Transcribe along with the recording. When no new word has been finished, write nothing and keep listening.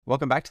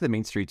Welcome back to the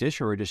Main Street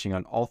Dish, where we're dishing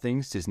on all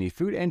things Disney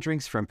food and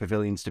drinks from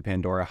pavilions to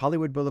Pandora,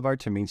 Hollywood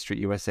Boulevard to Main Street,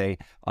 USA.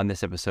 On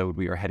this episode,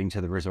 we are heading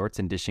to the resorts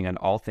and dishing on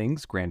all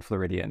things Grand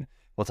Floridian.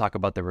 We'll talk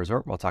about the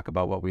resort, we'll talk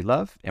about what we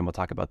love, and we'll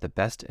talk about the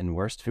best and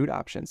worst food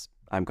options.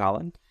 I'm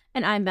Colin.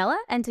 And I'm Bella,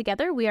 and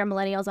together we are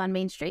Millennials on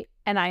Main Street.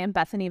 And I am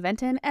Bethany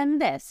Vinton,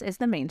 and this is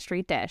the Main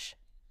Street Dish.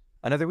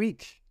 Another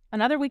week,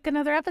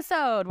 another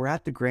episode. We're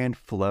at the Grand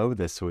Flo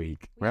this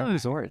week. We're at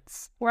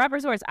resorts. We're at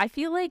resorts. I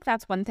feel like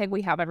that's one thing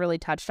we haven't really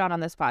touched on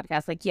this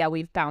podcast. Like, yeah,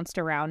 we've bounced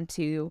around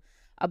to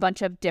a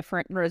bunch of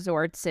different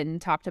resorts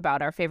and talked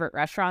about our favorite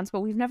restaurants,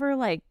 but we've never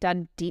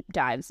done deep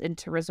dives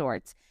into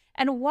resorts.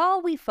 And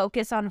while we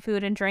focus on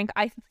food and drink,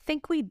 I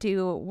think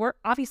we're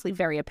obviously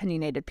very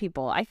opinionated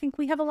people. I think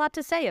we have a lot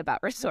to say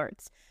about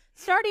resorts.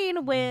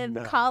 Starting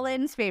with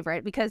Colin's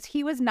favorite, because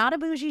he was not a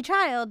bougie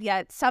child,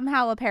 yet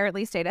somehow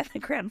apparently stayed at the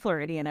Grand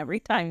Floridian every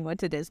time he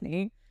went to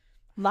Disney.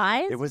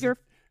 Lies?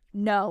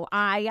 No,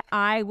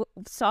 I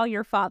saw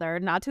your father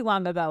not too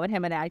long ago, and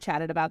him and I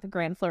chatted about the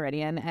Grand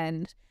Floridian,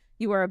 and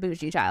you were a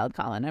bougie child,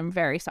 Colin. I'm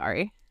very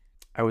sorry.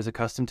 I was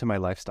accustomed to my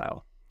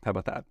lifestyle. How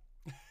about that?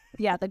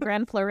 Yeah, the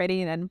Grand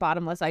Floridian and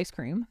bottomless ice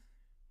cream.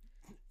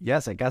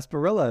 Yes, at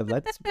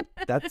Gasparilla.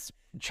 That's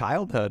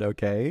childhood,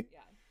 okay? Yeah.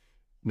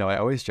 No, I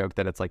always joke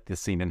that it's like this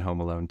scene in Home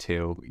Alone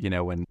 2, you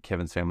know, when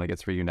Kevin's family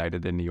gets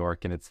reunited in New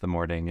York and it's the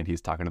morning and he's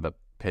talking to the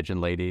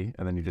pigeon lady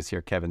and then you just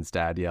hear Kevin's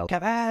dad yell,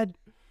 "Kevin,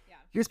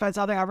 you spent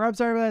something on room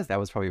service." That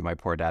was probably my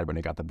poor dad when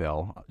he got the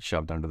bill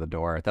shoved under the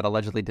door that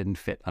allegedly didn't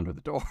fit under the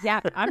door.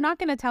 Yeah, I'm not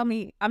going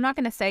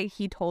to say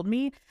he told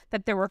me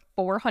that there were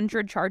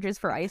 400 charges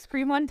for ice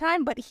cream one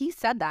time, but he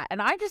said that.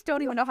 And I just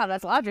don't even know how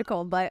that's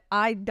logical, but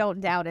I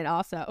don't doubt it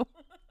also.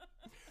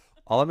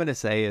 All I'm going to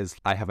say is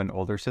I have an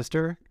older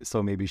sister,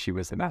 so maybe she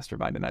was the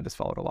mastermind and I just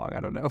followed along. I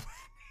don't know.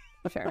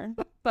 Sure.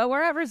 But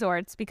we're at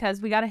resorts because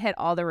we got to hit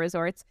all the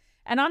resorts.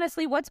 And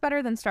honestly, what's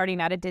better than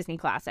starting at a Disney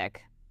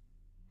classic?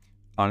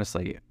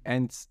 Honestly.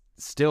 And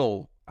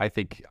still, of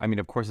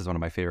course, it's one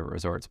of my favorite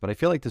resorts, but I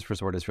feel like this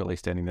resort is really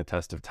standing the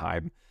test of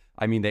time.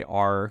 I mean, they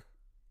are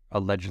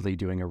allegedly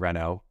doing a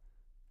reno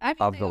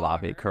of the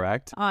lobby,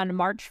 correct? On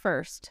March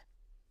 1st,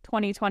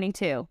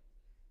 2022,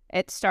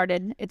 it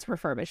started its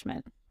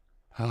refurbishment.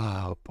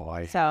 Oh,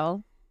 boy.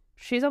 So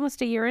she's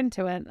almost a year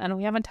into it, and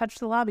we haven't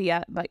touched the lobby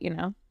yet, but,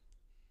 it'll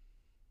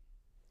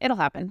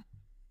happen.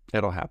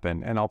 It'll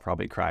happen, and I'll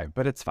probably cry,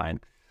 but it's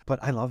fine. But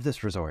I love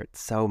this resort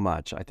so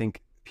much. I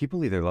think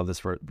people either love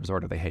this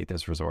resort or they hate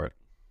this resort.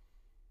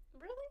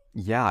 Really?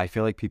 Yeah, I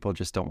feel like people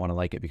just don't want to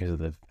like it because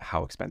of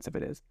how expensive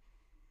it is.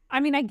 I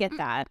mean, I get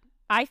that.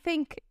 I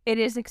think it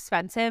is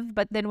expensive,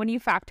 but then when you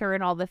factor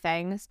in all the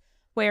things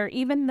where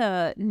even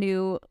the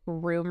new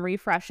room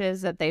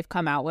refreshes that they've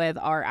come out with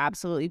are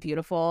absolutely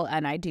beautiful,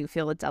 and I do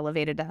feel it's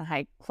elevated to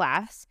high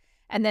class,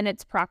 and then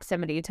its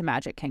proximity to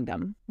Magic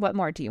Kingdom. What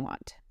more do you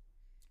want?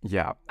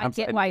 Yeah. I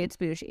get why it's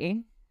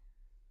bougie.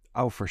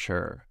 Oh, for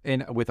sure.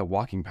 And with a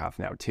walking path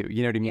now, too.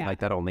 You know what I mean? Yeah.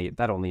 Like,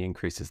 that only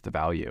increases the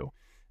value.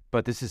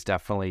 But this is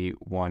definitely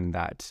one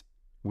that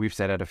we've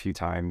stayed at a few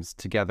times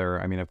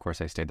together. I mean, of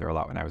course, I stayed there a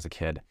lot when I was a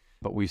kid,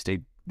 but we've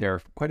stayed there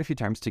quite a few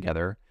times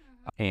together.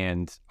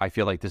 And I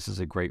feel like this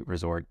is a great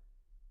resort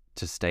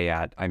to stay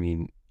at. I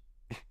mean,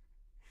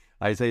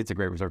 I say it's a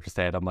great resort to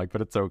stay at. I'm like,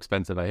 but it's so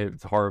expensive.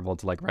 It's horrible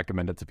to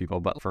recommend it to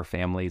people. But for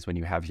families, when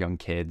you have young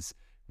kids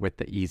with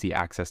the easy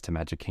access to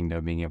Magic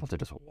Kingdom, being able to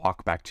just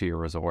walk back to your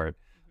resort,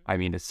 I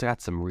mean, it's got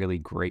some really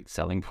great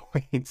selling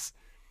points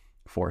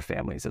for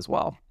families as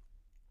well.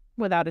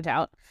 Without a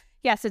doubt.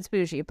 Yes, it's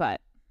bougie,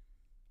 but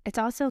it's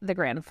also the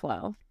Grand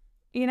Flo.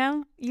 You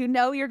know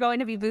you're going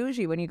to be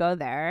bougie when you go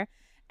there.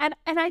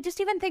 And I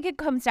just even think it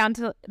comes down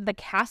to the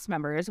cast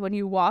members. When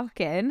you walk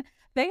in,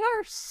 they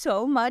are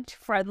so much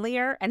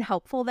friendlier and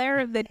helpful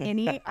there than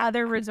any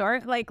other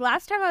resort. Like,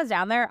 last time I was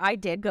down there, I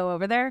did go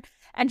over there,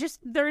 and just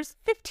there's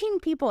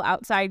 15 people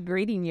outside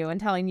greeting you and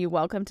telling you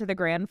welcome to the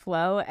Grand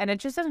Flo. And it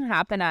just doesn't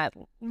happen at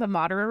the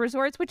modern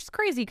resorts, which is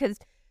crazy because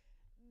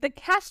the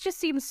cast just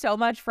seems so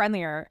much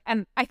friendlier.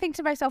 And I think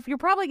to myself, you're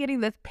probably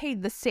getting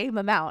paid the same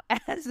amount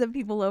as the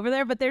people over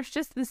there, but there's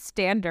just this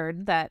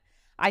standard that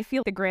I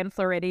feel the Grand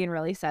Floridian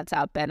really sets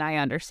up, and I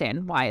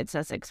understand why it's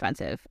as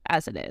expensive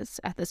as it is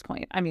at this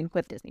point. I mean,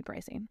 with Disney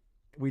pricing.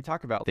 We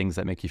talk about things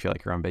that make you feel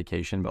like you're on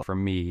vacation, but for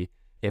me,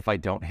 if I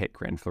don't hit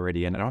Grand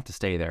Floridian, I don't have to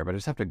stay there, but I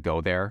just have to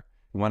go there.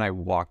 When I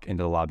walk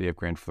into the lobby of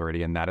Grand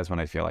Floridian, that is when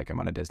I feel like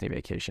I'm on a Disney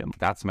vacation.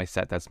 That's my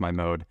set. That's my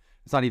mode.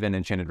 It's not even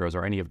Enchanted Rose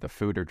or any of the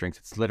food or drinks.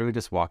 It's literally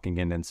just walking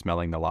in and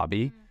smelling the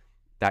lobby.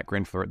 That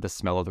the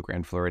smell of the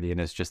Grand Floridian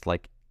is just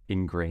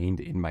ingrained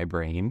in my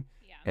brain.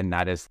 And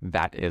that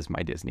is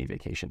my Disney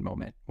vacation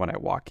moment when I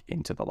walk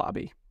into the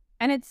lobby.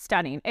 And it's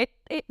stunning. It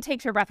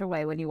takes your breath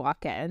away when you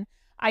walk in.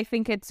 I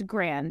think it's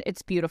grand.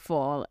 It's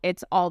beautiful.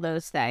 It's all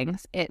those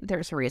things.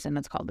 There's a reason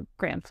it's called the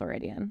Grand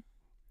Floridian.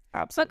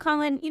 Absolutely. But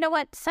Colin, you know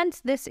what? Since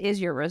this is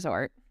your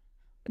resort,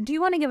 do you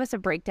want to give us a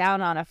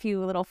breakdown on a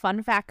few little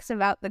fun facts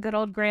about the good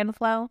old Grand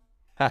Flo?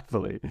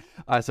 Happily.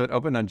 So it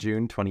opened on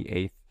June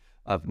 28th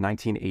of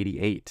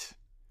 1988.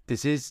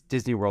 This is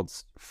Disney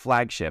World's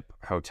flagship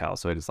hotel.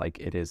 So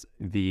it is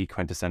the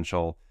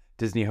quintessential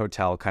Disney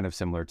hotel, kind of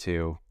similar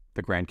to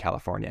the Grand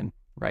Californian,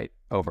 right,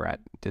 over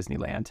at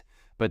Disneyland.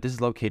 But this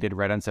is located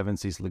right on Seven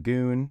Seas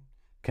Lagoon,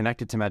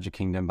 connected to Magic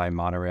Kingdom by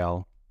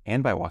monorail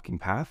and by walking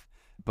path.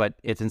 But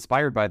it's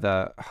inspired by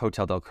the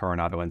Hotel del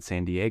Coronado in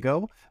San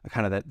Diego,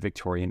 kind of that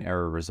Victorian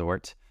era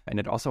resort. And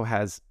it also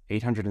has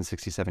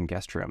 867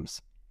 guest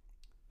rooms.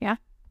 Yeah.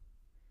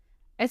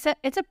 It's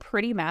a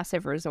pretty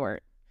massive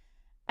resort.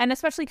 And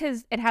especially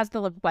because it has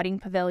the wedding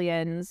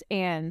pavilions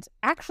and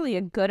actually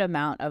a good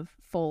amount of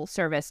full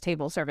service,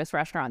 table service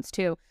restaurants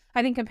too.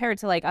 I think compared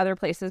to like other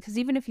places, because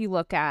even if you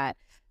look at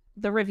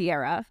the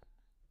Riviera,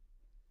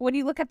 when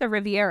you look at the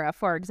Riviera,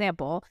 for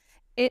example,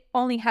 it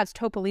only has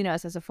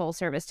Topolino's as a full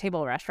service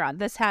table restaurant.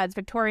 This has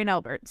Victorian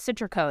Albert,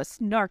 Citricos,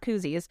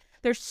 Narcoossee's.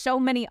 There's so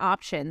many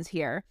options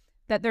here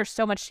that there's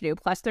so much to do.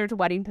 Plus there's a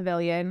wedding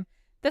pavilion.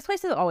 This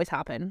place is always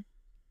hopping.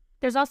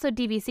 There's also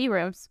DVC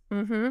rooms.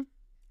 Mm-hmm.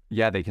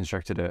 Yeah, they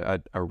constructed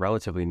a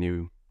relatively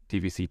new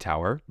DVC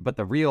tower. But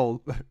the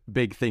real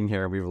big thing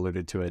here, we've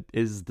alluded to it,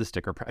 is the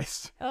sticker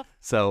price. Oh,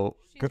 So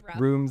rough.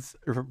 rooms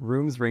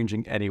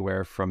ranging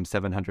anywhere from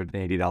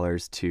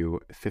 $780 to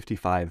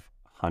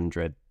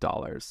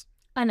 $5,500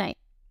 A night.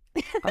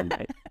 a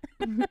night.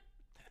 A night.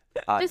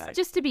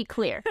 Just to be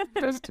clear.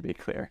 Just to be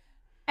clear.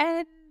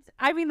 And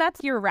I mean,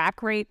 that's your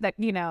rack rate that,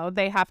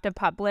 they have to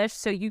publish.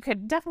 So you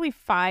could definitely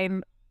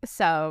find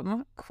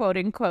some quote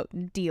unquote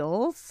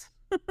deals.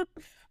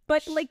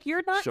 But like,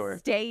 you're not Sure.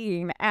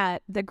 staying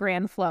at the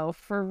Grand Flow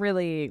for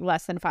really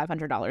less than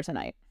 $500 a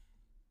night.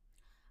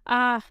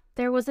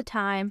 There was a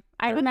time.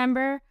 I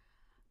remember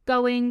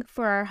going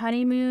for our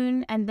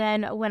honeymoon, and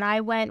then when I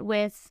went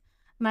with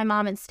my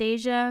mom and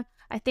Stasia,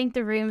 I think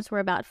the rooms were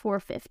about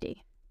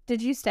 $450.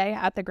 Did you stay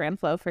at the Grand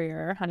Flow for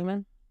your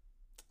honeymoon?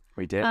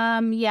 We did.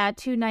 Yeah,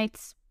 2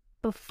 nights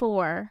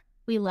before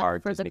we left Our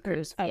for Disney the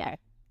cruise. Okay. Yeah.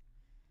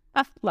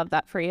 I love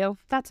that for you.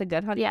 That's a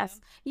good honeymoon. Yes.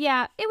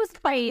 Yeah, it was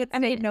quite. I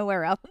mean,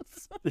 nowhere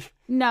else.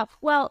 No.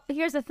 Well,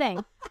 here's the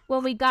thing.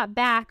 When we got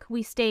back,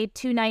 we stayed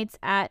 2 nights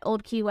at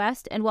Old Key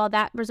West, and while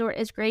that resort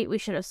is great, we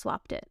should have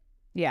swapped it.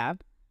 Yeah.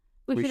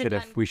 we should've should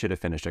have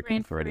done finished at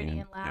Grand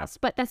Floridian.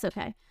 last, but that's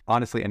okay.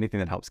 Honestly, anything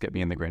that helps get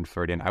me in the Grand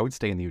Floridian, I would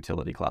stay in the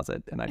utility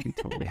closet and I'd be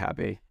totally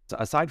happy. So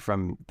aside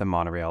from the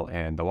monorail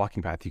and the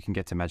walking path, you can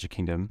get to Magic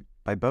Kingdom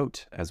by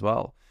boat as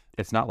well.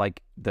 It's not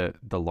like the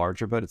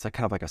larger boat. It's like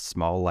kind of like a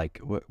small, like,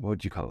 what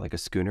would you call it? Like a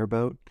schooner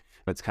boat.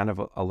 But it's kind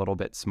of a little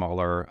bit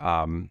smaller.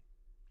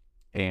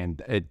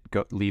 And it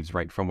leaves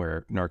right from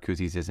where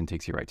Narcoossee's is and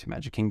takes you right to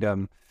Magic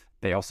Kingdom.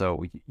 They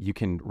also, you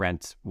can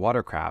rent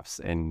watercrafts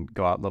and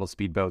go out little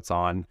speedboats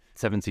on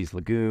Seven Seas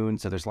Lagoon.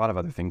 So there's a lot of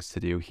other things to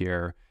do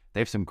here.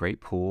 They have some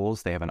great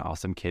pools. They have an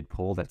awesome kid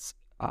pool that's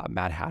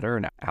Mad Hatter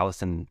and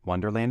Alice in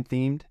Wonderland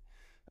themed.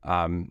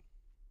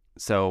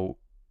 So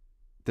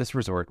this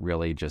resort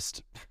really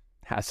just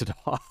has it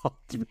all.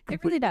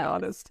 It really does.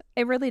 Honest.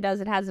 It really does.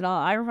 It has it all.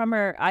 I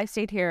remember I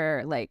stayed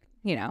here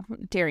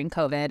during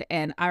COVID,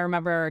 and I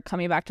remember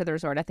coming back to the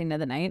resort at the end of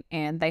the night,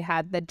 and they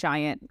had the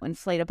giant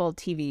inflatable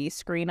TV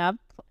screen up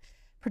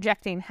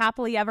projecting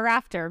Happily Ever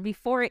After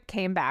before it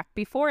came back,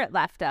 before it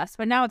left us,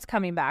 but now it's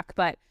coming back.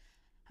 But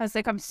I was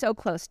like, I'm so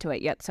close to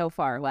it yet so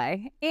far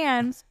away.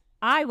 And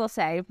I will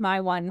say my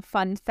one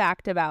fun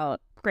fact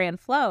about Grand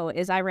Flow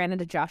is I ran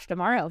into Josh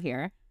D'Amaro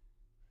here.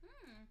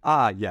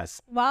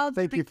 Yes. Well,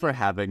 Thank you for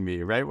having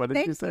me, right? What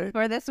did you say?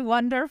 for this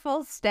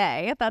wonderful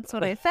stay. That's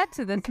what I said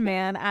to this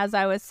man as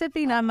I was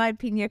sipping on my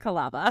pina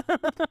colada.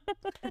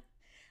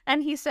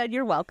 And he said,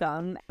 you're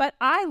welcome. But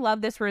I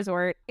love this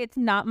resort. It's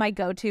not my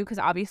go-to because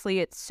obviously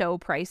it's so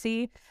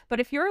pricey. But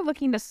if you're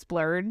looking to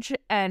splurge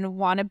and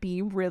want to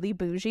be really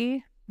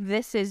bougie,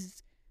 this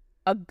is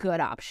a good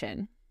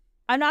option.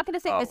 I'm not going to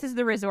say this is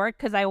the resort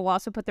because I will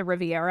also put the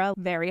Riviera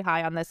very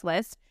high on this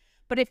list.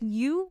 But if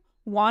you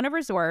want a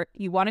resort,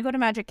 you want to go to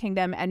Magic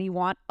Kingdom, and you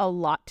want a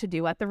lot to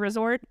do at the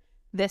resort,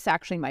 this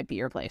actually might be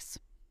your place.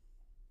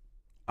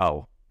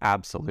 Oh,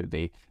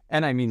 absolutely.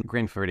 And I mean,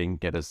 Grand Floridian,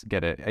 get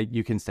it.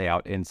 You can stay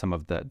out in some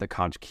of the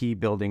Conch Key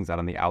buildings out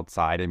on the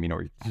outside. I mean,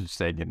 or just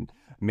staying in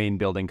main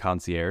building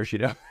concierge,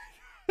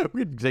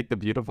 we take the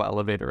beautiful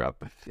elevator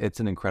up. It's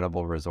an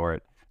incredible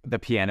resort. The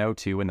piano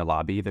too in the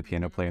lobby, the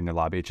piano player in the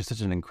lobby. It's just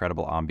such an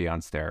incredible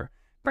ambiance there.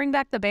 Bring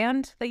back the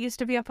band that used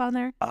to be up on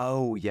there.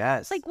 Oh,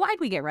 yes. Like, why'd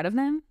we get rid of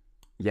them?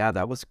 Yeah,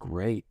 that was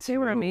great. They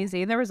were too.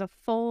 amazing. There was a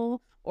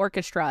full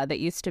orchestra that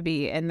used to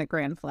be in the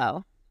Grand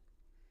Flow.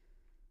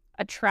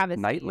 A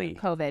travesty Nightly.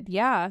 of COVID.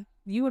 Yeah.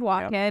 You would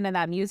walk in and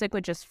that music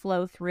would just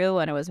flow through,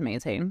 and it was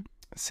amazing.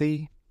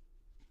 See?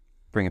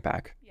 Bring it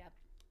back. Yep.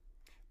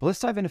 But let's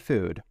dive into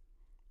food.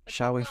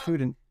 Shall we?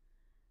 Food and...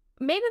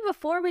 Maybe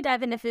before we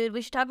dive into food,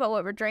 we should talk about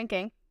what we're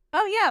drinking.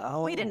 Oh, yeah.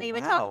 Oh, we didn't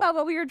even wow. talk about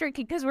what we were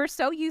drinking because we're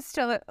so used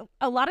to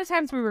a lot of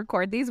times we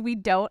record these, we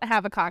don't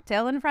have a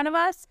cocktail in front of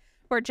us.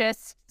 We're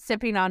just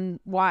sipping on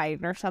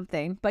wine or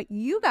something. But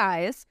you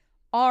guys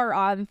are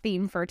on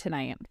theme for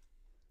tonight.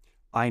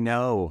 I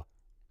know.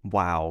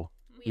 Wow.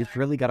 We We've are.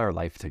 really got our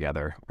life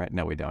together. Right?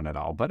 No, we don't at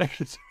all. But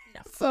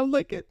Sound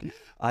like it.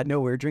 No,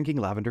 we're drinking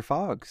lavender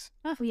fogs.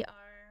 We are.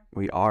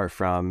 We are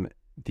from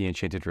the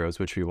Enchanted Rose,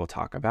 which we will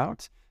talk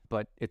about.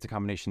 But it's a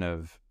combination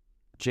of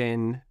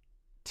gin,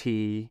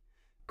 tea,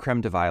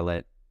 creme de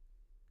violet,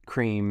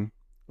 cream,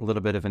 a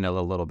little bit of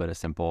vanilla, a little bit of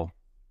simple.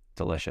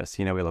 Delicious.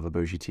 You know, we love a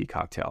bougie tea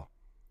cocktail.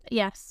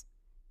 Yes.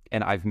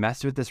 And I've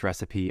messed with this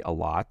recipe a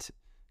lot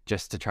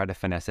just to try to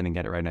finesse it and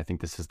get it right. And I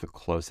think this is the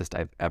closest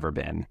I've ever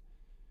been.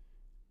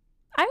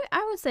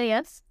 I would say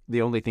yes.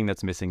 The only thing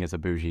that's missing is the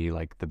bougie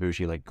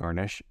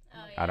garnish.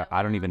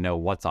 I don't even know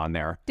what's on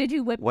there. Did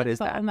you whip What the is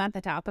that? foam at the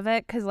top of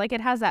it? Because like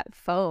it has that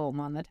foam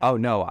on the top. Oh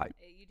no,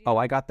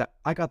 I got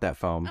that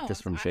foam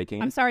just from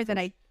shaking. I'm sorry that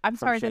I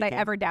shaking.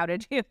 ever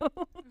doubted you.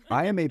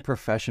 I am a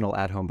professional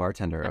at-home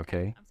bartender.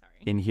 Okay, I'm sorry.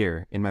 in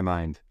here, in my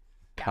mind.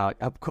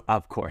 Of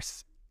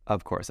course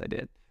I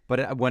did.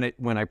 But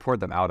when I poured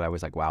them out, I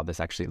was like, wow, this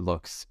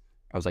looks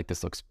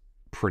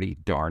pretty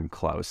darn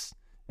close,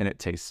 and it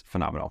tastes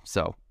phenomenal.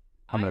 So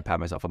I'm gonna pat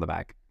myself on the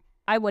back.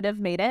 I would have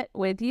made it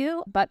with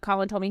you, but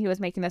Colin told me he was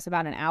making this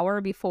about an hour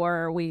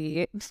before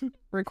we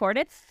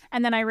recorded.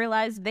 And then I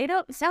realized they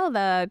don't sell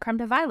the creme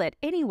de violet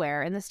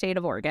anywhere in the state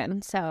of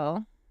Oregon.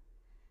 So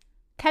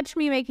catch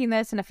me making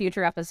this in a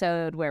future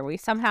episode where we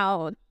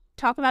somehow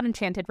talk about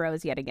Enchanted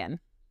Rose yet again.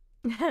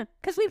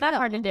 Because we've That's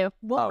hard to do.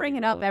 We'll bring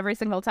it up will. every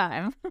single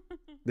time.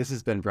 This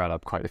has been brought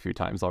up quite a few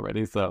times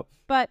already. So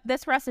But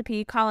this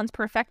recipe, Colin's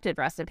perfected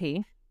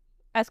recipe,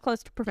 as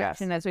close to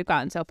perfection as we've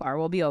gotten so far,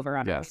 will be over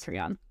on our Yes.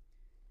 Patreon.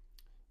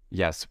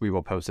 yes, we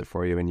will post it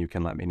for you, and you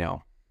can let me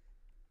know.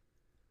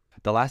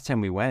 The last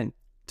time we went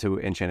to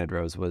Enchanted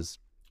Rose was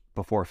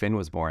before Finn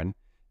was born,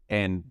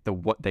 and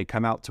they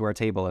come out to our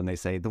table and they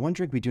say, the one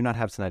drink we do not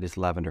have tonight is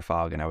lavender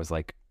fog, and I was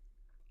like,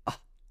 oh.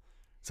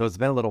 So it's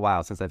been a little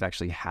while since I've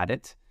actually had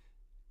it.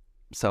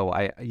 So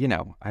I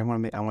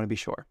want to be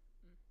sure.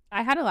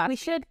 I had a lot. We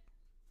should.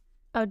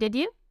 Oh, did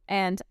you?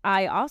 And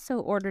I also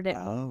ordered it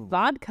Oh.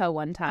 vodka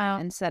one time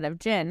Oh. instead of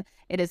gin.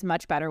 It is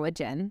much better with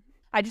gin.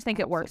 I just think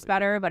it works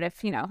better. But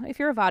if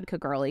you're a vodka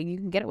girly, you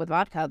can get it with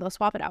vodka. They'll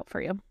swap it out for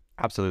you.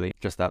 Absolutely.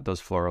 Just those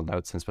floral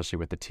notes, and especially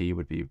with the tea,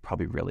 would be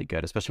probably really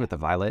good, especially with the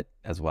violet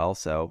as well.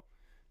 So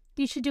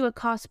You should do a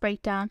cost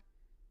breakdown.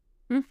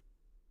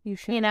 You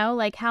should. You know,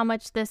 like how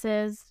much this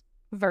is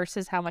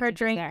Versus how much per it is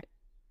drink. there.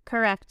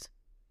 Correct.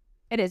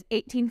 It is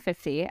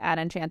 $18.50 at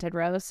Enchanted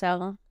Rose.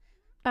 So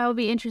I would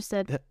be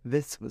interested.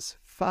 this was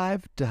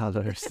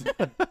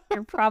 $5.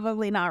 you're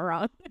probably not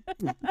wrong.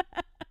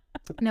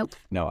 Nope.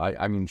 No,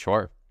 I mean,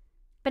 sure.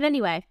 But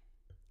anyway,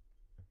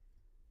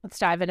 Let's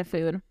dive into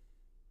food.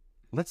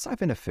 Let's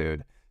dive into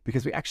food,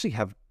 because we actually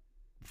have,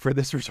 for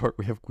this resort,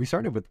 we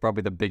started with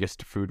probably one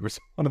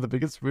of the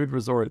biggest food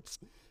resorts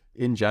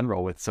in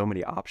general, with so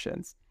many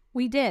options.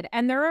 We did.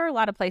 And there are a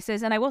lot of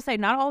places. And I will say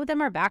not all of them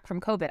are back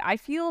from COVID. I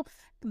feel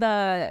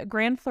the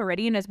Grand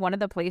Floridian is one of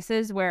the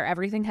places where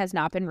everything has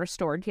not been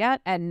restored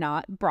yet and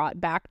not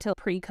brought back to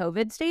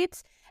pre-COVID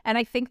states. And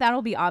I think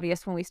that'll be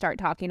obvious when we start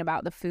talking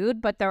about the food.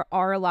 But there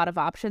are a lot of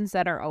options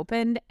that are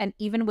opened. And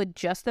even with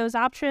just those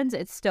options,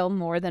 it's still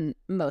more than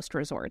most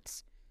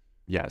resorts.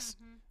 Yes.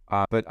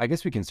 But I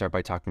guess we can start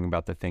by talking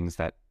about the things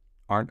that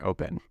aren't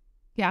open.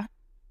 Yeah.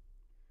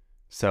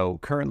 So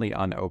currently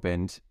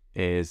unopened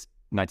is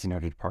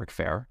 1900 Park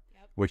Fair,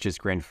 which is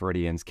Grand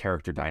Floridian's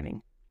character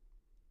dining.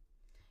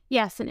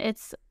 yes, and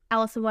it's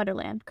Alice in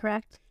Wonderland,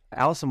 correct?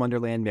 Alice in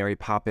Wonderland, Mary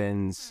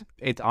Poppins.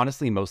 It's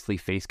honestly mostly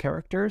face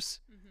characters,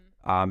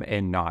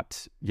 and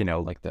not,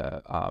 like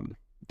the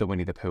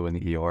Winnie the Pooh and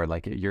the Eeyore.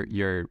 Like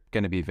you're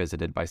going to be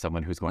visited by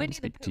someone who's going Winnie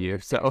to the speak Pooh to you.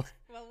 is So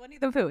Well, Winnie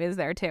the Pooh is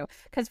there too.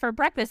 Because for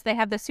breakfast, they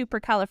have the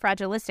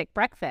supercalifragilistic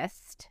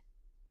breakfast.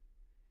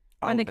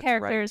 When the that's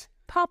characters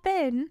right. pop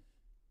in.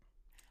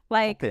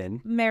 Like Pop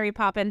in. Mary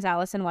Poppins,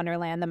 Alice in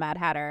Wonderland, the Mad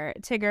Hatter,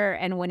 Tigger,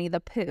 and Winnie the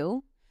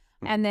Pooh.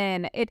 And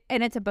then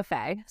it's a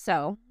buffet.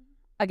 So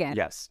again,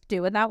 Yes.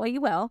 do it that way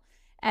you will.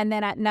 And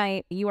then at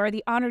night, you are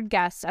the honored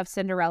guest of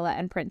Cinderella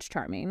and Prince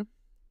Charming.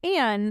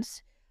 And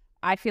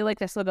I feel like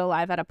this will go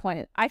live at a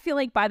point. I feel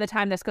like by the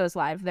time this goes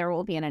live, there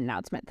will be an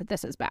announcement that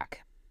this is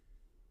back.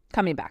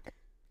 Coming back.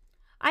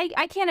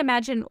 I can't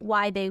imagine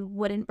why they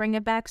wouldn't bring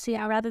it back so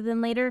rather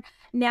than later.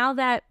 Now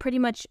that pretty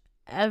much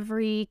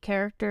every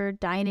character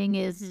dining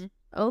is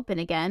open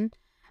again,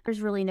 there's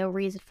really no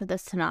reason for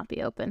this to not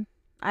be open.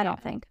 I don't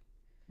think.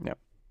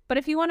 But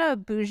if you want a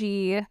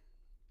bougie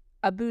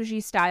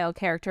style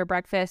character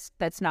breakfast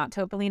that's not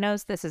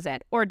Topolino's, this is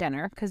it. Or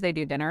dinner, because they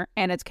do dinner,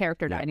 and it's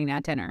character dining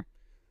at dinner.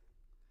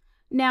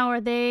 Now, are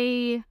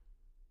they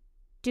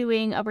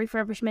doing a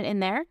refurbishment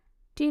in there?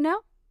 Do you know?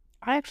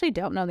 I actually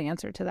don't know the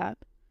answer to that.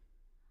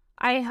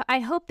 I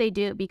hope they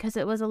do, because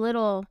it was a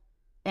little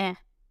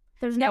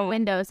There's no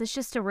windows. It's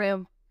just a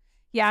room.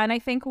 Yeah, and I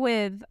think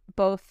with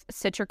both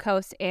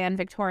Citricos and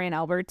Victoria and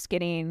Albert's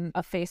getting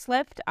a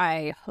facelift,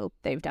 I hope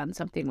they've done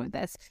something with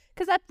this.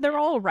 Because they're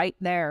all right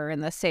there in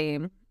the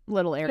same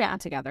little area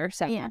together.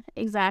 So Yeah,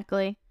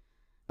 exactly.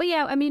 But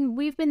yeah, I mean,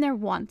 we've been there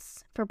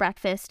once for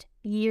breakfast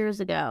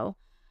years ago.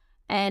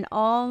 And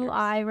all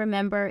I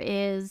remember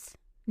is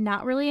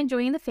not really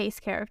enjoying the face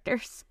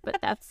characters. But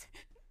that's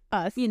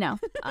Us. You know,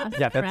 us.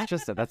 Yeah,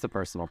 that's a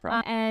personal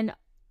problem. And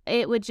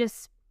it would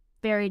just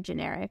very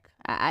generic.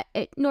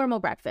 Normal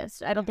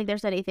breakfast. I don't think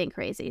there's anything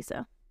crazy.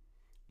 So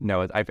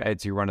No,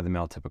 it's your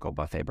run-of-the-mill typical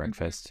buffet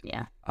breakfast.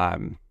 yeah.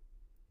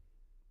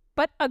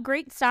 But a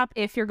great stop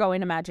if you're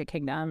going to Magic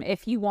Kingdom,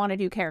 if you want to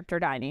do character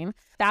dining,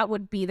 that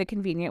would be the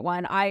convenient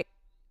one.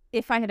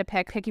 If I had to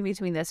picking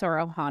between this or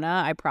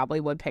Ohana, I probably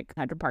would pick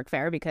Hundred Park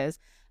Fair because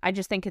I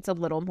just think it's a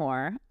little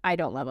more. I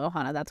don't love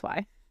Ohana, that's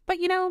why. But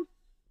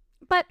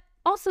but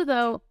also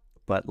though.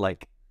 But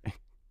like,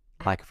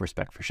 lack of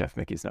respect for Chef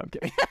Mickey's. No, I'm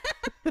kidding.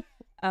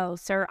 Oh,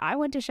 sir, I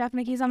went to Chef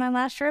Mickey's on my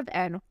last trip,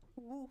 and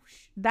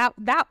whoosh, that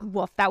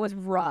was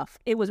rough.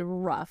 It was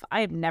rough.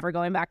 I am never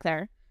going back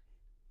there.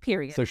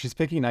 Period. So she's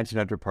picking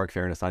 1900 Park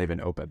Fair and it's not even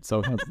open.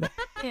 So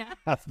Yeah.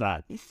 that's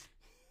that.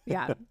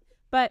 Yeah.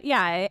 But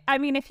yeah, I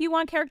mean, if you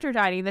want character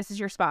dining, this is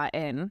your spot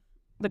in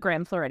the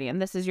Grand Floridian.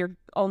 This is your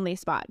only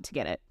spot to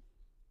get it.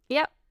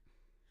 Yep.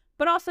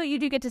 But also you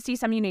do get to see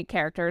some unique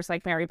characters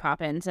like Mary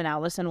Poppins and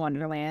Alice in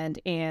Wonderland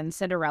and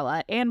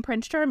Cinderella and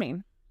Prince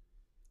Charming.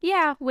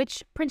 Yeah,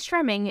 which Prince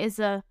Charming is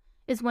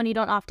one you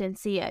don't often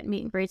see at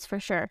meet and greets for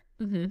sure.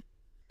 Mm-hmm.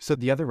 So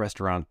the other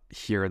restaurant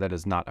here that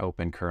is not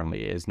open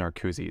currently is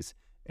Narcoossee's.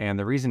 And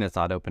the reason it's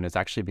not open is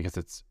actually because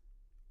it's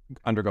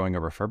undergoing a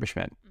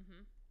refurbishment.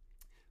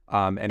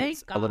 Mm-hmm. And Thank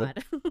it's God. a little...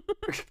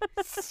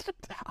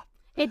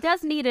 It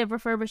does need a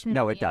refurbishment.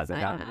 No, it doesn't.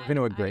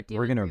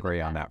 We're going to agree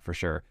on that for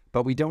sure.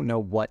 But we don't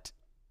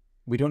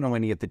know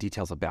any of the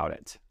details about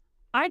it.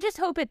 I just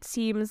hope it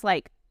seems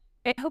like,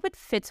 I hope it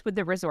fits with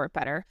the resort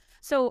better.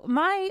 So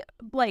my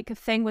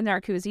thing with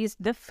Narcoossee's,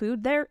 the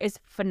food there is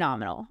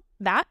phenomenal.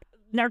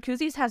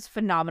 Narcoossee's has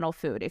phenomenal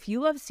food. If you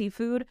love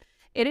seafood,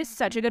 it is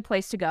such a good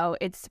place to go.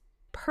 It's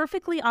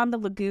perfectly on the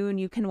lagoon.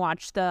 You can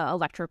watch the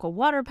electrical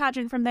water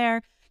pageant from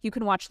there. You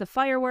can watch the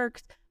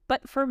fireworks.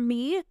 But for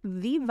me,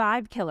 the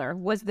vibe killer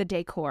was the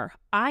decor.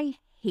 I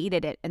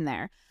hated it in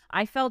there.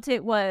 I felt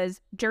it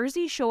was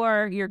Jersey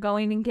Shore. You're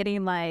going and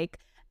getting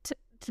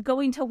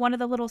going to one of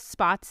the little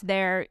spots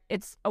there.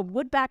 It's a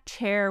woodback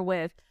chair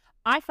with,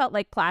 I felt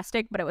like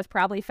plastic, but it was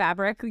probably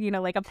fabric,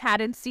 like a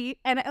padded seat.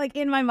 And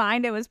in my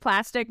mind, it was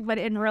plastic, but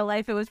in real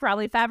life, it was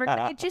probably fabric.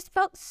 It just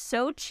felt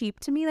so cheap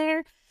to me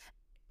there.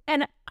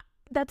 And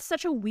that's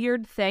such a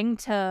weird thing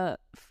to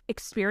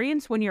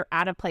experience when you're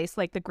at a place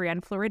like the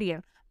Grand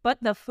Floridian. But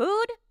the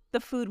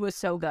food was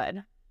so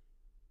good.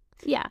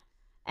 Yeah.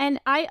 And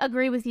I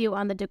agree with you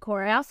on the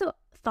decor. I also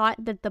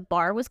thought that the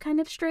bar was kind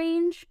of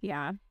strange.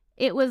 Yeah.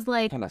 It was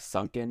like Kind of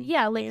sunken.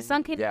 Yeah, like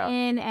sunken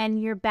in, and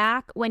your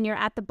back, when you're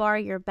at the bar,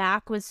 your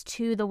back was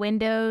to the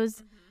windows.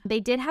 Mm-hmm. They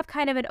did have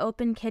kind of an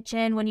open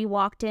kitchen when you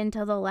walked in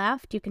to the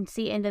left. You can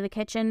see into the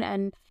kitchen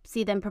and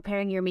see them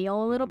preparing your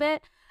meal a little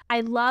bit.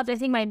 I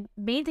think my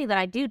main thing that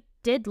I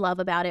did love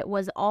about it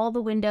was all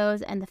the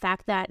windows and the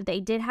fact that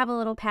they did have a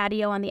little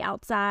patio on the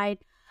outside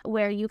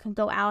where you can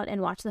go out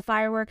and watch the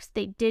fireworks.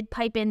 They did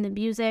pipe in the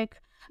music,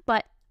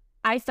 but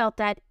I felt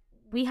that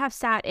we have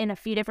sat in a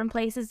few different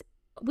places.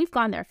 We've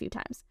gone there a few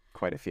times.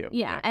 Quite a few.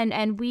 Yeah.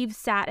 And we've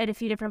sat at a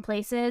few different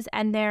places,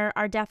 and there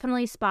are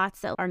definitely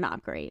spots that are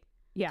not great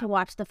to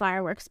watch the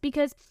fireworks,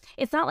 because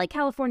it's not like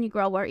California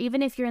Grill where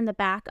even if you're in the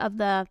back of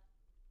the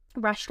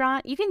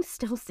restaurant, you can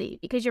still see,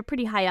 because you're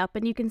pretty high up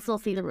and you can still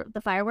see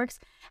the fireworks.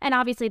 And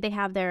obviously they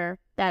have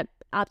that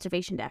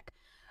observation deck.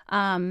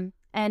 And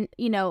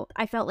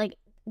I felt like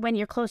when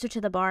you're closer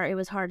to the bar, it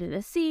was harder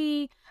to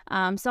see.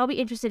 So I'll be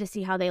interested to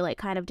see how they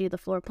kind of do the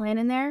floor plan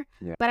in there.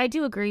 Yeah. But I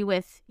do agree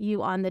with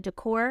you on the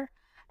decor,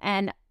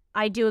 and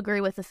I do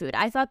agree with the food.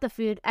 I thought the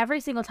food,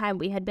 every single time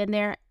we had been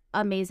there,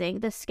 amazing.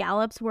 The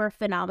scallops were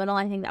phenomenal.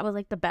 I think that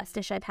was the best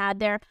dish I've had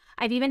there.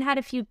 I've even had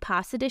a few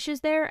pasta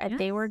dishes there, and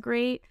they were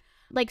great.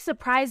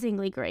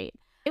 Surprisingly great.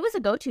 It was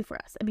a go-to for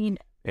us. I mean,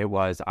 it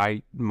was.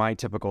 My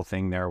typical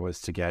thing there was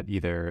to get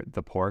either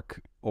the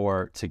pork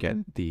or to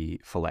get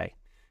the filet,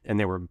 and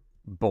they were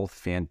both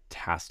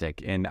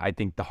fantastic. And I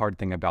think the hard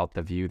thing about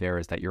the view there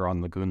is that you're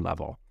on lagoon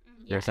level.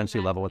 You're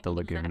essentially level with the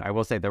lagoon. Exactly. I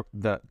will say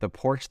the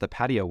porch, the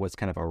patio was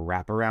kind of a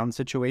wraparound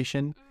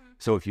situation.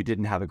 So if you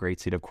didn't have a great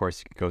seat, of course,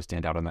 you could go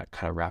stand out on that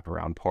kind of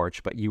wraparound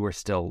porch, but you were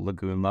still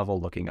lagoon level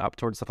looking up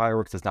towards the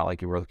fireworks. It's not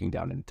like you were looking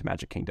down into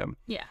Magic Kingdom.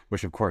 Yeah.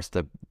 Which, of course,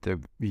 the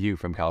view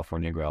from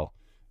California Grill,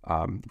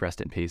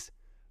 rest in peace.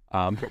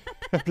 I'm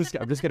just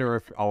going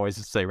to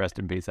always say rest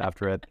in peace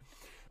after it.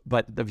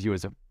 But the view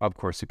is, of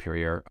course,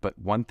 superior. But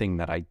one thing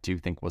that I do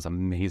think was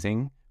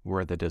amazing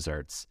were the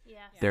desserts. Yeah.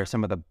 They're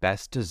some of the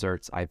best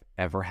desserts I've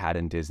ever had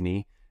in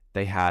Disney.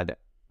 They had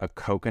a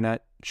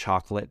coconut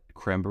chocolate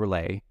creme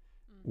brulee,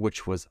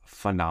 which was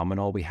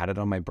phenomenal. We had it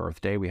on my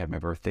birthday. We had my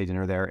birthday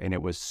dinner there, and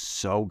it was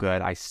so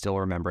good. I still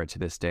remember it to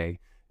this day.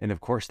 And of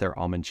course, their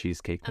almond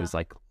cheesecake was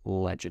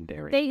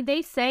legendary.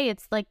 They say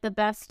it's the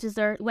best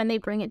dessert when they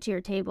bring it to your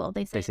table.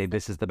 They say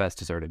this is the best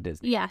dessert at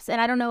Disney. Yes, and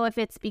I don't know if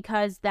it's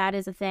because that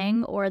is a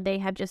thing or they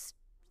have just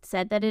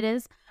said that it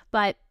is,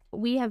 but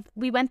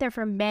we went there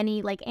for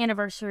many like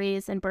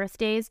anniversaries and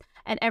birthdays,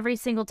 and every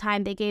single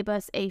time they gave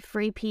us a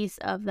free piece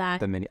of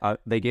that.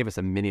 They gave us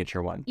a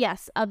miniature one.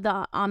 Yes, of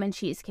the almond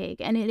cheesecake,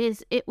 and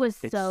it was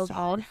so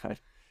good. Good.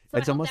 So I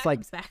It's hope almost that like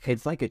comes back.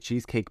 it's like a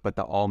cheesecake, but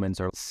the almonds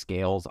are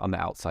scales on the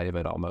outside of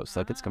it almost.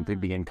 Like it's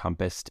completely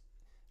encompassed.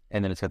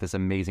 And then it's got this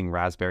amazing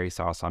raspberry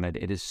sauce on it.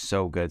 It is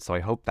so good. So I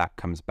hope that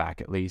comes back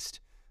at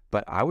least.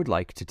 But I would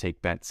like to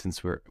take bets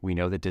since we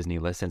know that Disney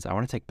listens. I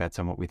want to take bets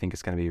on what we think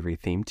is going to be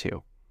rethemed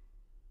to.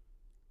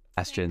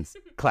 Sebastian's,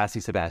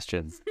 classy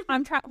Sebastian's.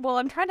 I'm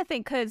trying to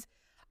think because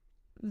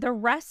the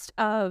rest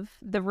of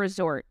the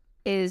resort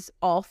is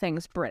all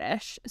things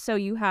British. So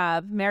you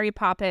have Mary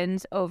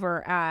Poppins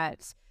over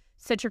at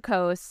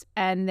Citricos,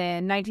 and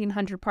then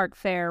 1900 Park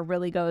Fair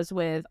really goes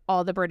with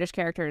all the British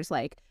characters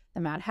like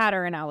the Mad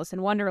Hatter and Alice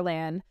in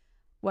Wonderland.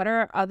 What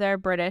are other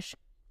British?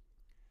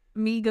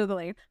 Me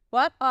Googling.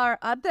 What are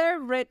other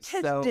British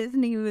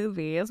Disney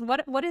movies?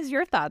 What is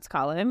your thoughts,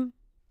 Colin?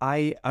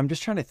 I'm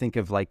just trying to think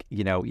of like,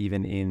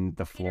 even in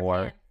the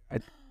floor,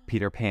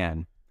 Peter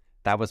Pan.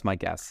 That was my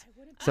guess.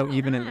 So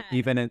even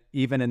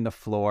in the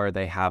floor,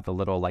 they have the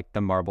little like the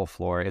marble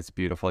floor. It's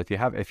beautiful.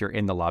 If you're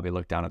in the lobby,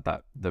 look down at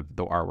the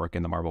artwork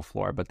in the marble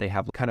floor. But they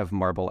have kind of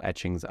marble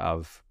etchings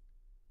of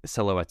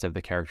silhouettes of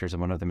the characters,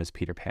 and one of them is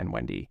Peter Pan,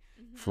 Wendy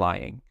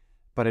flying.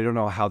 But I don't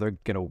know how they're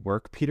gonna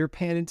work Peter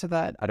Pan into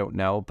that. I don't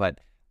know, but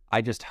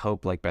I just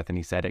hope, like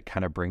Bethany said, it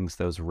kind of brings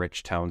those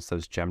rich tones,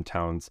 those gem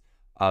tones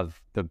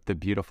of the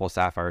beautiful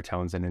sapphire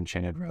tones in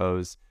Enchanted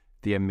Rose,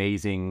 the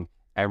amazing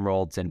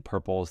emeralds and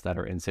purples that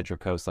are in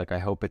Citricos. Like I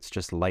hope it's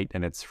just light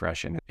and it's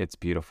fresh and it's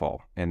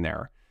beautiful in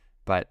there.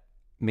 But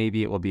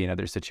maybe it will be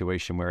another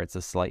situation where it's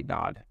a slight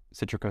nod.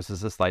 Citricos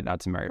is a slight nod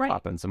to Mary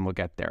Poppins, and we'll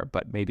get there.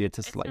 But maybe it's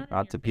a slight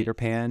nod to Peter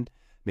Pan.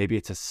 Maybe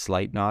it's a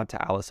slight nod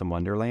to Alice in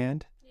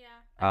Wonderland.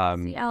 Yeah,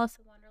 see Alice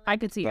in Wonderland. I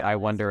could see. But I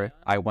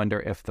wonder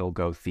if they'll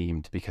go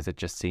themed, because it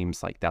just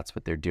seems like that's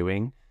what they're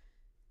doing.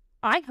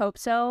 I hope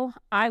so.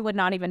 I would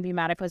not even be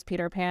mad if it was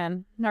Peter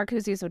Pan.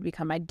 Narcoosseous would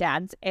become my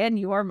dad's and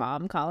your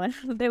mom, Colin.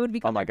 They would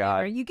become. Oh my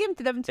God! You give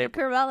them to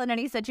Carell in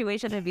any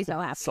situation, they'd be so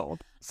happy.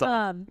 Sold.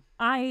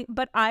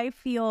 I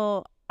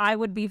feel I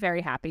would be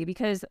very happy,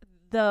 because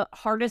the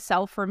hardest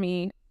sell for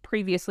me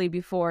previously,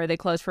 before they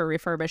closed for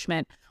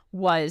refurbishment,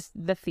 was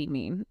the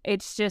theming.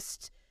 It's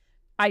just,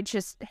 I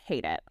just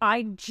hate it.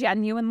 I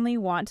genuinely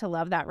want to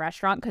love that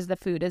restaurant because the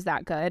food is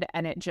that good,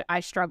 and I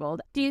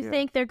struggled. Do you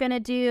think they're gonna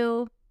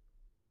do?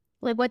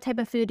 Like, what type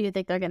of food do you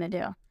think they're going to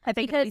do? I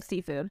think it'll be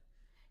seafood.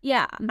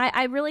 Yeah,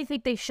 I really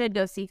think they should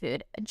go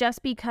seafood,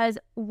 just because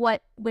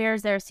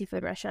where's their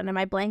seafood restaurant? Am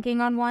I blanking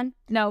on one?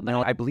 No,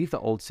 I believe the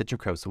old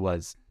Citricos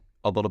was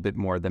a little bit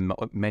more, the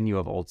menu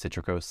of old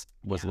Citricos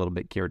was a little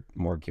bit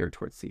more geared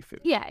towards seafood.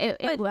 Yeah,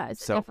 it was.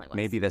 So it definitely was.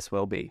 maybe this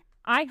will be.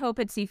 I hope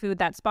it's seafood.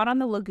 That spot on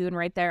the lagoon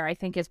right there, I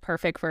think, is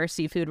perfect for a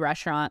seafood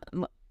restaurant.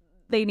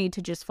 They need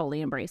to just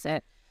fully embrace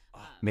it.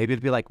 Maybe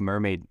it'd be like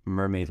Mermaid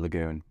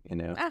Lagoon,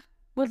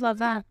 Would love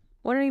that.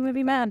 Wouldn't even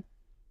be mad.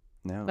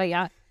 No. But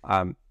yeah.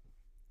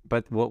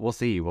 But we'll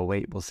see. We'll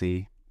wait. We'll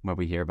see when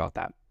we hear about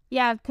that.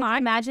 Yeah, can you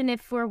imagine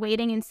if we're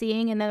waiting and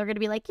seeing, and then they're going to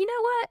be like, you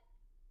know what?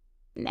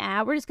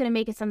 Nah, we're just going to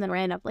make it something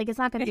random. Like, it's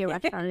not going to be a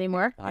restaurant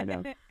anymore. I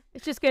know.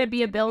 It's just going to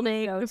be a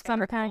building of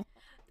some kind.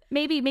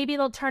 Maybe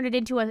they'll turn it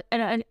into a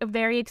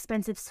very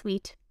expensive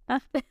suite. I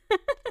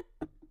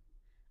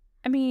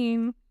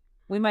mean,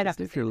 we might have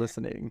to. If you're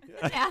listening.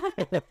 Yeah.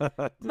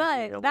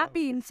 But that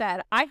being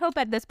said, I hope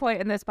at this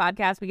point in this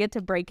podcast we get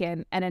to break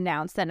in and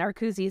announce that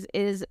Narcoosseous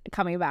is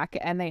coming back,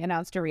 and they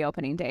announced a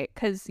reopening date,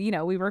 because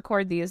we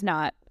record these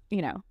not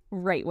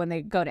right when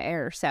they go to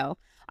air. So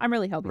I'm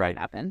really hoping that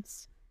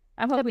happens.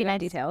 I'm hoping we have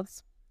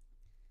details.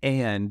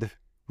 And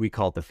we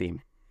call it the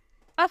theme.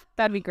 Oh,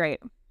 that'd be great.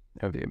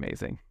 That would be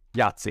amazing.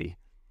 Yahtzee.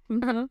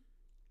 Mm-hmm.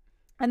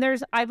 And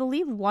there's, I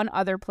believe, one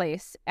other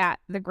place at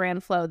the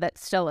Grand Flow that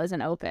still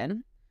isn't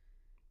open.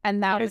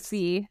 And that would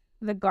be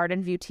the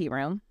Garden View Tea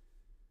Room.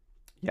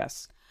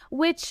 Yes.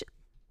 Which,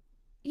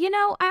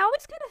 I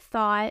always kind of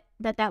thought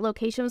that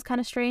location was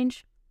kind of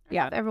strange.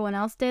 Yeah. Everyone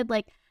else did.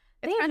 Like,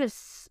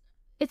 it's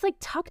like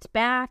tucked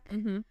back.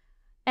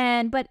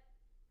 Mm-hmm. But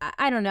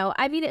I don't know.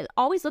 I mean, it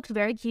always looked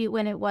very cute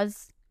when it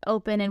was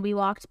open and we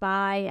walked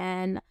by,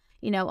 and,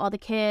 all the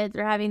kids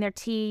are having their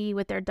tea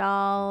with their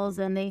dolls,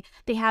 and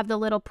they have the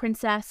little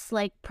princess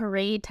like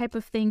parade type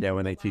of thing. Yeah,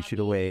 when they teach you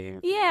to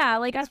wave. Yeah,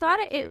 like I thought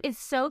it's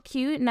so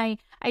cute, and I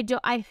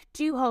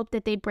do hope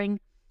that they bring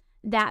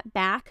that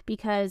back,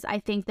 because I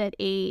think that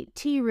a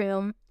tea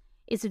room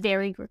is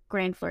very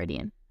Grand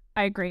Floridian.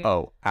 I agree.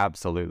 Oh,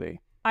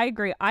 absolutely. I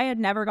agree. I had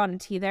never gone to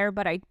tea there,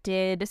 but I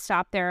did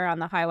stop there on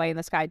the Highway in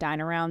the Sky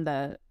Dine Around,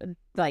 the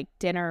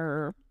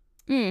dinner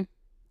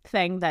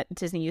thing that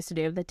Disney used to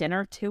do, the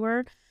dinner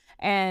tour.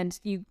 And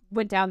you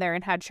went down there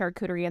and had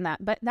charcuterie and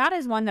that. But that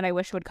is one that I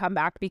wish would come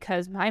back,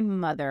 because my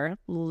mother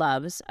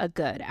loves a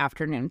good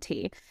afternoon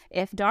tea.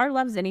 If Dar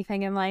loves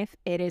anything in life,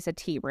 it is a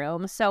tea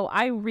room. So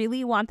I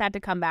really want that to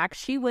come back.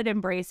 She would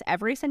embrace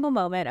every single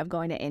moment of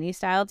going to any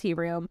style tea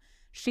room.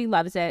 She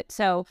loves it.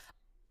 So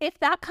If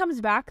that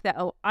comes back,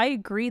 though, I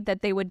agreed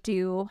that they would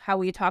do how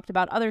we talked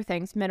about other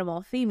things,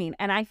 minimal theming.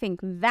 And I think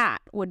that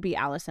would be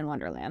Alice in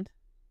Wonderland.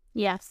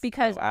 Yes.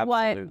 Because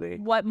absolutely.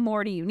 what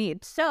more do you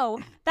need? So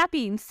that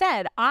being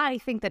said, I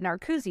think that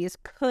Narcoossee's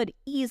could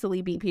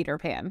easily be Peter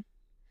Pan.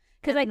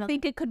 Because I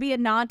think it could be a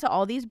nod to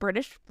all these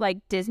British, like,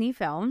 Disney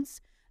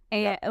films.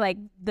 And like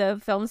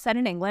the films set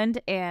in England,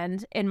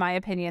 and in my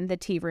opinion, the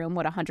tea room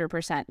would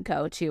 100%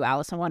 go to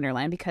Alice in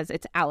Wonderland because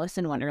it's Alice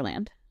in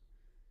Wonderland.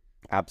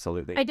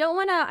 Absolutely. I don't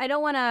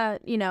want to,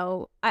 you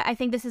know, I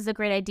think this is a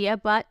great idea,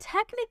 but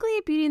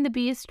technically Beauty and the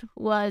Beast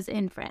was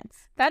in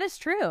France. That is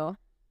true.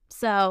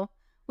 So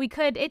we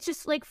could, it's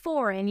just like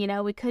foreign, you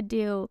know, we could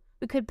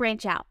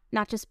branch out,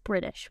 not just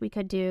British. We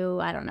could do,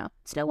 I don't know,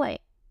 Snow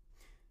White.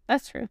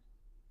 That's true.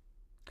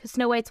 Because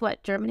Snow White's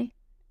what, Germany?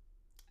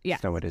 Yeah.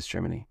 Snow White is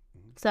Germany.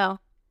 So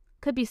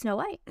could be Snow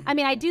White. I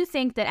mean, I do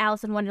think that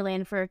Alice in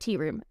Wonderland for a tea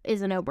room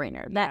is a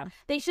no-brainer. That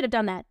they should have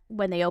done that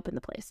when they opened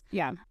the place.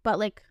 Yeah. But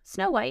like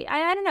Snow White,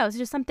 I don't know. It's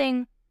just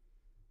something.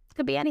 It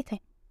could be anything.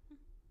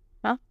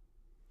 Well,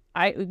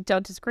 I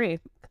don't disagree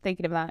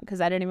thinking of that because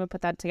I didn't even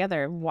put that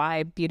together.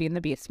 Why Beauty and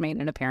the Beast made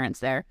an appearance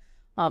there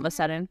all of a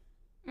sudden?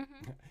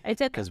 Mm-hmm. I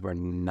did. Because we're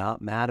not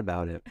mad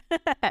about it.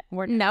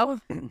 We're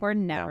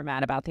never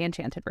mad about the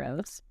Enchanted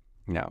Rose.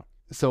 No.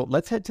 So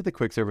let's head to the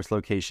quick service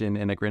location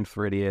in a Grand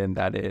Floridian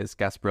that is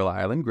Gasparilla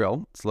Island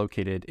Grill. It's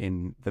located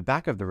in the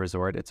back of the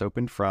resort. It's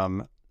open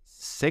from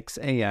 6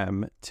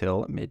 a.m.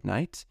 till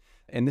midnight.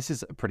 And this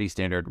is a pretty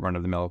standard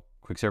run-of-the-mill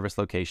quick service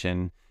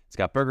location. It's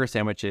got burger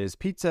sandwiches,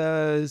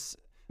 pizzas.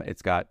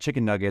 It's got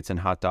chicken nuggets and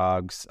hot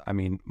dogs. I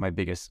mean, my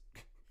biggest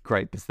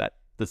gripe is that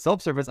the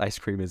self-service ice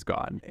cream is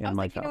gone. And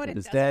my fountain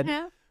is dead.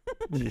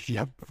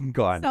 Yep,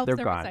 gone. They're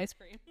gone. Ice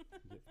cream.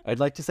 I'd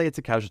like to say it's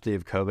a casualty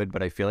of COVID,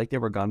 but I feel like they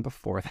were gone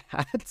before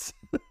that.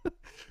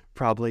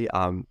 Probably.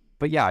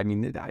 But yeah, I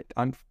mean,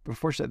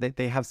 unfortunately,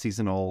 they have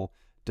seasonal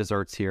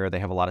desserts here. They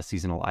have a lot of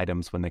seasonal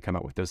items when they come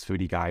out with those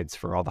foodie guides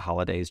for all the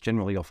holidays.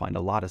 Generally, you'll find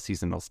a lot of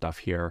seasonal stuff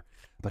here.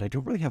 But I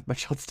don't really have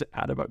much else to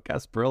add about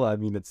Gasparilla. I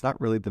mean, it's not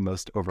really the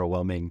most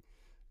overwhelming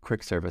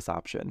quick service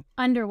option.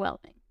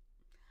 Underwhelming.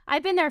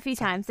 I've been there a few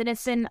times, and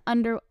it's been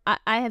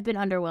I have been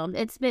underwhelmed.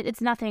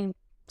 It's nothing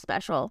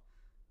special.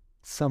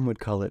 Some would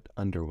call it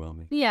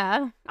underwhelming.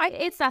 Yeah,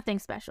 it's nothing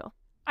special.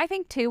 I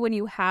think, too, when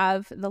you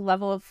have the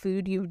level of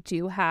food you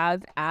do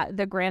have at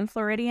the Grand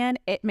Floridian,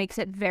 it makes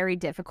it very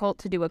difficult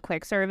to do a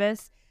quick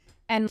service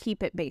and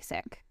keep it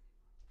basic.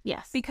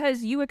 Yes.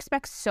 Because you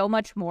expect so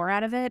much more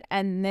out of it,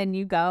 and then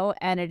you go,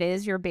 and it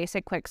is your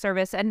basic quick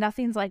service, and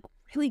nothing's, like,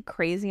 really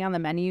crazy on the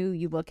menu.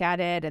 You look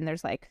at it, and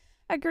there's, like,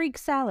 a Greek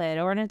salad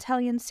or an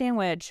Italian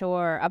sandwich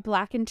or a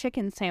blackened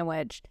chicken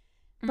sandwich.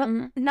 But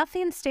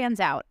nothing stands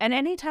out. And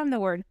anytime the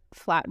word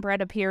flatbread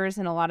appears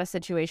in a lot of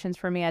situations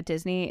for me at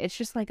Disney, it's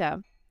just like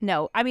a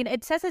no. I mean,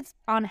 it says it's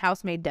on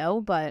house-made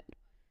dough, but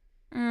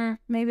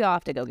maybe I'll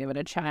have to go give it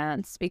a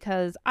chance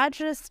because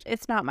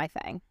it's not my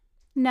thing.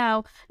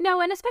 No.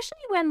 And especially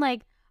when,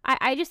 like,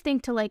 I just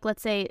think to, like,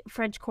 let's say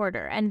French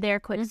Quarter and their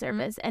quick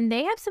service, and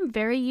they have some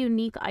very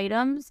unique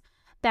items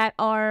that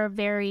are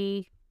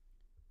very,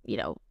 you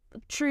know,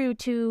 true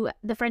to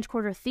the French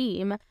Quarter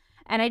theme.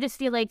 And I just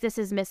feel like this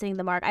is missing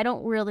the mark. I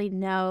don't really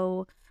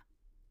know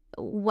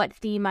what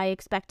theme I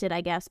expected,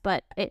 I guess,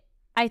 but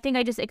I think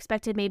I just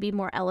expected maybe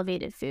more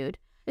elevated food,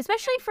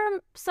 especially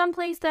from some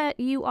place that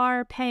you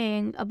are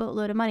paying a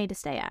boatload of money to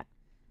stay at.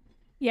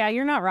 Yeah,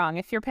 you're not wrong.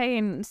 If you're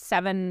paying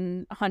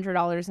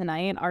 $700 a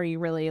night, are you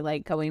really,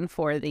 like, going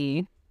for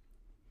the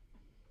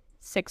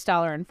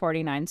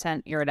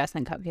 $6.49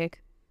 iridescent cupcake?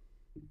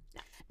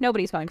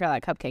 Nobody's going for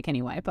that cupcake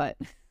anyway, but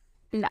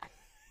no.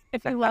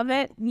 If you love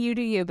it, you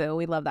do you, boo.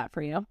 We love that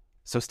for you.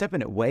 So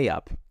stepping it way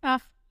up.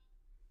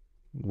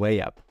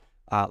 Way up.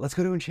 Let's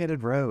go to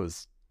Enchanted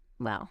Rose.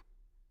 Well,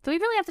 so we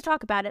really have to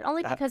talk about it,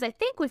 only because I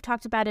think we've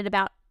talked about it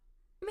about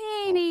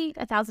maybe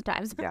 1,000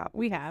 times. Yeah,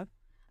 we have.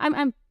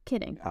 I'm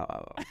kidding.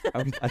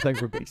 I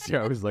thought we're being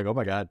serious. I was like, oh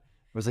my God.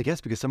 I was like,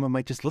 yes, because someone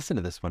might just listen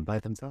to this one by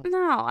themselves.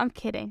 No, I'm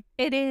kidding.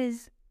 It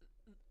is.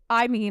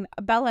 I mean,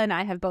 Bella and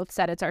I have both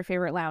said it's our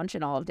favorite lounge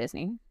in all of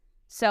Disney.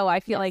 So I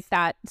feel like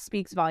that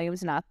speaks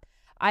volumes enough.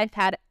 I've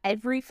had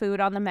every food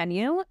on the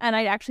menu, and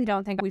I actually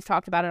don't think we've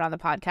talked about it on the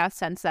podcast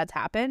since that's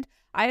happened.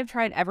 I have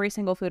tried every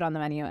single food on the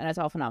menu, and it's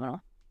all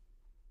phenomenal.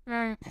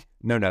 No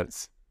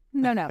notes.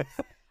 No notes.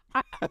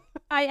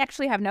 I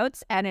actually have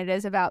notes, and it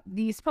is about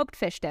the smoked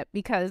fish dip,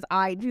 because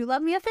I do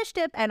love me a fish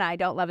dip, and I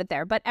don't love it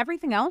there. But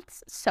everything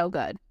else, so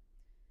good.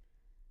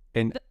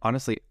 And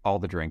honestly, all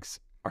the drinks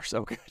are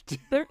so good.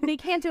 They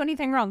can't do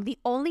anything wrong. The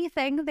only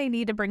thing they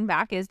need to bring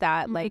back is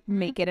that, like,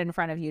 make it in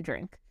front of you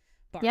drink.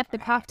 Yep, the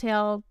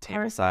cocktail.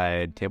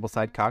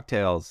 Tableside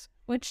cocktails.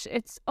 Which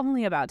it's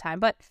only about time.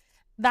 But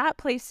that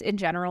place in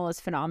general is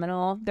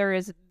phenomenal. There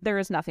is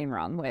nothing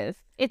wrong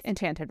with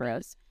Enchanted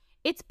Rose.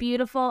 It's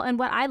beautiful. And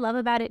what I love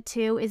about it,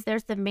 too, is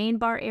there's the main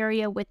bar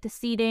area with the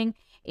seating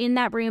in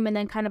that room, and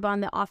then kind of on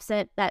the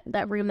offset,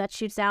 that room that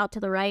shoots out to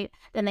the right.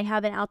 Then they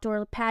have an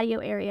outdoor patio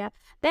area.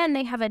 Then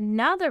they have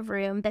another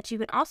room that you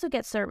can also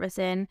get service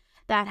in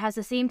that has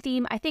the same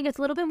theme. I think it's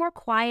a little bit more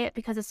quiet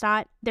because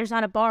there's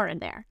not a bar in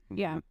there.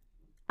 Yeah.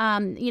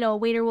 A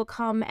waiter will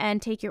come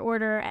and take your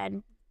order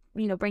and,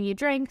 bring you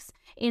drinks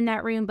in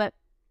that room, but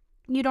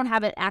you don't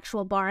have an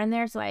actual bar in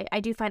there. So I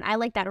do find I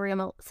like that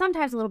room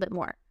sometimes a little bit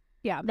more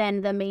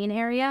than the main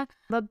area.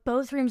 But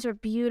both rooms are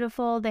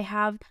beautiful. They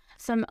have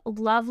some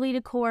lovely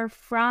decor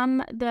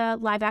from the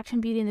live action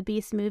Beauty and the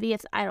Beast movie.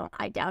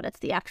 I doubt it's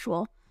the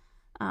actual,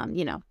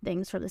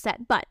 things from the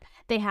set, but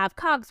they have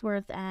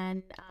Cogsworth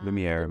and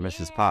Lumiere,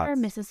 Mrs. Potts.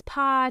 Mrs.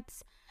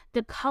 Potts.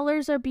 The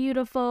colors are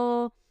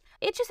beautiful.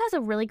 It just has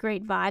a really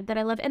great vibe that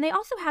I love. And they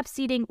also have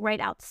seating right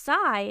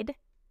outside.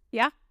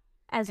 Yeah.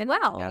 As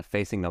well. Yeah,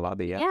 facing the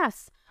lobby, yeah.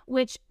 Yes.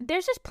 Which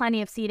there's just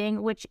plenty of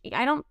seating, which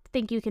I don't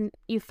think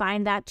you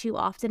find that too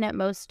often at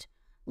most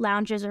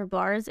lounges or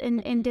bars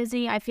in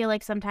Disney. I feel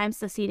like sometimes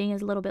the seating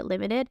is a little bit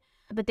limited,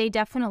 but they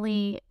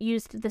definitely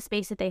used the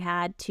space that they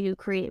had to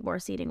create more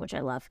seating, which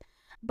I love.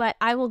 But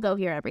I will go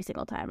here every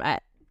single time.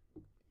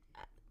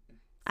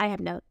 I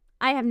have no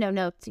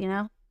notes,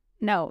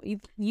 No,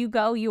 you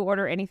go, you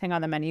order anything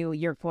on the menu,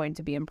 you're going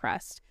to be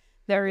impressed.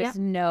 There is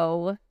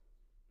no,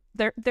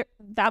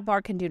 that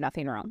bar can do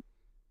nothing wrong.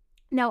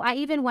 No, I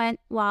even went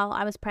while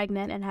I was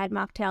pregnant and had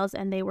mocktails,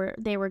 and they were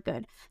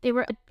good. They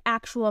were an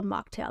actual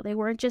mocktail. They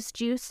weren't just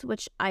juice,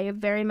 which I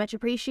very much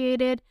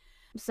appreciated.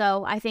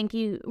 So I think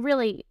you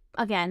really,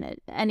 again,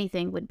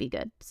 anything would be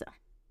good. So,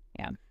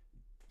 yeah.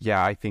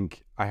 Yeah, I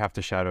think I have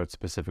to shout out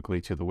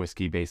specifically to the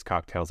whiskey-based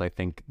cocktails. I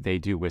think they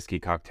do whiskey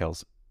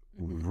cocktails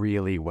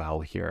really well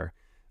here.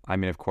 I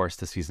mean, of course,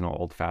 the seasonal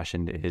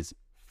old-fashioned is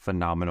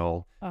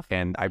phenomenal. Oh,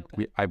 and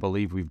so I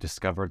believe we've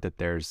discovered that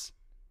there's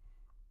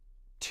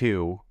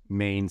 2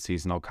 main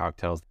seasonal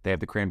cocktails. They have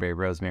the cranberry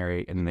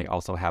rosemary, and then they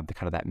also have the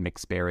kind of that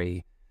mixed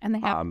berry. And they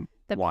have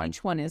the one.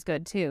 peach one is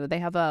good too. They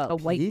have a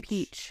white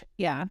peach.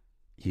 Yeah.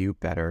 You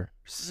better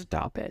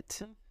stop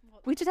it.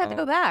 We just have to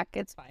go back.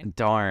 It's fine.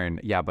 Darn.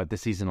 Yeah, but the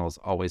seasonal is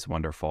always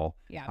wonderful.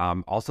 Yeah.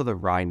 Also, the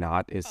rye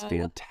knot is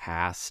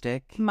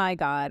fantastic. My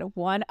God,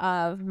 one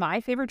of my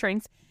favorite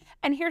drinks.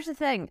 And here's the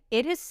thing.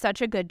 It is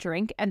such a good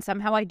drink, and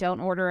somehow I don't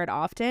order it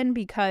often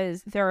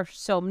because there are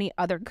so many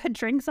other good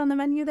drinks on the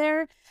menu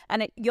there.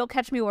 And you'll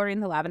catch me ordering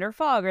the lavender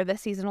fog or the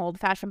seasonal old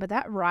fashioned, but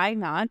that rye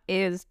knot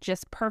is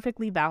just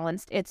perfectly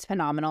balanced. It's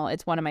phenomenal.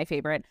 It's one of my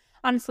favorite.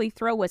 Honestly,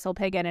 throw Whistle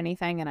Pig at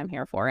anything and I'm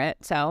here for it.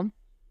 So,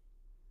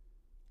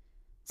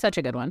 such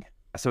a good one.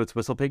 So it's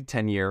Whistle Pig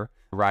 10-year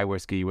rye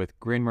whiskey with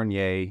Grand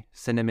Marnier,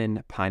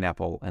 cinnamon,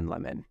 pineapple, and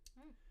lemon.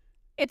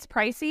 It's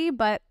pricey,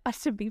 but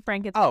to be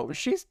frank, it's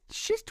she's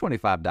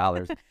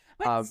 $25.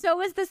 But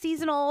so is the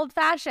seasonal old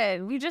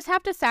fashioned. You just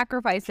have to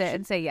sacrifice it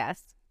and say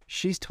yes.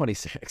 She's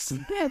 26.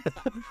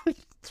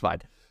 It's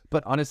fine.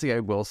 But honestly,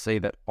 I will say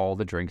that all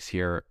the drinks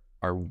here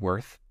are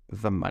worth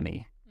the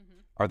money. Mm-hmm.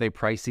 Are they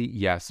pricey?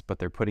 Yes, but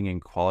they're putting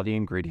in quality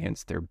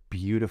ingredients. They're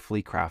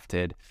beautifully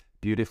crafted,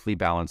 beautifully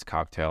balanced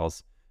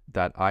cocktails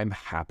that I'm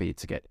happy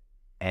to get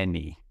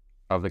any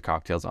of the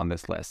cocktails on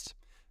this list.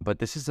 But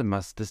this is a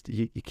must.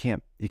 You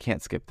can't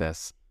skip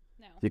this.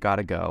 No. You got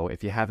to go.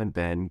 If you haven't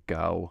been,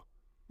 go.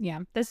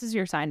 Yeah, this is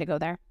your sign to go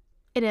there.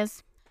 It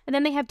is. And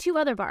then they have 2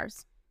 other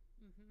bars,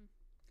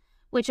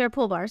 which are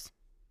pool bars.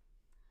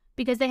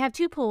 Because they have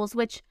 2 pools,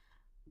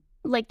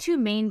 like 2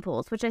 main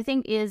pools, which I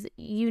think is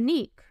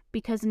unique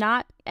because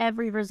not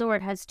every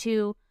resort has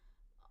 2.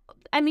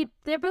 I mean,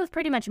 they're both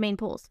pretty much main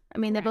pools. I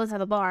mean, they both have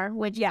a bar,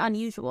 which is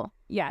unusual.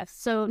 Yes.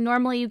 So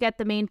normally you get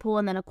the main pool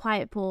and then a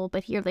quiet pool,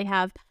 but here they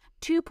have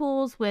 2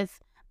 pools with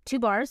 2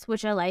 bars,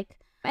 which I like.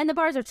 And the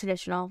bars are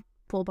traditional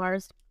pool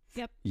bars.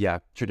 Yep. Yeah,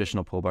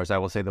 traditional pool bars. I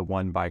will say the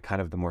one by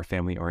kind of the more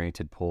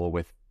family-oriented pool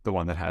with the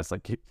one that has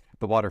like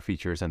the water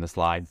features and the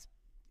slides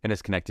and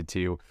is connected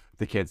to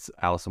the kids'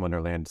 Alice in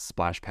Wonderland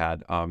splash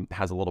pad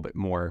has a little bit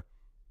more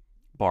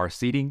bar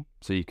seating.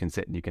 So you can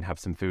sit and you can have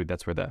some food.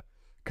 That's where the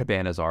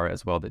cabanas are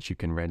as well that you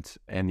can rent.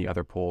 And the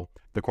other pool,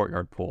 the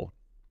courtyard pool,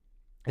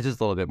 it's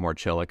just a little bit more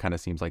chill. It kind of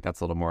seems like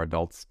that's a little more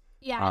adults.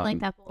 Yeah, I like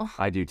that pool.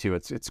 I do too.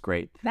 It's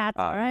great. That's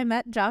where I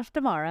met Josh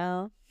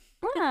tomorrow.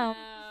 Wow.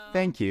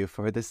 Thank you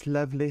for this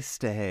lovely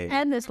stay.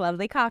 And this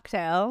lovely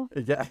cocktail.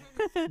 Yeah.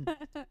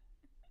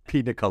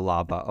 Pina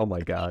colada. Oh my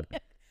God.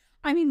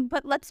 I mean,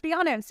 but let's be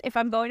honest. If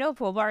I'm going to a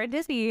pool bar at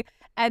Disney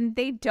and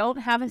they don't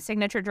have a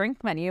signature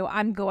drink menu,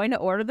 I'm going to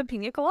order the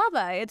pina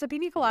colada. It's a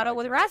pina colada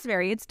with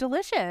raspberry. It's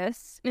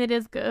delicious. It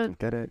is good.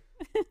 Get it?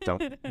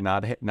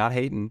 Not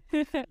hating.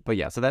 But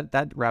yeah, so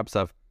that wraps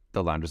up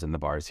the lounges and the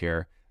bars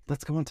here.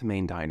 Let's go on to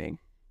main dining.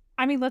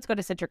 I mean, let's go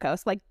to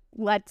Citricos. Like,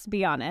 let's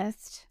be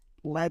honest.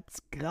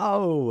 Let's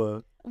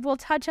go. We'll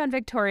touch on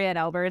Victoria and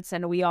Albert's,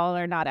 and we all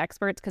are not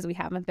experts because we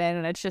haven't been,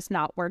 and it's just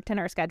not worked in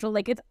our schedule.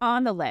 Like, it's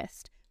on the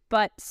list.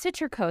 But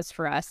Citricos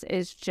for us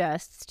is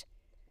just,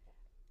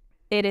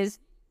 it is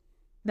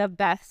the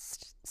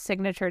best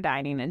signature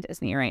dining in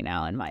Disney right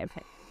now, in my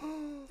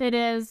opinion. It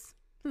is.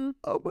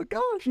 Oh my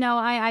gosh. No,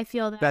 I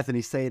feel that.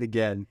 Bethany, say it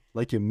again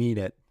like you mean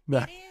it.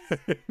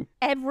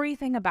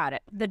 Everything about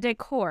it, the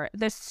decor,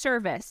 the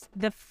service,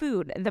 the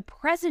food, the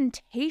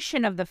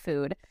presentation of the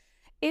food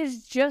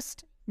is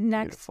just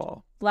Next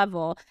Beautiful.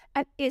 level.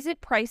 And is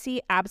it pricey?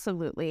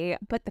 Absolutely.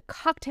 But the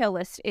cocktail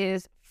list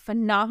is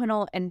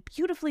phenomenal and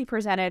beautifully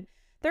presented.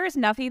 There is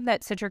nothing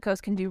that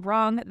Citricos can do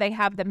wrong. They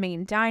have the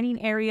main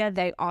dining area.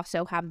 They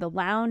also have the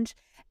lounge.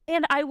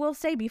 And I will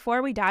say,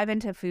 before we dive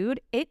into food,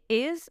 it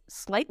is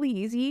slightly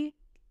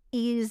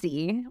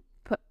easy,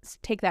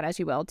 take that as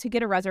you will, to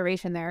get a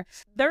reservation there.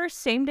 There are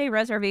same-day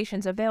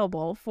reservations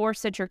available for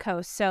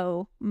Citricos.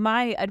 So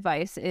my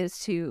advice is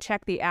to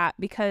check the app,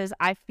 because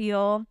I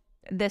feel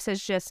this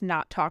is just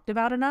not talked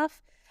about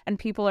enough and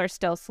people are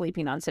still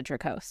sleeping on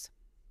Citricos.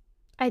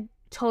 I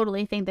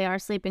totally think they are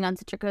sleeping on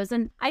Citricos.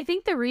 And I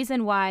think the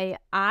reason why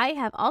I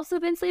have also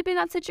been sleeping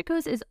on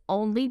Citricos is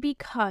only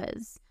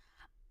because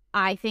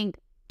I think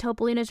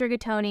Topolino's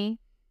rigatoni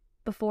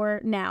before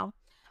now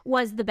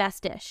was the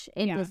best dish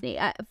in Disney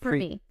for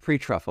me.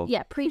 Pre-truffle.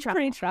 Yeah, pre-truffle.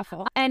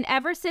 Pre-truffle. And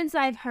ever since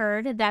I've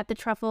heard that the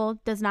truffle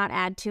does not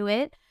add to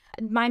it,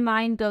 my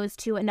mind goes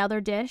to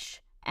another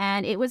dish.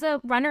 And it was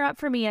a runner-up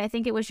for me. I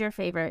think it was your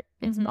favorite.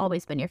 It's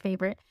always been your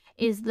favorite,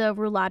 is the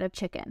roulade of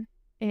chicken.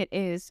 It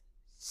is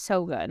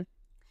so good.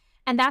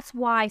 And that's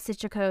why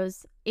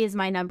Citricos is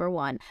my number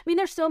one. I mean,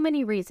 there's so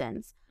many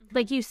reasons.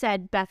 Like you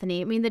said,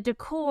 Bethany, I mean, the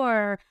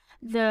decor,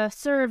 the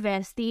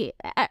service, the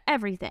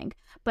everything.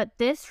 But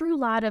this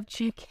roulade of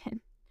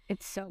chicken,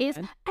 it's so is,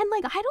 good. And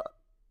like, I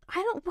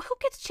don't, who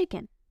gets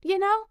chicken? You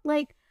know,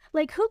 like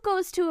who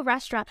goes to a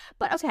restaurant?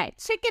 But okay,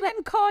 Chicken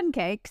and corn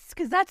cakes,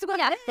 because that's what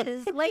it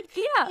is. Like,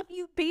 if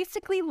you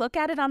basically look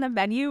at it on the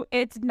menu,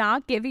 it's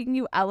not giving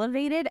you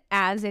elevated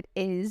as it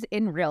is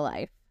in real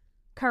life.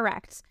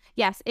 Correct.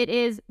 Yes, it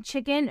is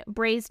chicken,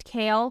 braised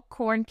kale,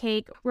 corn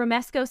cake,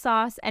 romesco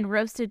sauce, and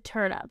roasted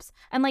turnips.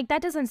 And like,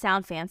 that doesn't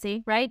sound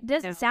fancy, right? It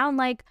doesn't sound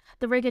like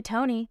the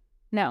rigatoni.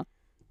 No.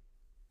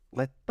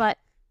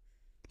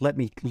 Let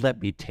me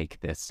take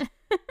this.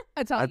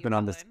 I've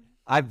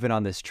been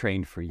on this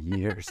train for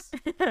years.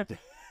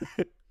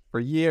 For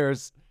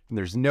years. And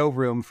there's no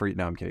room for you.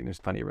 No, I'm kidding.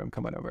 There's plenty of room.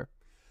 Come on over.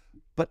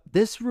 But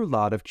this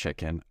roulade of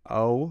chicken,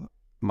 oh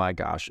my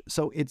gosh.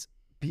 So it's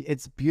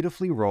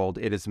beautifully rolled.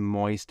 It is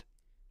moist.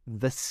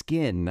 The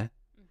skin,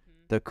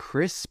 the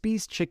crispy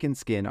chicken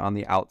skin on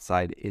the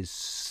outside is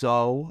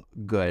so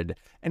good.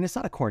 And it's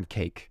not a corn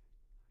cake.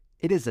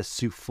 It is a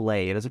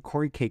souffle. It is a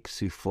corn cake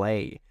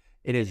souffle.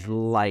 It is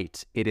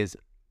light. It is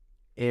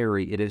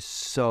airy. It is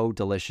so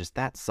delicious.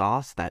 That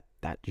sauce, that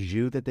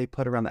jus that they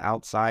put around the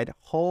outside,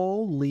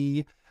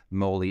 holy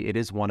moly. It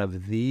is one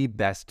of the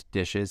best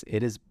dishes.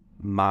 It is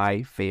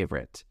my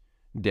favorite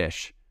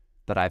dish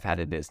that I've had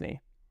at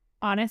Disney.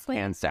 Honestly,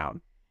 hands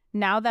down.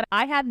 Now that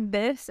I had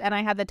this and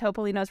I had the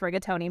Topolino's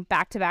rigatoni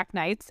back-to-back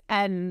nights,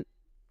 and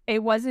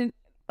it wasn't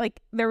like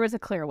there was a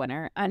clear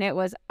winner, and it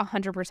was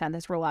 100%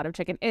 this roulade of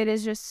chicken. It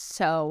is just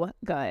so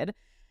good.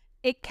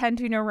 It can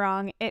do no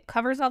wrong. It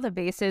covers all the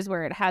bases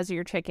where it has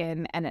your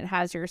chicken and it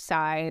has your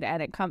side,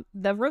 and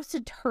the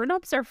roasted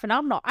turnips are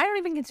phenomenal. I don't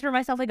even consider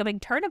myself like a big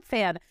turnip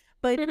fan,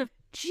 but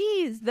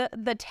geez,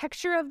 the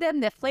texture of them,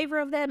 the flavor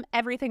of them,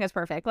 everything is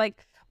perfect.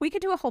 Like, we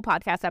could do a whole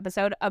podcast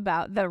episode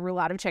about the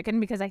roulade of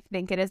chicken because I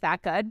think it is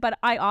that good. But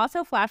I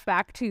also flash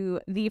back to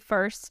the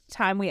first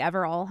time we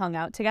ever all hung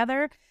out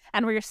together,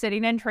 and we were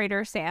sitting in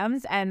Trader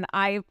Sam's, and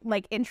I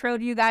like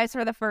introed you guys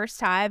for the first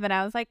time, and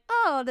I was like,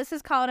 oh, this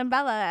is Colin and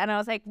Bella. And I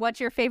was like, what's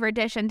your favorite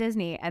dish in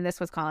Disney? And this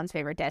was Colin's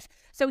favorite dish.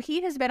 So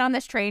he has been on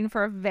this train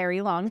for a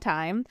very long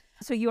time.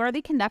 So you are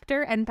the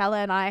conductor, and Bella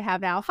and I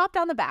have now hopped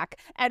on the back,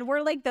 and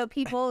we're like the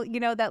people,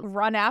 that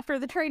run after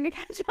the train to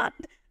catch on.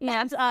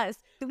 That's us.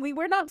 We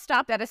were not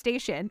stopped at a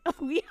station.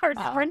 We are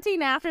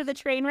sprinting after the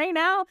train right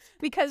now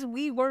because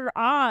we were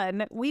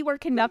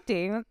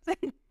conducting,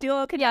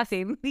 dual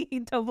conducting the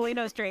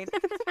Topolino's train.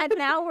 And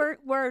now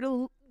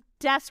we're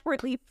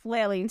desperately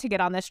flailing to get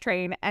on this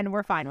train, and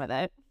we're fine with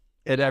it.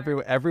 And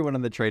everyone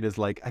on the train is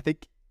like, I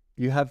think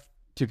you have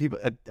two people.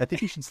 I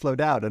think you should slow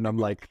down. And I'm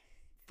like,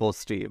 full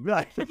steam.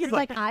 He's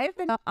like, I've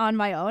been on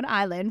my own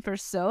island for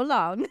so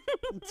long.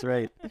 That's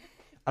right.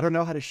 I don't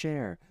know how to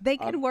share. They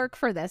can work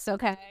for this,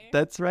 okay?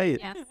 That's right.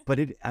 Yes. But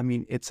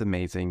it's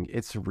amazing.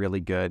 It's really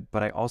good.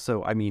 But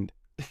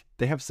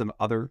they have some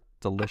other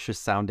delicious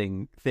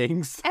sounding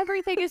things.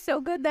 Everything is so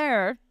good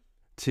there.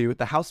 Too.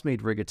 The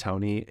house-made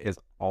rigatoni is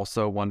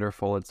also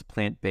wonderful. It's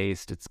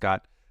plant-based. It's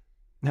got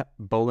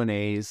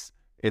bolognese.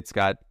 It's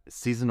got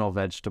seasonal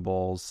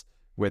vegetables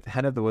with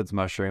hen of the woods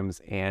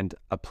mushrooms and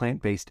a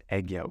plant-based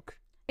egg yolk.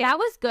 That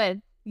was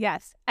good.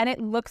 Yes. And it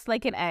looks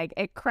like an egg.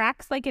 It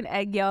cracks like an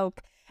egg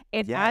yolk.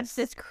 It adds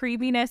this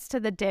creaminess to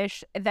the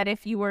dish that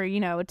if you were,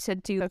 to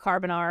do a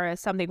carbonara,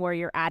 something where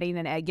you're adding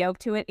an egg yolk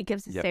to it, it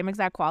gives the same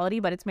exact quality,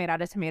 but it's made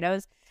out of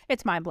tomatoes.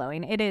 It's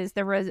mind-blowing. It is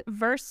the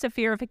reverse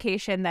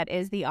saphirification that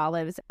is the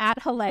olives at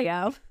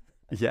Haleo.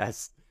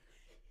 Yes.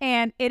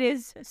 And it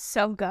is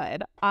so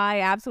good.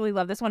 I absolutely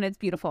love this one. It's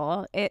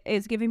beautiful. It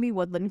is giving me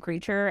woodland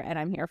creature, and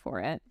I'm here for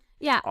it.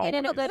 Yeah, and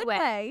in a good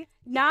way.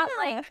 Not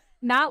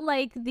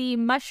like the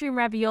mushroom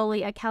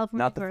ravioli at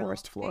California. Not the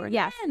forest floor.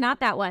 Yes, not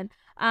that one.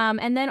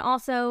 And then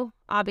also,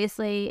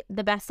 obviously,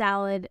 the best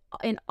salad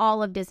in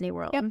all of Disney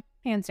World. Yep,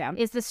 hands down.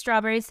 Is the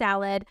strawberry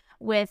salad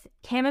with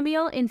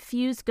chamomile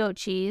infused goat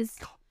cheese,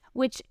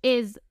 which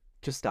is,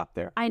 Just stop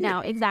there. I know,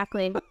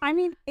 exactly. I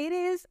mean, it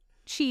is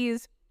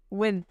cheese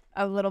with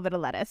a little bit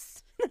of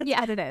lettuce.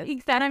 Yeah, it is.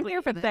 exactly. I'm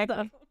here for this.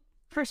 Exactly.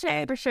 For sure,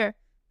 And- for sure.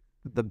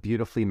 The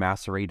beautifully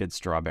macerated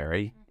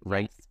strawberry,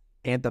 right? Yes.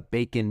 And the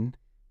bacon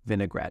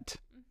vinaigrette.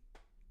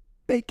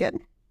 Bacon.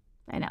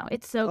 I know,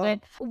 it's so Oh.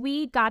 good.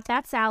 We got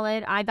that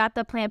salad. I got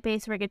the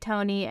plant-based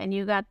rigatoni, and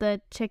you got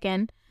the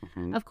chicken,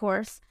 Mhm. of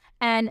course.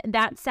 And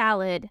that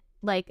salad,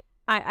 like,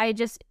 I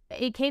just,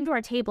 it came to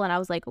our table, and I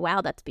was like,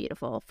 wow, that's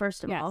beautiful,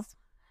 first of all. Yes.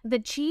 The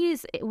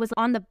cheese, it was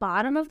on the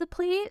bottom of the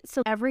plate,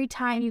 so every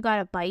time you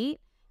got a bite,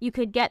 you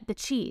could get the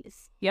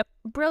cheese. Yep.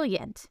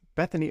 Brilliant.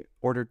 Bethany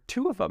ordered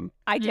 2 of them.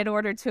 I did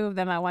order 2 of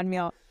them at one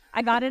meal.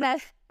 I got it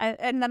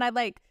and then I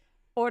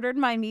ordered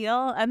my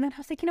meal, and then I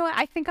was like, you know what?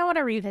 I think I want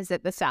to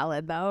revisit the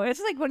salad though.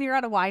 It's like when you're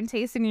at a wine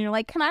tasting and you're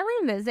like, can I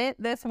revisit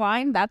this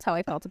wine? That's how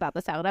I felt about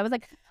the salad. I was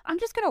like, I'm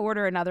just gonna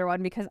order another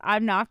one because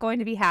I'm not going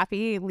to be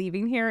happy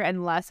leaving here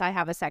unless I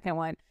have a second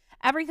one.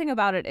 Everything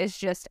about it is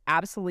just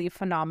absolutely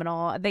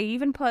phenomenal. They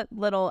even put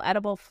little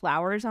edible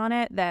flowers on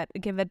it that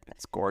give it.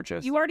 It's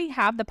gorgeous. You already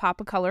have the pop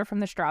of color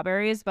from the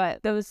strawberries,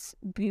 but those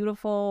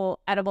beautiful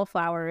edible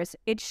flowers,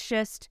 it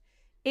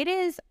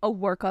is a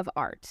work of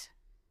art.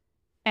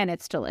 And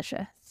it's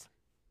delicious.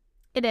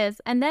 It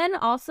is. And then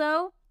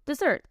also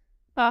dessert.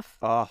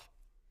 Oh,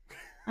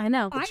 I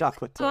know. The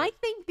chocolate I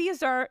think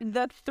these are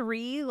the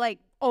 3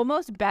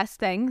 almost best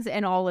things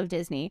in all of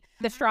Disney.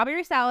 The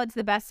strawberry salad's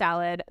the best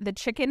salad, the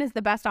chicken is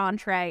the best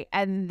entree,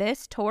 and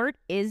this tort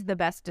is the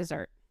best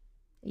dessert.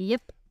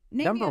 Yep.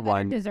 Name Number me a better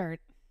 1. dessert.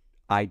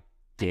 I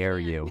dare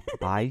you.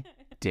 I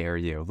dare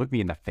you. Look me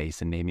in the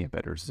face and name me a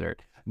better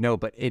dessert. No,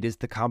 but it is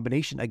the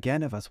combination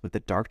again of us with the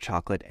dark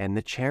chocolate and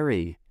the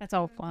cherry. That's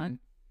all fun.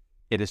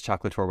 It is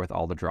chocolatier with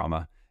all the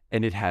drama,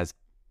 and it has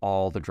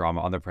all the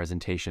drama on the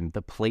presentation.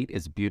 The plate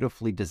is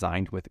beautifully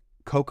designed with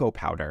cocoa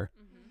powder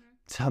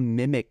to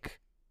mimic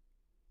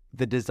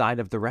the design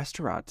of the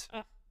restaurant.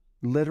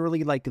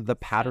 Literally, like the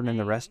pattern in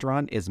the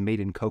restaurant is made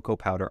in cocoa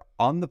powder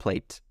on the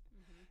plate.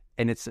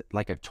 And it's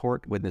like a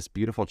tort with this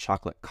beautiful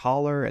chocolate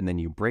collar, and then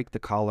you break the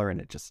collar and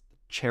it just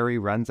cherry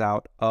runs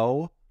out.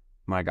 Oh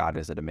my God,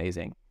 is it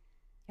amazing?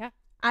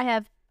 I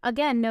have,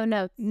 again, no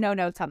notes. No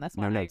notes on this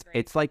No one. I notes. agree.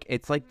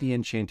 It's like the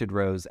Enchanted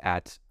Rose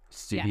at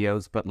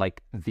studios, but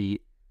like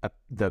the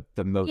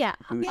most Yeah.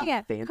 bougie,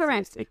 Yeah, fanciest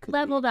Correct. it could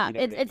Leveled be, up. you know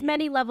what It's I mean?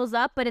 many levels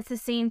up, but it's the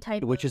same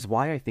type. Which is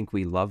why I think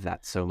we love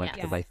that so much, Yes.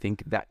 because I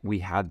think that we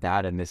had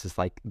that, and this is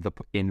like the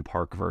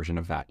in-park version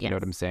of that. You know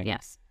what I'm saying?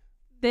 Yes.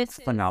 This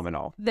is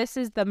Phenomenal. This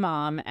is the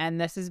mom, and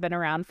this has been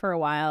around for a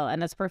while,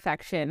 and it's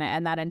perfection.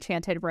 And that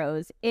Enchanted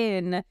Rose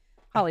in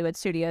Hollywood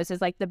Studios is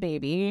like the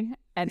baby.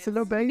 And It's a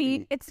little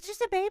baby. It's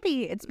just a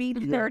baby. It's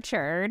being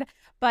nurtured,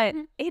 but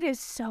it is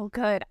so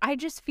good. I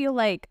just feel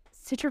like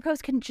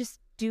Citricos can just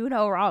do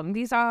no wrong.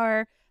 These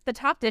are the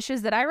top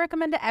dishes that I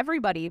recommend to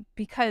everybody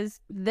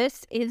because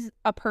this is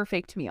a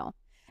perfect meal.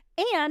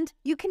 And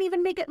you can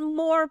even make it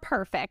more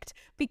perfect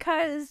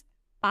because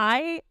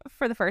I,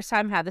 for the first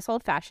time, had this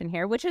old fashioned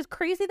here, which is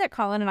crazy that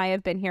Colin and I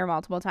have been here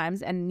multiple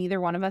times and neither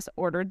one of us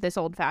ordered this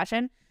old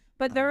fashioned.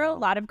 But there are a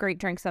lot of great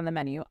drinks on the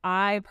menu.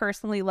 I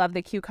personally love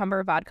the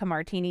cucumber vodka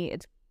martini.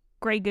 It's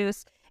Grey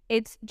Goose.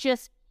 It's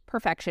just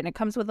perfection. It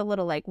comes with a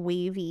little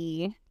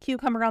wavy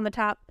cucumber on the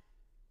top.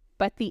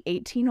 But the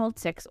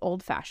 1806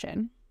 old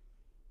fashioned,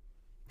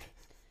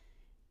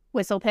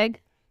 Whistle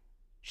Pig,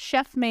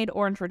 chef made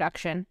orange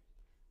reduction,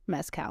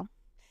 mezcal.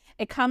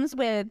 It comes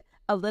with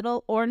a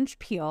little orange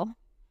peel,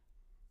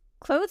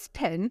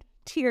 clothespin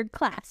tiered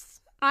glass.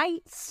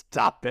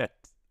 Stop it.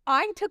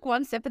 I took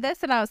one sip of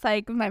this and I was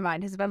like, my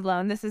mind has been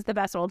blown. This is the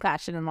best old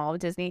fashioned in all of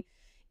Disney.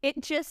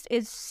 It just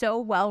is so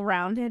well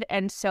rounded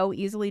and so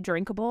easily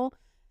drinkable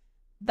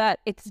that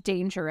it's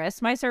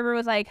dangerous. My server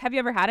was like, have you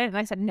ever had it? And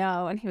I said,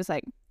 no. And he was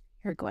like,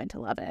 you're going to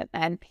love it.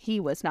 And he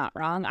was not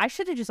wrong. I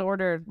should have just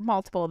ordered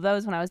multiple of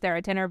those when I was there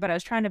at dinner, but I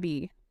was trying to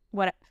be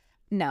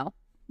no.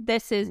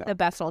 This is the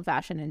best old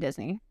fashioned in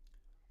Disney.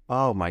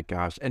 Oh my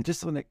gosh. And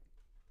just when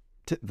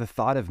the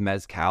thought of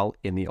mezcal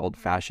in the old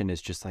fashioned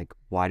is just like,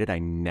 why did I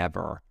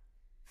never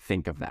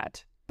think of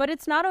that? But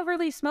it's not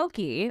overly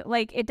smoky.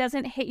 Like, it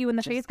doesn't hit you in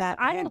the Just face. that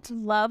I hint.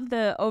 love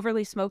the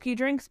overly smoky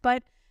drinks,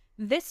 but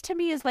this to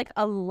me is like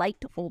a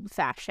light old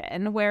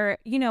fashioned where,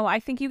 I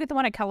think you get the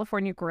one at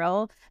California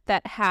Grill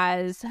that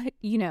has,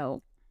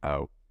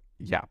 Oh,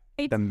 yeah.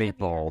 it's The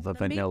maple, heavier. the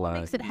maple vanilla.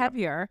 makes it yeah.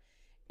 heavier.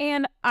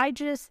 And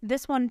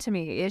this one to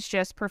me is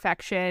just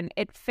perfection.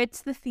 It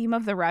fits the theme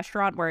of the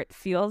restaurant where it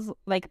feels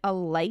like a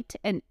light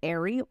and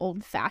airy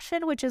old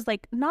fashioned, which is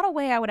like not a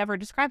way I would ever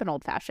describe an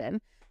old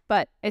fashioned,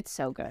 but it's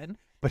so good.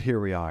 But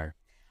here we are.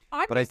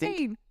 I'm But I just think-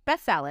 saying,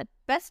 best salad,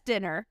 best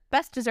dinner,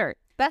 best dessert,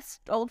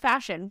 best old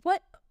fashioned.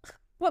 What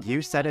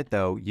You said it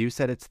though. You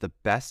said it's the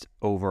best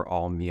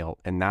overall meal.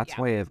 And that's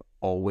Yeah. why I've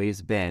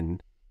always been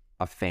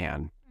a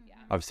fan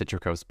of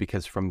Citricos,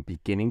 because from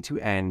beginning to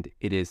end,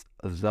 it is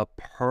the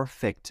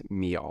perfect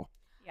meal.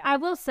 I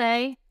will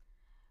say,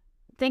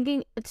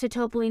 thinking to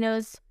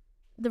Topolino's,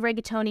 the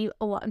rigatoni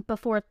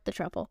before the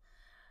truffle,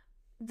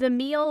 the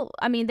meal,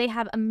 I mean, they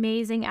have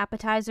amazing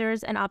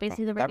appetizers and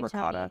obviously the that rigatoni.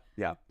 ricotta,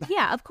 yeah.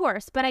 Yeah, of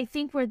course. But I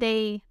think where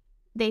they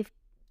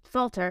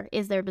falter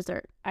is their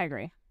dessert. I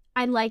agree.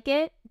 I like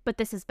it, but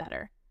this is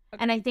better.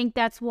 Okay. And I think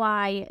that's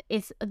why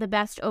it's the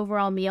best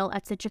overall meal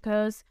at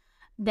Citrico's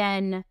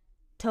than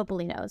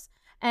Topolino's.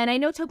 And I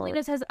know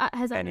Topolino's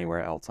has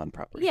Anywhere else on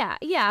property.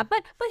 Yeah.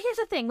 But here's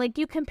the thing, like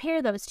you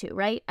compare those two,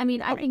 right? I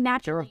mean, I think They're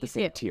naturally of the you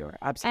same do. tier,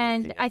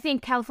 absolutely. And I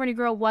think California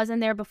Grill was in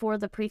there before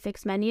the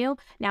prefix menu.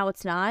 Now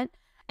it's not.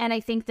 And I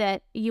think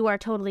that you are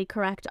totally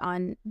correct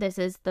on this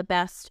is the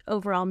best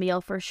overall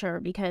meal for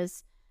sure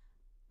because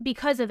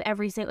of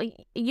every single,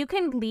 you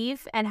can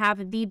leave and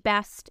have the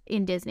best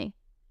in Disney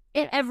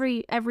in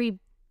every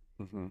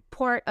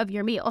part of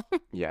your meal.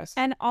 Yes.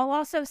 And I'll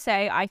also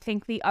say, I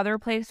think the other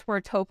place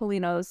where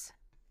Topolino's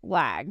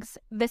lags,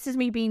 this is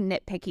me being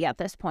nitpicky at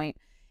this point,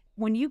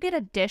 when you get a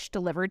dish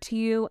delivered to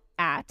you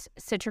at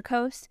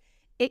Citrico's,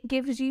 it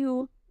gives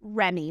you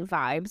Remy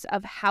vibes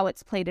of how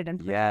it's plated and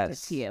presented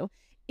to you.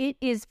 It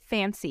is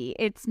fancy.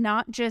 It's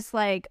not just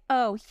like,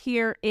 oh,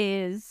 here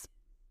is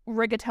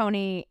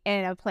rigatoni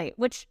in a plate,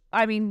 which,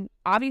 I mean,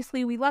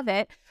 obviously we love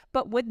it.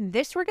 But when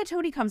this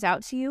rigatoni comes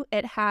out to you,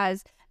 it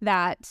has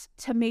that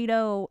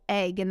tomato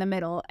egg in the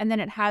middle, and then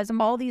it has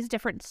all these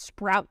different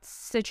sprouts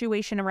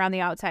situation around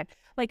the outside.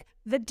 Like,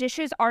 the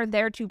dishes are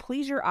there to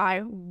please your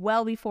eye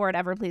well before it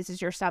ever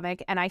pleases your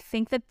stomach. And I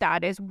think that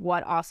that is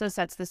what also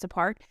sets this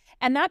apart.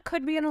 And that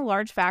could be in a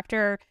large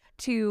factor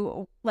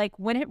to, like,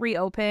 when it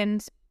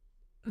reopened,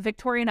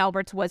 Victoria and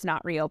Albert's was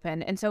not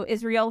reopened. And so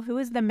Israel, who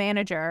is the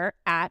manager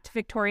at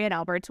Victoria and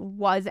Albert's,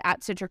 was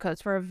at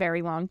Citrico's for a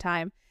very long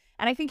time.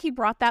 And I think he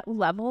brought that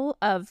level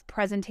of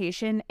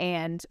presentation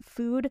and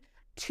food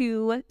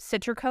to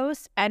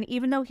Citrico's. And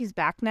even though he's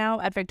back now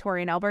at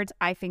Victoria and Albert's,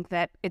 I think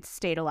that it's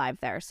stayed alive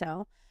there.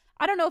 So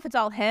I don't know if it's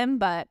all him,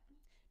 but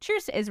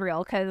cheers to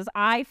Israel, because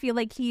I feel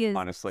like he is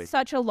honestly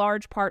such a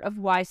large part of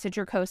why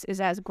Citrico's is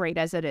as great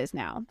as it is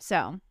now.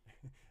 So,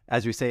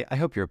 as we say, I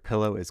hope your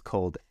pillow is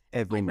cold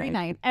every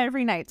night.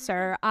 Every night,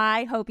 sir.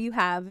 I hope you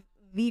have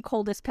the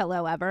coldest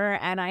pillow ever,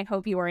 and I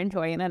hope you are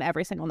enjoying it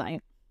every single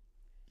night.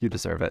 You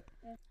deserve it.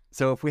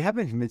 So if we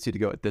haven't convinced you to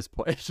go at this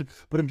point,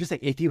 but I'm just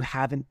saying, if you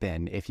haven't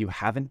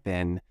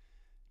been,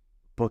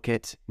 book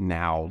it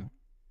now.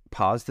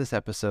 Pause this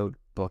episode,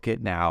 book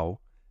it now.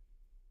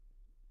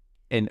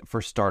 And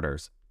for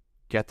starters,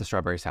 get the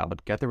strawberry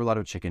salad, get the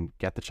rilato chicken,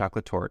 get the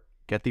chocolate torte,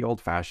 get the old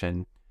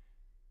fashioned.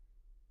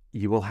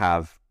 You will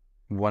have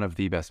one of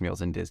the best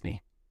meals in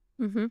Disney.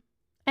 Mm-hmm.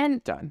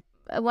 And done.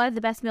 One of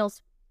the best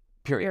meals.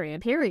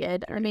 Period.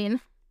 I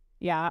mean,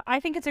 yeah, I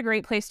think it's a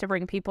great place to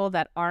bring people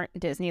that aren't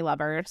Disney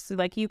lovers.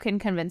 Like, you can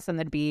convince them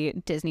to be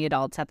Disney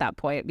adults at that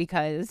point,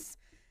 because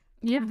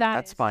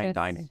that's fine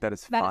dining. That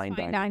is fine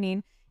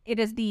dining. It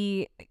is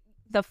the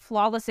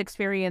flawless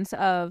experience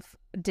of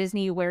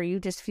Disney where you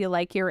just feel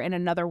like you're in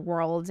another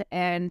world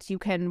and you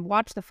can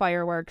watch the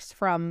fireworks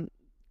from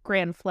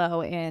Grand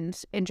Flow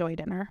and enjoy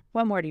dinner.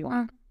 What more do you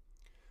want?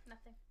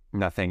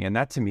 Nothing. And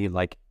that, to me,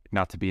 like,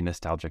 not to be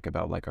nostalgic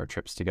about like our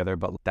trips together,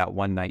 but that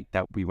one night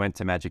that we went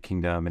to Magic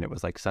Kingdom and it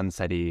was like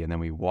sunsetty, and then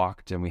we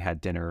walked and we had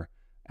dinner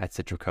at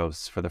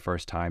Citrico's for the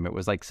first time. It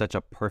was like such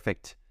a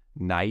perfect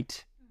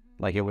night.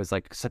 Like, it was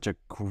like such a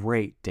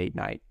great date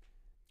night.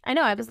 I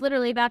know. I was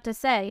literally about to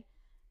say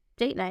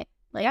date night.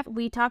 Like,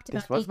 we talked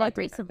about date night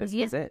recently. This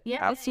is it. Yeah,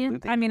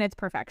 absolutely. I mean, it's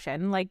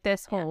perfection. Like,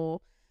 this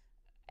whole...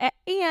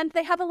 And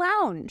they have a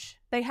lounge.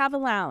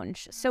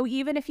 So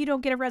even if you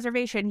don't get a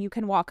reservation, you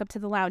can walk up to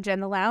the lounge.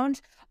 And the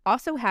lounge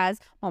also has,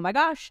 oh my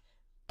gosh,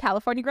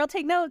 California Grill,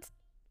 take notes,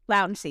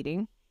 lounge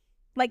seating.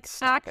 Like,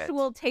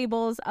 actual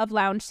tables of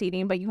lounge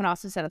seating, but you can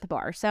also sit at the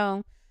bar.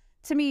 So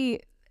to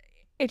me,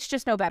 it's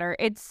just no better.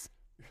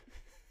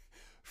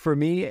 For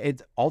me,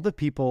 it's all the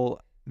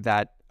people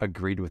that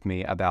agreed with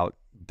me about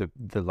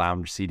the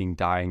lounge seating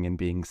dying and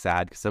being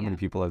sad, because so many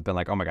people have been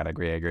like, oh my God,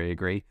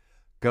 agree.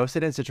 Go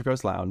sit in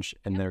Citrico's lounge,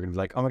 and they're going to be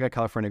like, oh my God,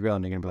 California Grill.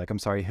 And you're going to be like, I'm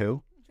sorry,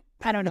 who?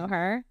 I don't know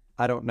her.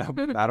 I don't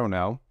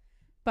know.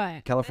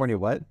 But California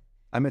what?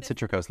 I'm at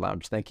Citrico's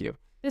lounge. Thank you.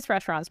 This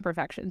restaurant's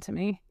perfection to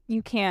me.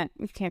 You can't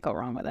go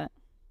wrong with it.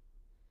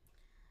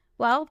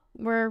 Well,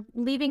 we're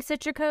leaving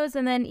Citrico's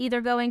and then either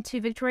going to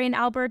Victoria and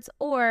Albert's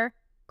or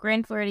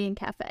Grand Floridian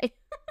Cafe.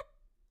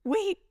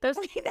 We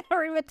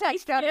never even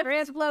touched on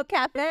Grand Flow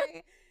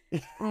Cafe.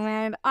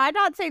 And I'm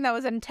not saying that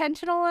was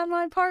intentional on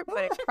my part,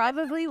 but it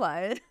probably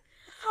was.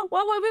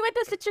 Well, when we went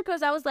to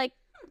Citrico's, I was like,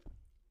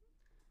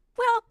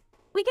 well,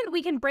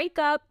 we can break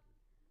up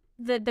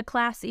the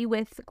classy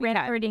with Grand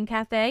Floridian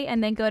Cafe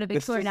and then go to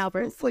Victoria and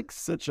Albert's. It's like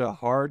such a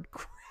hard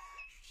crash.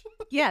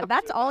 Yeah,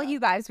 that's all you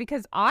guys,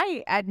 because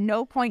I at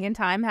no point in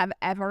time have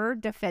ever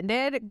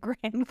defended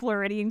Grand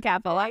Floridian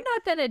Cafe. I'm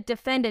not going to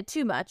defend it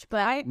too much,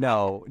 but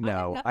No,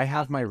 I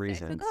have my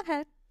reasons. So go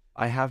ahead.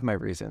 I have my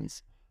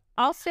reasons.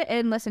 I'll sit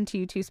and listen to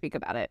you two speak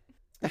about it.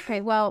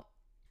 Okay, well,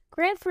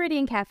 Grand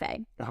Floridian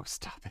Cafe. Oh,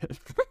 stop it.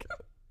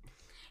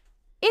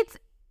 It's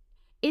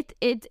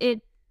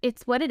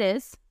what it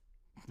is.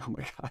 Oh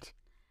my God.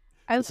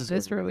 I love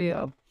this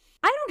review.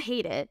 I don't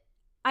hate it.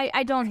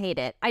 I don't hate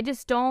it. I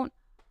just don't.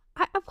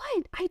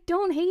 I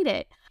don't hate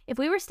it. If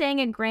we were staying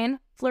in Grand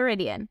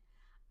Floridian,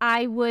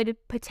 I would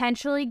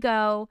potentially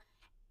go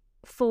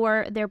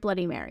for their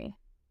Bloody Mary.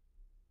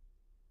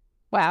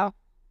 Wow.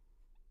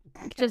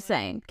 Just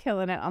saying.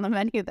 Killing it on the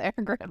menu there,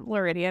 Grand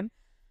Floridian.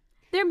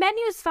 Their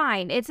menu's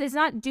fine. It's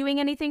not doing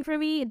anything for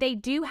me. They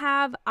do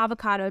have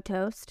avocado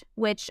toast,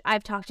 which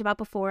I've talked about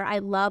before. I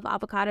love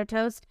avocado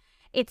toast.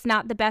 It's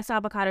not the best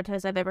avocado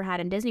toast I've ever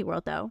had in Disney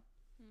World, though.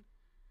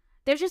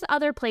 There's just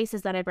other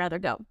places that I'd rather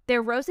go.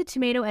 Their roasted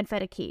tomato and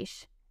feta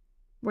quiche.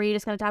 Were you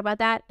just going to talk about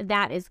that?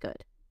 That is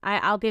good.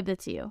 I'll give it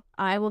to you.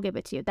 I will give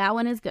it to you. That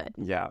one is good.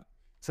 Yeah.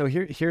 So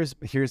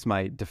here's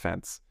my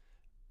defense.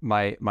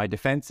 My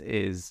defense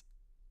is,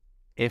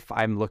 if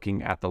I'm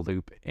looking at the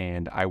Loop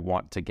and I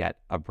want to get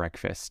a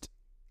breakfast,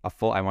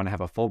 I want to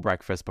have a full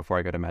breakfast before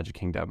I go to Magic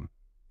Kingdom,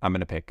 I'm going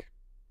to pick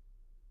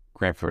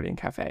Grand Floridian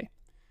Cafe.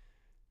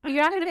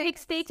 You're not going to pick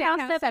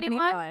Steakhouse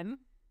 71?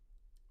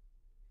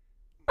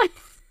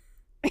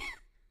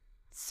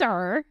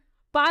 Sir.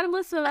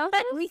 Bottomless mimosa?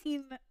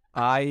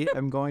 I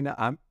am going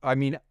to,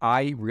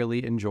 I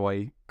really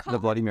enjoy the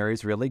Bloody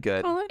Mary's really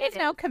good. Colin is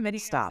now committing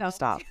Stop.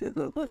 himself.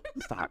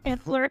 Stop.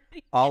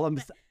 Floridian. All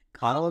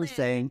I'm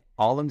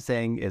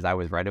saying is I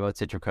was right about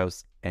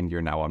Citricos, and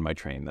you're now on my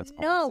train. That's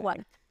all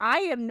I'm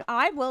saying.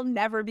 I will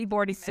never be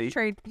boarding See? this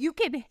train. You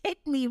can hit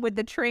me with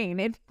the train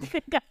if you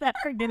got that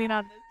for getting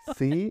on this.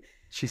 See,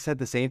 she said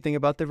the same thing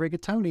about the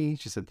rigatoni.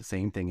 She said the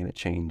same thing, and it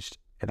changed.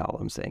 And all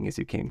I'm saying is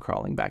you came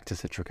crawling back to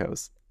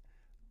Citricos.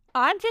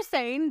 I'm just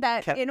saying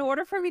that in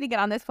order for me to get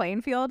on this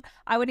playing field,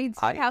 I would need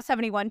Steakhouse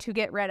 71 to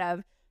get rid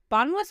of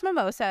bottomless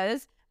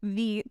mimosas,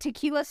 the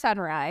tequila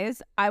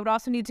sunrise. I would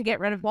also need to get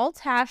rid of Walt's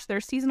Hash, their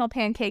seasonal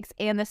pancakes,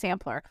 and the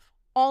sampler.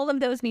 All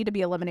of those need to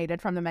be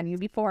eliminated from the menu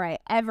before I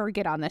ever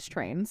get on this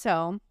train.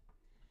 So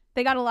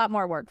they got a lot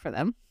more work for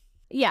them.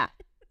 Yeah.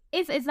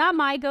 It's not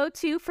my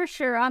go-to for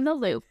sure on the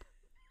Loop.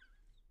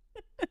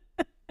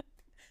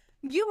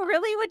 You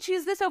really would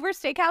choose this over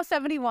Steakhouse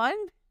 71?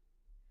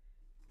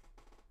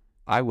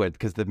 I would,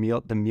 because the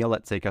meal at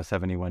Steakhouse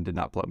 71 did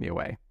not blow me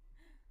away.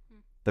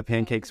 The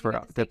pancakes were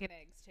the steak and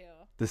eggs too.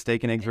 The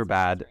steak and eggs were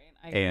bad,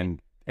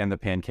 and the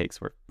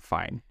pancakes were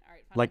fine.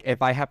 Like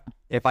if I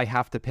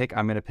have to pick,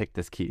 I'm gonna pick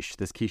this quiche.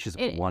 This quiche is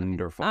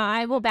wonderful.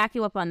 I will back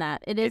you up on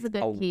that. It's a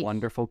good quiche.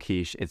 Wonderful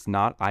quiche.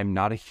 I'm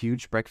not a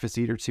huge breakfast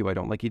eater too. I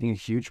don't like eating a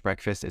huge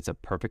breakfast. It's a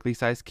perfectly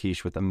sized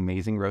quiche with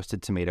amazing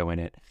roasted tomato in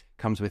it.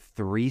 Comes with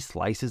 3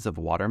 slices of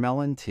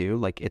watermelon too.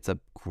 Like it's a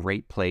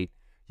great plate.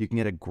 You can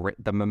get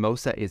the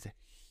mimosa is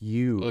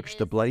huge.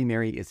 The Bloody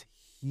Mary is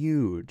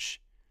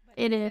huge.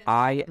 It is.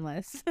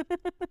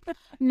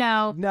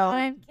 No, No.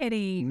 I'm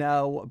kidding.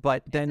 No,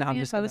 but then I'm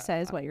just mimosa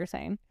is what you're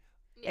saying.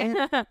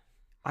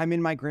 I'm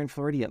in my Grand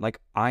Floridian. Like,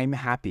 I'm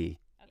happy.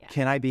 Okay.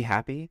 Can I be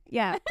happy?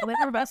 Yeah, live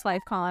your best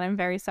life, Colin. I'm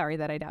very sorry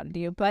that I doubted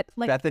you, but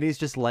like Bethany's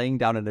just laying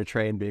down in a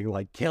train being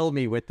like, kill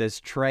me with this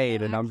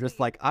train. And I'm just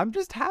like, I'm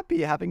just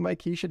happy having my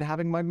quiche and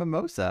having my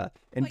mimosa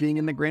and being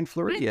in the Grand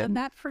Floridian. I love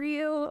that for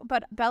you,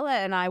 but Bella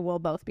and I will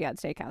both be at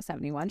Steakhouse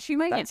 71. She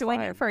might get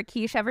join it for a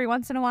quiche every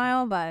once in a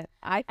while, but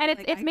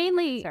it's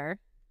mainly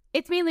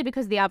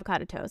because of the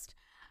avocado toast.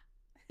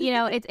 You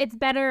know, it's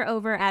better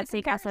over at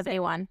Steakhouse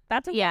 71.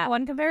 That's a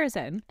one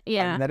comparison.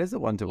 Yeah. I mean, that is a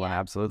 1-to-1,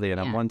 absolutely. And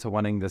I'm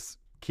 1-to-1ing this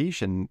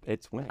quiche, and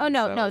it's winning. Oh,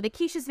 no, the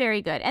quiche is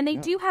very good. And they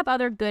do have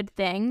other good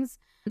things.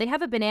 They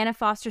have a banana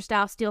Foster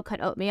style steel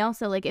cut oatmeal.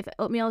 So, like, if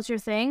oatmeal is your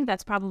thing,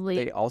 that's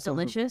probably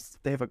delicious.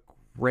 They have a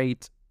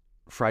great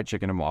fried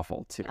chicken and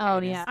waffle, too. Oh,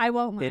 yeah. I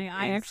won't lie.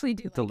 I actually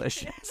do.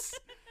 Delicious.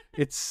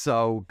 It's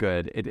so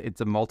good. It's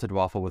a malted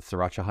waffle with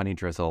sriracha honey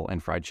drizzle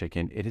and fried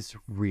chicken. It is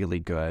really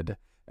good.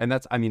 And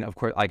that's, I mean, of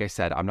course, like I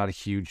said, I'm not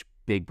a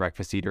big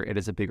breakfast eater. It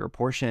is a bigger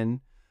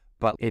portion,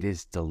 but it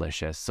is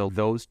delicious. So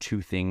those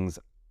 2 things,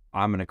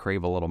 I'm going to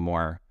crave a little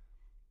more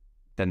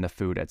than the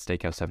food at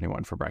Steakhouse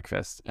 71 for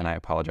breakfast. And I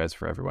apologize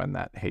for everyone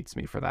that hates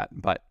me for that.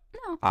 But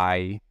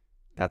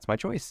that's my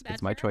choice.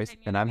 It's my choice.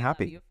 And I'm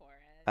happy.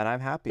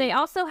 They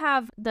also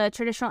have the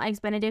traditional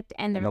eggs Benedict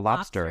and the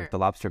lobster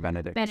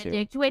Benedict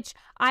too. Which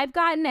I've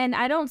gotten, and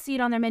I don't see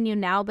it on their menu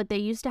now, but they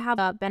used to have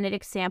a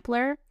Benedict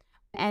sampler.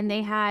 And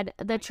they had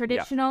the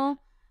traditional,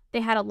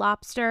 they had a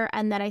lobster,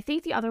 and then I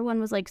think the other one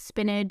was like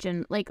spinach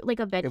and like a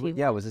veggie.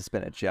 It was a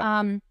spinach,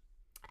 yeah.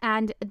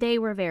 And they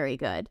were very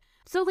good.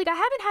 So like I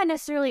haven't had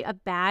necessarily a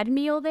bad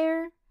meal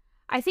there.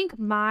 I think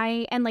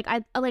like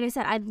I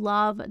said, I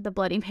love the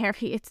Bloody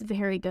Mary. It's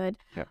very good.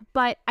 Yeah.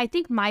 But I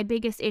think my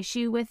biggest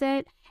issue with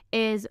it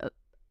is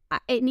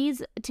it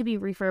needs to be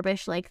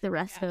refurbished like the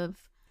rest of.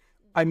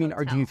 I mean,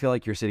 do you feel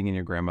like you're sitting in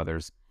your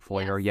grandmother's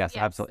foyer? Yes,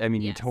 absolutely. I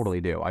mean, you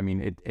totally do. I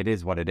mean, it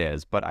is what it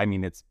is. But I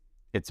mean,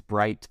 it's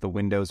bright. The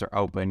windows are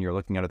open. You're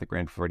looking out at the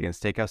Grand Floridian.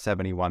 Steakhouse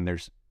 71,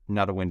 there's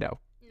not a window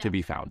to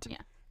be found. Yeah.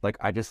 Like,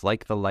 I just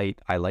like the light.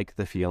 I like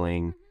the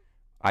feeling.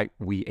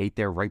 We ate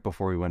there right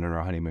before we went on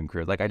our honeymoon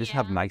cruise. Like, I just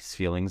have nice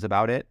feelings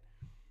about it.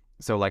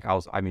 So, like,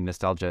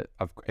 nostalgia,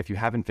 if you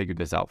haven't figured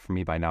this out for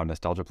me by now,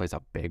 nostalgia plays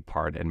a big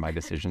part in my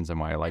decisions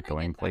and why I like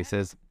going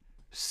places.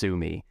 Sue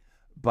me.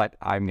 But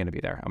I'm going to be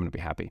there. I'm going to be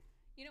happy.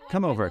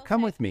 Come over.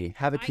 Come with me.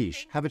 Have a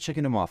quiche. Have a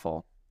chicken and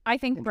waffle. I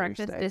think Enjoy your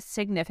breakfast stay. is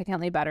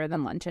significantly better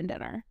than lunch and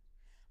dinner.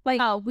 Like,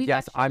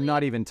 Yes, I'm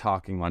not even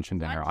talking lunch and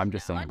dinner. I'm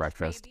just saying lunch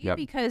breakfast. maybe, Yep.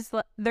 because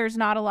there's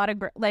not a lot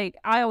of like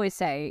I always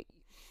say,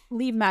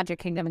 leave Magic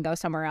Kingdom and go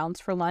somewhere else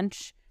for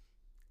lunch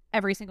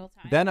every single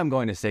time. Then I'm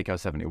going to Steakhouse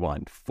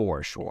 71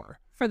 for sure.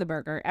 For the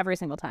burger every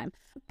single time.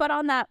 But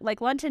on that,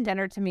 like lunch and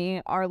dinner to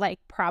me are like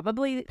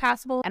probably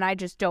passable, and I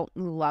just don't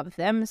love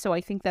them. So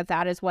I think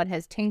that is what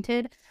has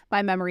tainted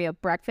my memory of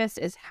breakfast,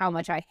 is how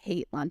much I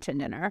hate lunch and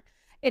dinner.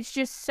 It's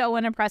just so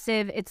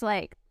unimpressive. It's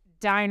like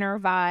diner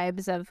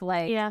vibes of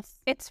like,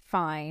 Yes. it's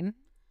fine.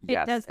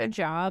 Yes, It does the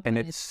job. And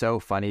it's so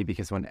funny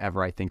because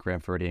whenever I think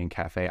Grand Floridian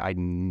Cafe, I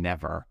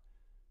never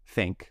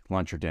think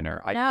lunch or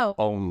dinner. I No.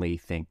 only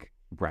think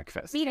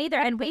breakfast. Me neither.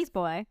 And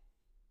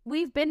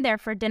we've been there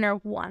for dinner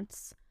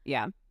once.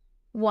 Yeah.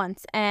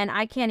 Once. And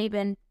I can't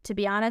even, to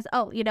be honest.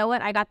 Oh, you know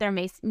what? I got their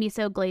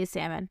miso glazed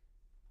salmon.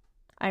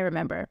 I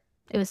remember.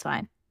 It was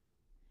fine.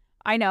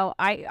 I know.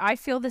 I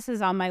feel this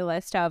is on my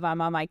list of I'm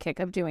on my kick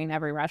of doing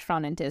every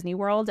restaurant in Disney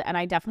World, and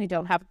I definitely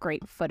don't have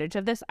great footage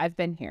of this. I've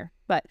been here,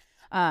 but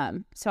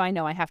so I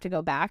know I have to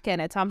go back,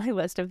 and it's on my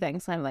list of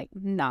things. I'm like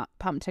not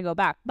pumped to go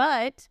back,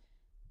 but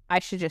I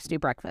should just do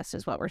breakfast,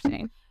 is what we're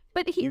saying.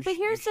 But here's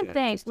the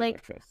thing.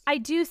 Like, I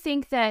do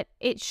think that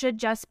it should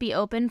just be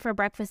open for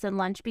breakfast and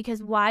lunch,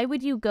 because why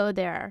would you go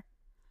there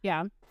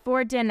Yeah.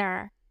 for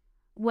dinner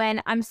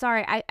when, I'm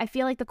sorry, I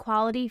feel like the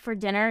quality for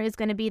dinner is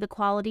going to be the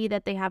quality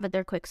that they have at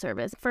their quick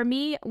service. For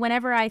me,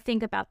 whenever I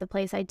think about the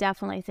place, I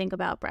definitely think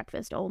about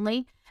breakfast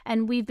only.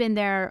 And we've been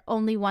there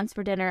only once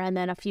for dinner and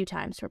then a few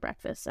times for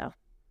breakfast. So,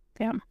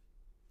 Yeah.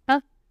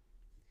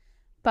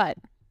 But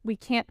we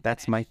can't.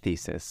 That's my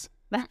thesis.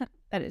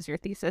 That is your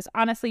thesis.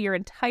 Honestly, your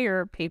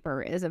entire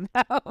paper is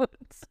about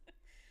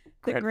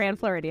the Grand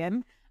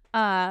Floridian.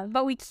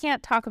 But we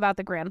can't talk about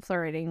the Grand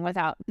Floridian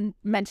without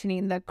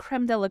mentioning the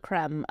creme de la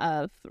creme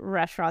of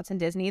restaurants in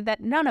Disney that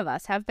none of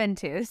us have been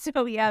to.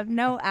 So we have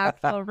no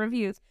actual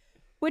reviews,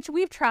 which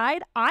we've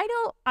tried.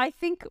 I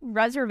think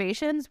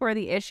reservations were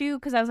the issue,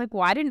 because I was like,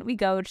 why didn't we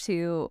go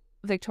to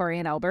Victoria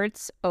and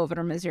Albert's over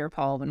to Monsieur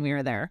Paul when we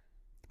were there?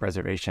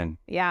 Reservation.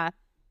 Yeah.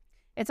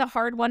 It's a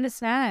hard one to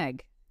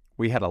snag.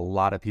 We had a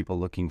lot of people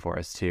looking for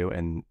us too,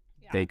 and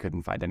they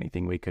couldn't find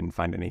anything. We couldn't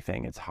find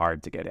anything. It's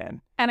hard to get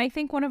in. And I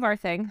think one of our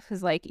things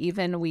is, like,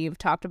 even we've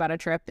talked about a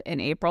trip in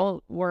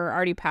April, we're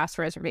already past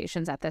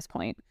reservations at this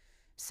point.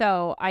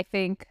 So I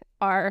think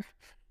our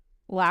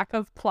lack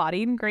of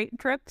plotting great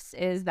trips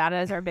is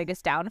our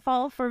biggest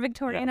downfall for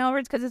Victoria and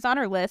Albert's, because it's on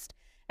our list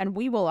and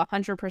we will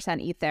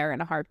 100% eat there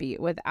in a heartbeat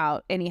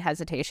without any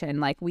hesitation.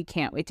 Like, we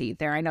can't wait to eat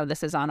there. I know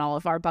this is on all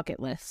of our bucket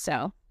lists.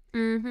 So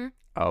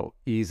Oh,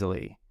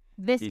 easily.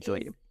 this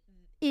Easily.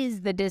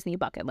 is the Disney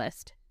bucket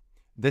list.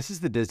 This is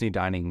the Disney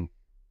dining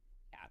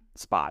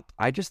spot.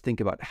 I just think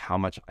about how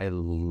much I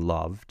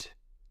loved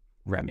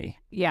Remy.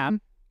 Yeah.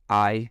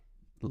 I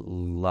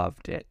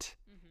loved it.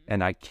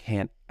 And I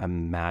can't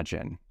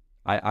imagine.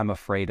 I'm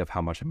afraid of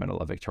how much I'm going to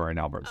love Victoria and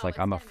Albert's. Like,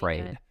 I'm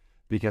afraid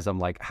because I'm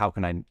like, how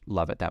can I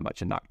love it that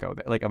much and not go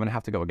there? Like, I'm going to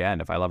have to go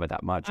again if I love it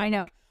that much. I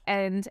know.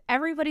 And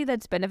everybody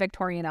that's been to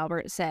Victoria and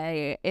Albert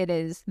say it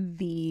is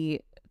the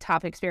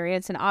top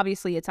experience. And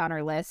obviously it's on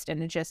our list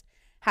and it just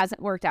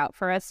hasn't worked out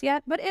for us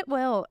yet, but it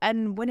will.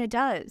 And when it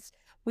does,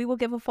 we will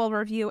give a full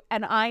review.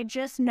 And I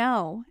just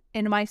know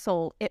in my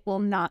soul, it will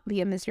not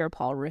be a Monsieur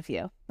Paul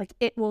review. Like,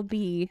 it will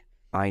be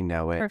I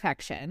know it.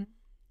 perfection.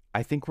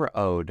 I think we're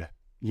owed.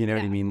 You know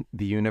what I mean?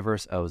 The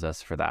universe owes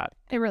us for that.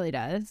 It really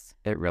does.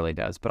 It really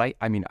does. But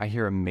I mean, I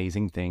hear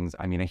amazing things.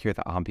 I mean, I hear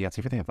the ambiance.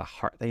 I hear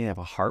they have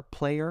a harp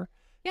player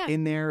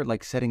in there,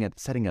 like setting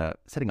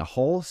a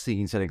whole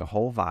scene, setting a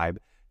whole vibe.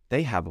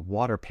 They have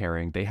water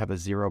pairing. They have a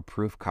 0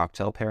 proof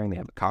cocktail pairing. They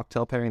have a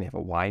cocktail pairing. They have a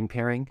wine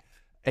pairing.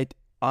 It's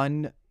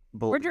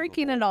unbelievable. We're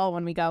drinking it all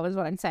when we go, is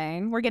what I'm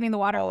saying. We're getting the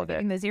water, we're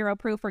getting the 0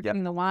 proof, we're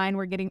getting the wine,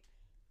 we're getting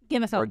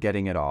it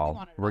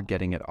all. We're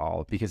getting it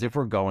all. Because if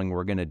we're going,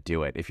 we're going to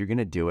do it. If you're going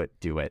to do it,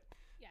 do it.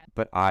 Yeah.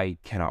 But I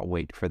cannot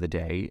wait for the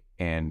day.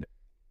 And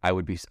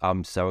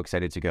I'm so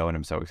excited to go, and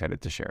I'm so excited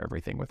to share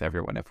everything with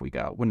everyone if we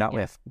go. Well, not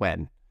with,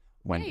 when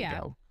we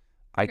go.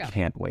 I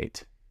can't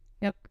wait.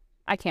 Yep.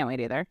 I can't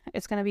wait either.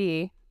 It's going to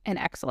be an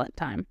excellent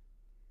time.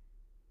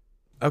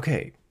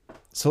 Okay.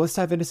 So let's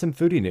dive into some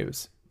foodie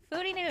news.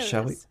 Foodie news.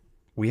 Shall we?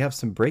 We have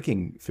some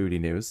breaking foodie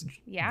news.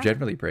 Yeah.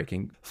 Generally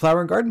breaking. Flower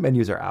and garden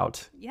menus are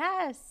out.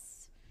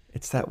 Yes.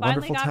 It's that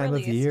Finally wonderful got time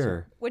released, of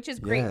year. which is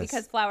great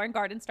because Flower and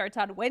Garden starts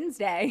on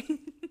Wednesday.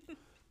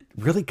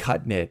 Really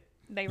cutting it.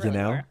 They really you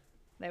know? were.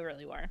 They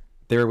really were.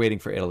 They were waiting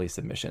for Italy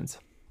submissions.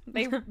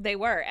 They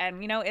were.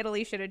 And,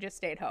 Italy should have just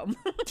stayed home.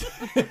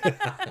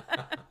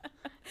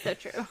 So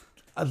true.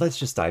 Let's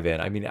just dive in.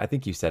 I mean, I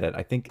think you said it.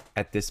 I think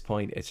at this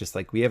point, it's just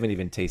like we haven't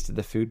even tasted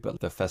the food, but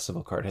the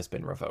festival card has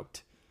been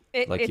revoked.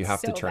 You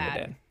have to turn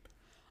it in.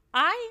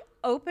 I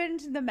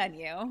opened the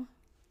menu,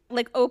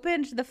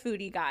 opened the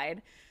foodie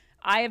guide.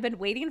 I have been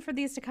waiting for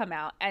these to come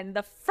out. And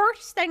the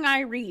first thing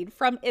I read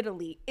from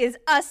Italy is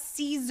a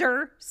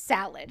Caesar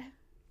salad.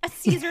 A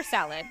Caesar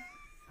salad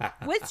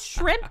with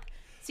shrimp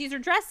Caesar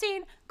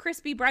dressing,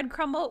 crispy bread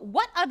crumble.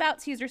 What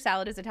about Caesar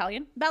salad is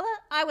Italian? Bella,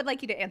 I would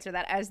like you to answer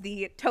that as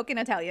the token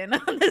Italian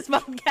on this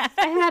podcast.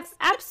 I have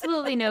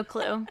absolutely no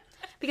clue.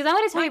 Because I'm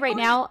going to tell you right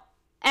now,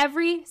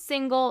 every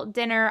single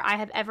dinner I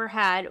have ever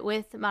had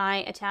with my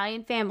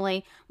Italian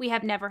family, we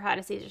have never had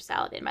a Caesar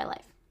salad in my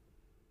life.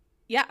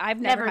 Yeah, I've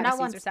never had a Caesar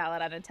once.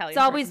 salad on an Italian.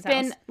 It's always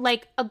been house.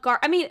 like a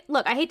I mean,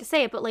 look, I hate to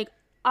say it, but like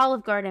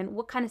Olive Garden,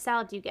 what kind of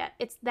salad do you get?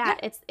 It's that.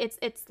 Yeah.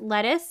 It's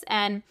lettuce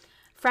and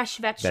fresh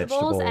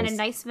vegetables and a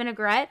nice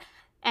vinaigrette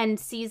and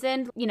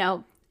seasoned, you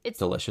know, it's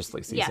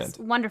deliciously seasoned. Yes,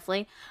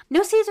 wonderfully.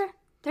 No Caesar.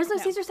 There's no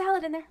Caesar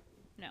salad in there.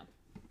 No.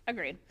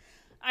 Agreed.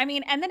 I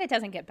mean, and then it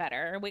doesn't get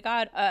better. We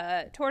got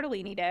a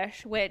tortellini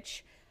dish,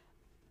 which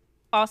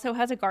also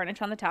has a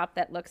garnish on the top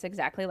that looks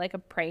exactly like a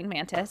praying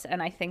mantis,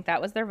 and I think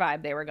that was their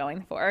vibe they were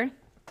going for.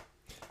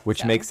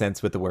 Which makes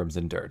sense with the worms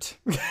and dirt.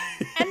 And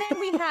then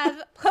we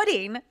have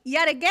pudding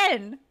yet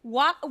again.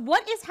 What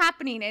is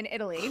happening in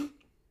Italy?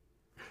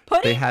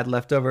 Pudding. They had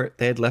leftover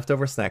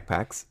snack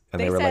packs, and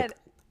they were said, like,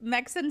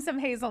 mix in some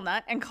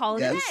hazelnut and call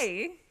it a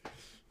day.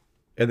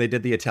 And they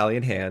did the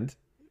Italian hand.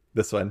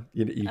 This one,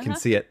 you can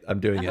see it. I'm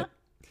doing it.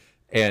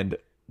 And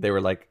they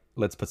were like,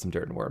 let's put some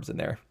dirt and worms in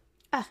there.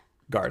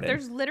 Garden.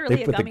 There's literally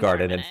they a put gummy the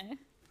garden worm in. in it.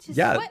 Just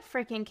Yeah. what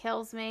freaking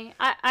kills me?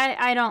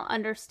 I don't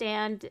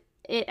understand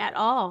it at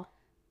all.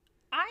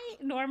 I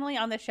normally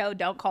on the show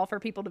don't call for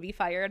people to be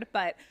fired,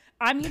 but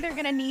I'm either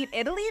going to need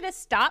Italy to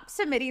stop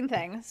submitting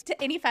things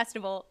to any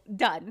festival.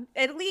 Done.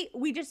 Italy,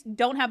 we just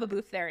don't have a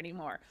booth there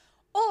anymore.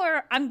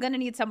 Or I'm going to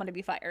need someone to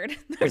be fired.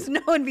 There's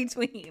no in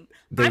between.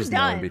 There's I'm no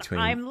done. in between.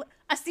 I'm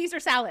a Caesar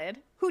salad.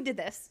 Who did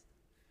this?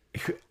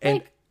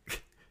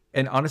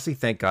 And honestly,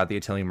 thank God the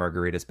Italian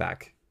margarita's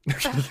back.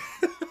 I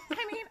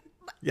mean,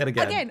 Yet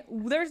again. Again,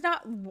 there's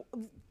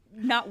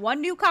not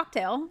one new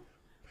cocktail.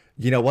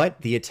 You know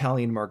what? The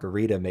Italian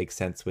margarita makes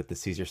sense with the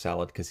Caesar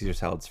salad because Caesar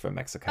salad's from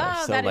Mexico.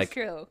 Oh, so that like is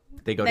true.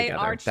 they go together.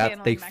 Are They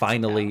Mexico.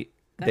 finally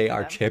Good for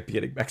are them.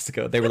 championing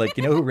Mexico. They were like,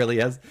 you know who really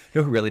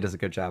does a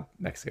good job?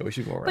 Mexico. We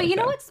should go around. But you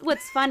know them.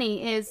 what's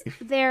funny is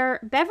their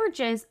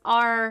beverages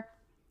are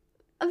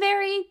a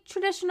very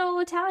traditional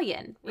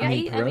Italian,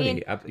 right? Peroni,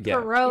 yeah.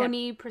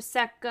 Peroni,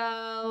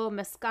 Prosecco,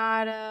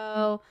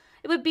 Moscato.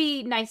 It would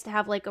be nice to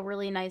have like a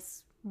really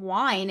nice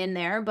wine in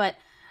there, but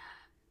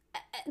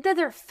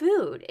their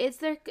food is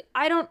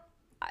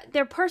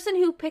their person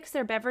who picks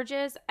their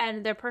beverages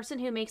and their person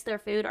who makes their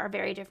food are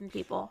very different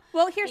people.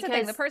 Well, here's the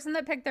thing. The person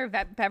that picked their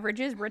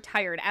beverages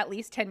retired at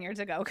least 10 years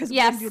ago because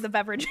Yes. when do the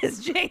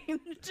beverages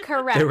change?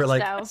 Correct. They were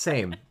like, so.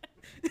 same.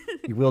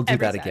 We'll do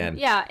Every that time. again.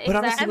 Yeah, But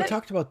honestly, exactly. we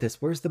talked about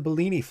this. Where's the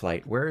Bellini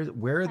flight? Where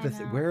are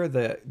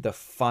the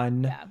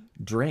fun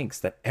drinks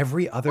that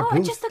every other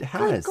booth just a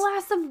has? good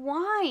glass of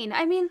wine.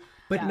 I mean,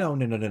 But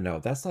no.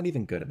 That's not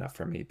even good enough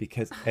for me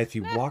because if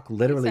you walk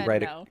literally said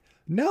right no.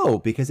 No,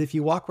 because if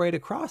you walk right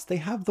across, they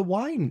have the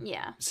wine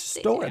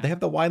store. They have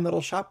the wine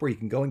little shop where you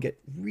can go and get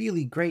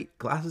really great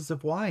glasses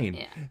of wine.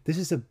 Yeah. This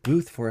is a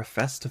booth for a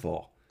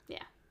festival.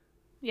 yeah.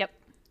 Yep.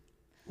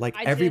 Like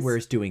everywhere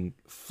is doing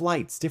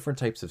flights, different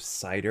types of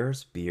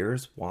ciders,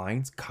 beers,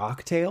 wines,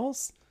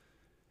 cocktails.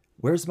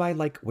 Where's my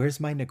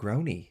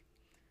Negroni?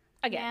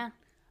 Again, Yeah.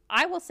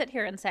 I will sit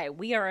here and say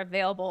we are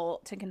available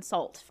to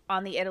consult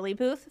on the Italy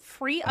booth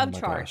free of my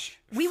charge. gosh.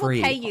 We Free.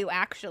 will pay you,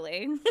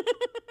 actually.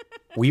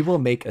 We will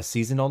make a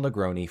seasonal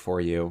Negroni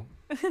for you.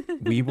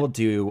 We will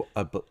do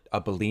a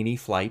Bellini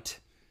flight.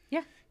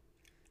 Yeah.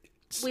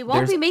 We won't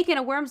There's be making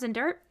a worms and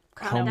dirt.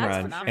 home that's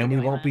run, phenomenal. and we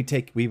Doing won't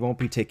that. we won't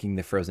be taking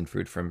the frozen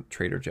food from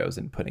Trader Joe's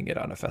and putting it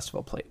on a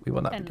festival plate. We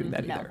will not be doing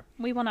that No, either.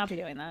 we will not be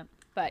doing that.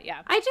 But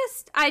yeah.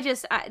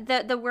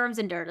 The worms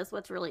and dirt is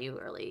what's really,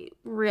 really,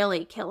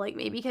 really killing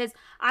me because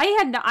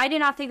I did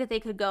not think that they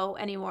could go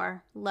any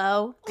more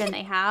low than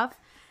they have,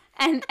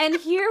 and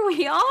here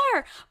we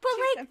are. But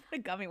like The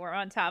gummy worm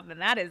on top, and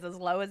that is as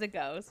low as it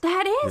goes.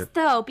 that is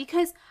though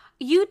because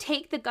you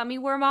take the gummy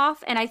worm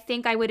off, and I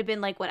think I would have been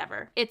like,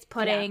 whatever, it's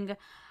pudding.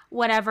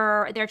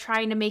 Whatever, they're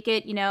trying to make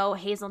it,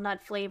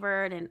 hazelnut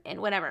flavored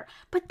and whatever.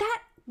 But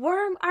that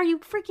worm, are you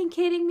freaking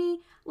kidding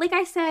me? Like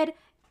I said,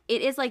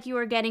 it is like you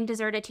were getting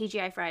dessert at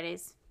TGI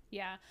Fridays.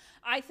 Yeah.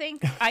 I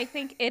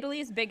think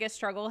Italy's biggest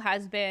struggle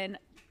has been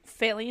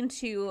failing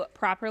to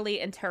properly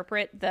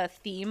interpret the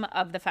theme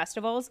of the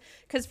festivals,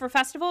 because for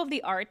Festival of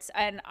the Arts,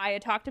 and I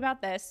had talked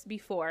about this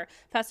before,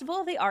 Festival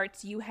of the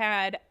Arts, you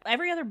had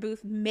every other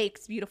booth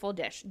makes beautiful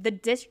dish. The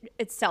dish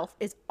itself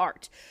is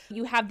art.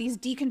 You have these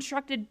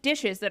deconstructed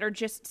dishes that are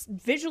just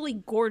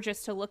visually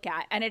gorgeous to look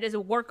at, and it is a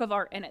work of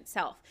art in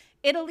itself.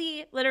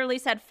 Italy literally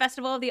said,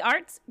 Festival of the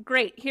Arts,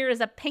 great, here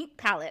is a paint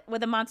palette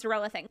with a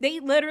mozzarella thing. They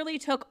literally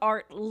took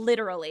art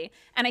literally.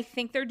 And I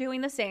think they're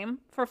doing the same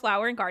for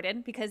Flower and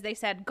Garden, because they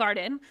said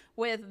garden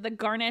with the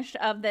garnish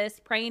of this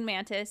praying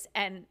mantis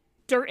and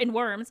dirt and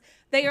worms.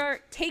 They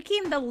are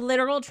taking the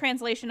literal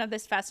translation of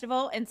this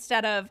festival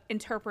instead of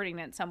interpreting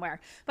it somewhere.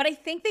 But I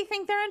think they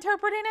think they're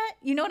interpreting it.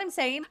 You know what I'm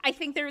saying? I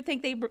think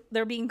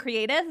they're being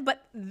creative,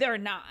 but they're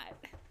not.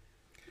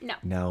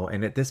 No,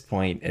 and at this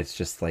point, it's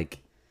just like,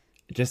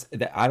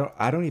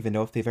 I don't even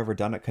know if they've ever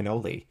done a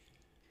cannoli.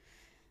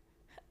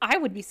 I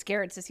would be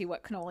scared to see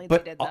what cannoli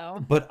But they did,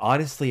 though. but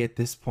honestly, at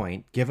this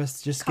point, give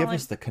us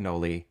the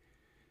cannoli.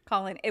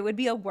 Colin, it would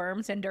be a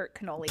worms and dirt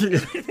cannoli.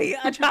 It would be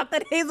a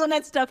chocolate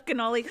hazelnut stuffed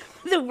cannoli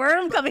with a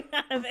worm coming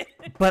out of it.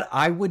 But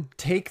I would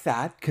take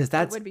that because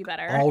that's would be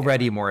better.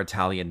 already more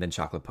Italian than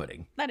chocolate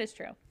pudding. That is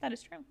true. That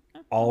is true.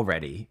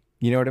 Already.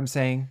 You know what I'm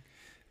saying?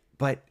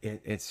 But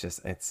it's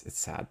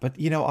sad. But,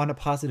 on a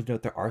positive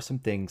note, there are some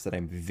things that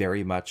I'm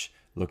very much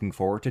looking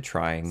forward to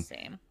trying.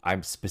 Same.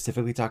 I'm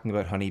specifically talking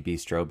about Honey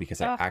Bistro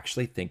because I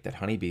actually think that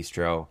Honey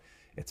Bistro,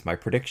 it's my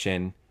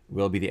prediction,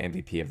 will be the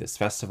MVP of this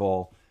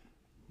festival.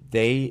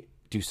 They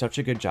do such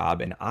a good job,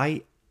 and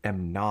I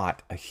am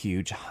not a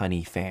huge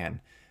honey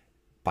fan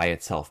by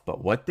itself,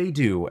 but what they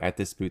do at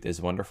this booth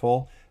is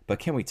wonderful. But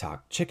can we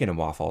talk chicken and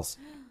waffles?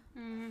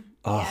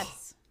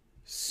 Yes.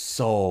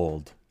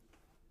 Sold.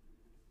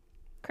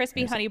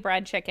 Crispy honey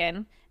bread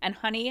chicken and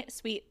honey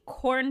sweet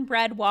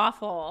cornbread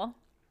waffle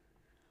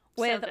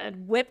with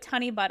whipped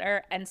honey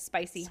butter and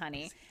spicy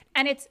honey.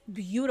 And it's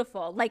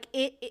beautiful. Like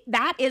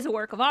that is a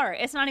work of art.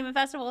 It's not even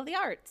Festival of the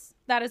Arts.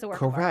 That is a work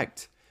of art.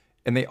 Correct.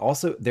 And their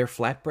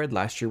flatbread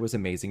last year was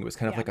amazing. It was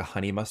kind of like a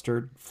honey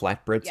mustard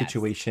flatbread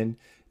situation.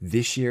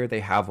 This year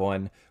they have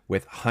one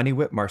with honey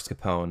whipped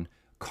mascarpone,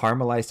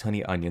 caramelized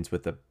honey onions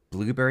with a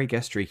blueberry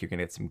gastrique. You're going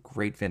to get some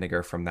great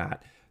vinegar from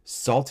that.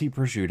 Salty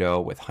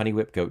prosciutto with honey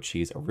whipped goat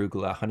cheese,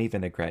 arugula, honey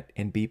vinaigrette,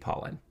 and bee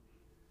pollen.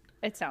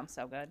 It sounds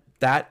so good.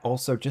 That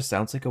also just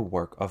sounds like a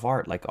work of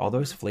art. Like all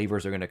those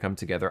flavors are going to come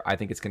together. I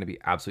think it's going to be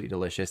absolutely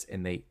delicious.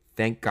 And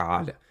thank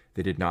God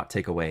they did not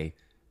take away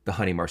the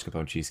honey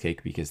mascarpone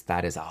cheesecake because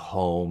that is a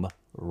home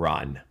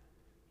run.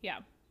 Yeah.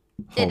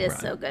 It is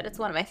so good. It's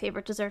one of my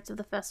favorite desserts of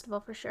the festival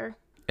for sure.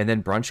 And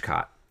then brunch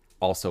cot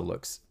also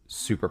looks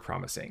super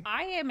promising.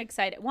 I am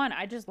excited. One,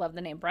 I just love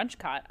the name brunch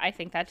cot. I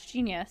think that's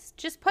genius.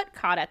 Just put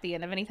cot at the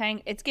end of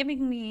anything. It's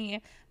giving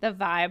me the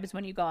vibes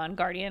when you go on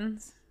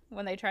Guardians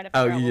when they try to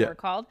figure out what we're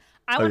called.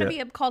 I want to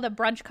be called a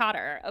brunch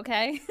cotter,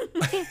 okay?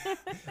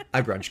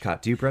 I brunch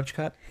cot. Do you brunch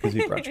cot? Because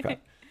we brunch cot.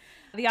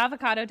 The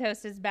avocado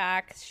toast is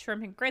back.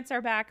 Shrimp and grits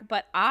are back.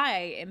 But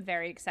I am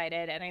very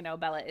excited, and I know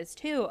Bella is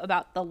too,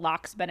 about the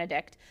lox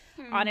Benedict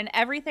on an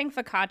everything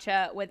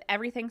focaccia with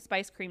everything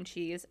spiced cream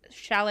cheese,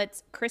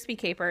 shallots, crispy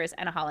capers,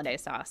 and a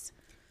hollandaise sauce.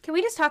 Can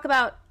we just talk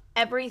about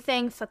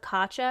everything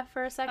focaccia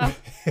for a second?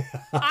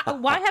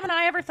 Why haven't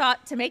I ever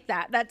thought to make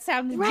that? That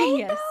sounds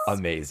genius.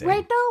 Amazing.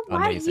 Right though?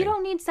 Why Amazing. you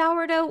don't need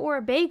sourdough or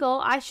a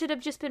bagel? I should have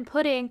just been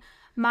putting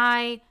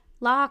my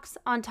lox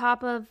on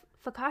top of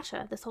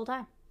focaccia this whole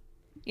time.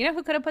 You know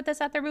who could have put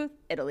this at their booth?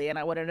 Italy, and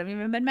I wouldn't have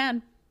even been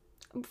mad.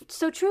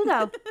 So true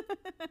though.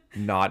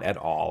 Not at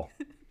all.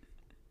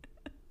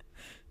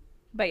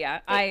 But yeah,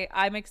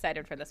 I'm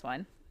excited for this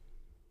one.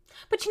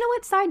 But you know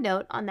what? Side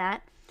note on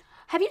that.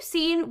 Have you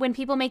seen when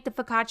people make the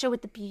focaccia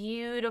with the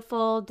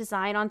beautiful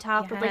design on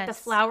top with like the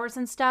Yes. flowers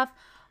and stuff?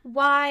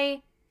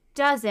 Why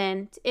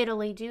doesn't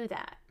Italy do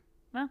that?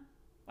 Well,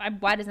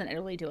 why doesn't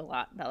Italy do a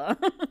lot, Bella?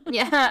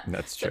 Yeah.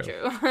 That's so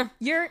true.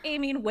 You're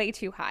aiming way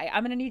too high.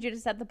 I'm going to need you to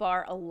set the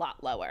bar a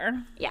lot lower.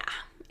 Yeah.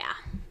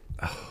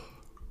 Yeah.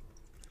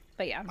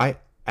 But yeah.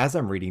 As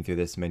I'm reading through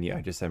this menu,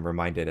 I just am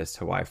reminded as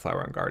to why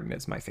Flower and Garden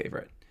is my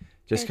favorite.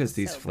 Just because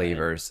these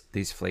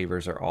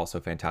flavors are also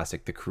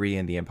fantastic.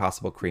 The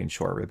Impossible Korean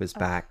short rib is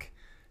back.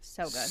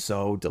 So good.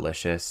 So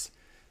delicious.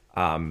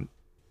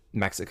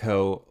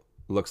 Mexico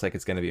looks like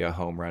it's going to be a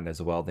home run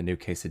as well. The new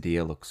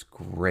quesadilla looks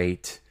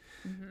great.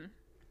 Mm-hmm.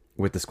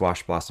 With the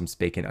squash blossoms,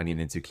 bacon, onion,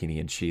 and zucchini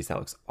and cheese. That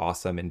looks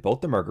awesome. And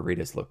both the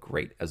margaritas look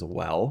great as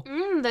well.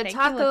 The Thank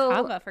taco you,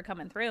 La Cava, for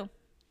coming through.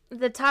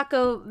 the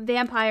taco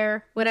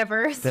vampire,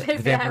 whatever. The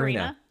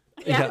Vampirina.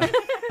 Yeah.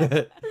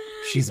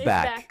 She's It's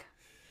back.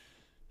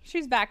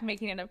 She's back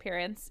making an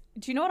appearance.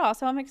 Do you know what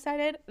also I'm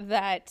excited?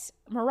 That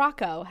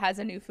Morocco has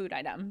a new food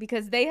item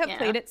because they have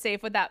played it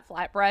safe with that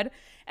flatbread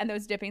and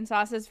those dipping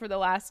sauces for the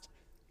last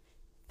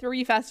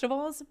 3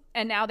 festivals.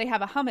 And now they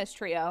have a hummus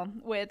trio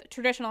with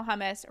traditional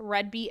hummus,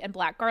 red beet and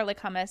black garlic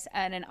hummus,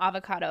 and an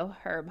avocado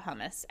herb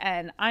hummus.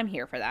 And I'm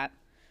here for that.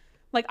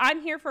 Like,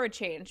 I'm here for a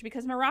change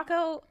because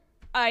Morocco,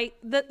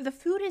 the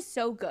food is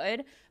so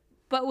good.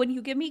 But when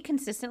you give me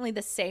consistently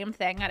the same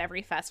thing at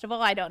every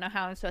festival, I don't know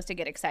how I'm supposed to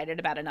get excited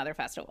about another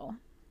festival.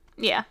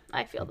 Yeah,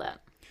 I feel that.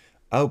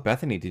 Oh,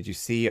 Bethany, did you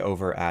see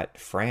over at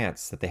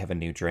France that they have a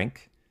new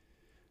drink?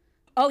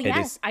 Oh,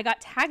 yes. I got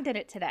tagged in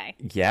it today.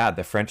 Yeah,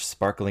 the French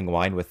sparkling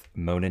wine with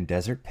Monin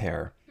Desert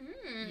Pear.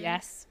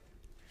 Yes.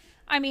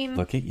 I mean,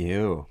 Look at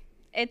you.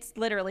 it's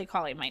literally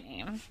calling my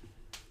name.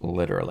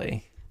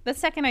 Literally. The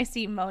second I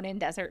see Monin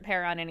Desert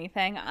Pear on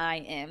anything, I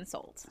am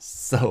sold.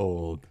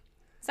 Sold.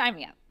 Sign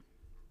me up.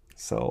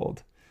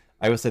 Sold.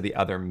 I will say the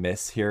other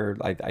miss here,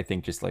 I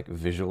think just like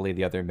visually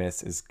the other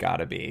miss is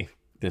gotta be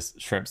this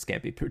shrimp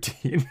scampi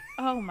poutine.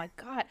 Oh, my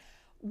God.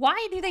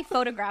 Why do they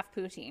photograph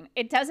poutine?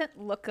 It doesn't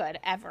look good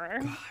ever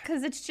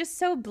because it's just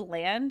so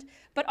bland.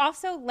 But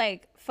also,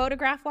 like,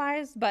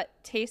 photograph-wise, but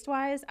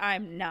taste-wise,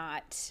 I'm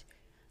not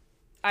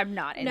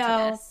into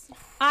this.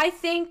 I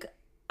think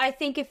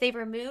if they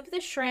remove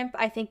the shrimp,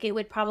 I think it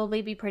would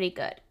probably be pretty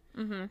good.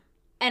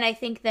 And I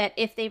think that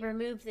if they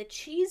remove the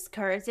cheese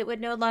curds, it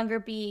would no longer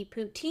be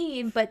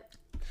poutine, but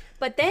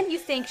then you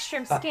think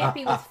shrimp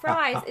scampi with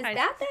fries, is that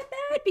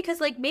bad?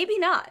 Because, like, maybe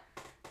not.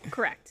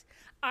 Correct.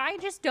 I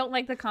just don't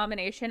like the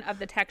combination of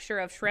the texture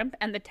of shrimp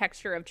and the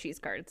texture of cheese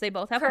curds. They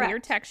both have Correct.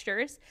 weird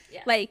textures.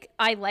 Yes. Like,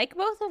 I like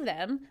both of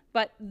them,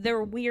 but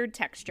they're weird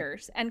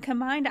textures. And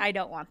combined, I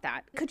don't want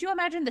that. Could you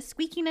imagine the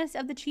squeakiness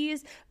of the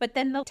cheese, but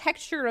then the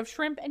texture of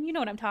shrimp? And you know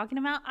what I'm talking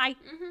about.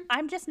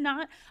 I'm just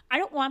not, I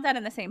don't want that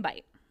in the same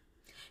bite.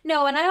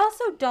 No, and I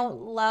also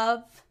don't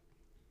love,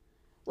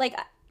 like,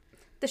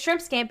 the shrimp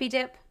scampi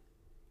dip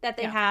that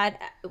they had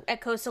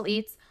at Coastal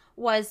Eats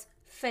was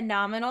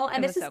phenomenal.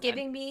 And this is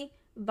giving me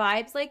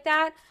vibes like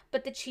that,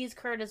 but the cheese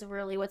curd is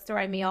really what's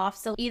throwing me off.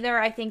 So either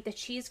I think the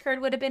cheese curd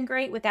would have been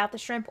great without the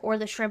shrimp, or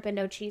the shrimp and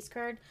no cheese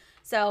curd.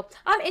 So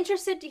I'm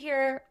interested to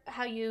hear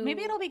how you...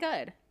 Maybe it'll be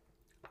good.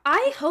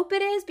 I hope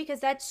it is, because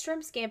that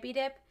shrimp scampi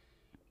dip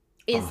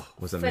is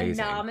was amazing.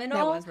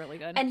 phenomenal. That was really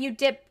good. And you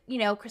dip,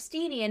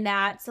 crostini in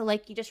that. So,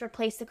 like, you just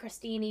replace the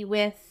crostini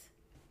with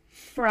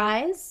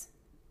fries.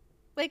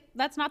 Like,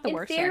 that's not the In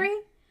worst theory,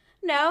 thing.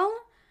 no.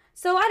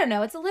 So I don't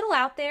know. It's a little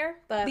out there,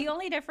 but The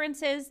only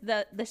difference is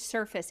the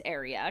surface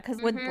area, because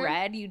with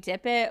bread you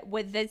dip it.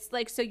 With this,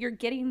 like, so you're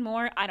getting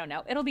more. I don't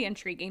know. It'll be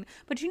intriguing.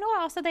 But you know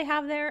what? Also, they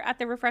have there at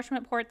the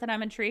refreshment port that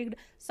I'm intrigued.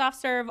 Soft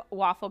serve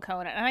waffle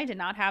cone, and I did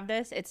not have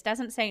this. It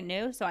doesn't say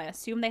new, so I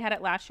assume they had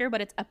it last year.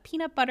 But it's a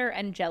peanut butter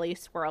and jelly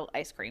swirl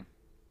ice cream.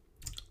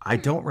 I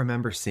don't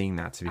remember seeing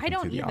that, to be I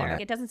don't completely either.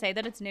 honest. It doesn't say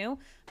that it's new,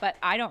 but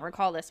I don't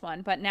recall this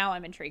one. But now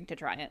I'm intrigued to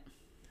try it.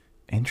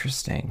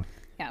 Interesting.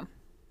 Yeah.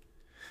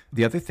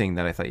 The other thing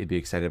that I thought you'd be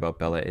excited about,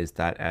 Bella, is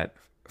that at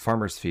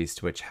Farmer's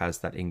Feast, which has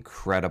that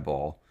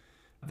incredible,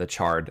 the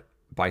charred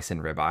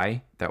bison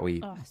ribeye that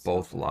we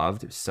both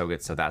loved. So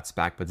good. So that's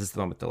back. But this is the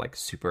one with the, like,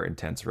 super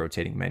intense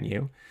rotating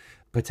menu.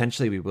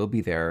 Potentially we will be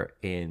there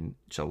in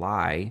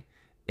July,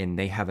 and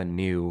they have a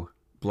new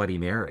Bloody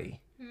Mary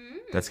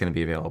that's going to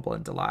be available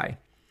in July.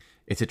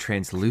 It's a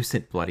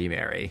translucent Bloody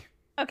Mary.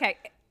 Okay.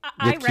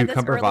 I With read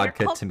cucumber this earlier.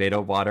 vodka,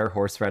 tomato water,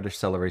 horseradish,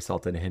 celery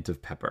salt, and a hint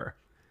of pepper.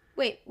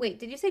 wait,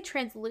 did you say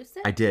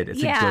translucent? I did.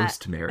 It's a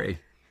Ghost Mary.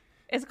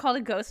 It's called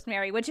a Ghost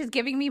Mary, which is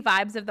giving me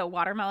vibes of the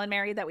watermelon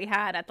Mary that we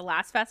had at the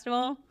last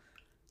festival.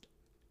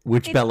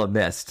 Which Bella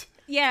missed.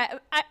 Yeah,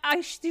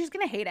 she's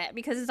going to hate it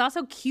because it's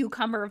also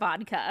cucumber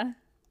vodka.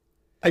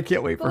 I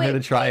can't wait for her to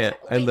try it.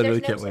 I literally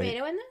can't wait. There's no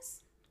tomato in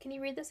this? Can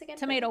you read this again?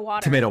 Tomato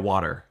water. Tomato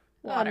water.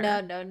 Oh,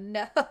 no.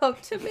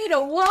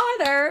 Tomato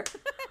water.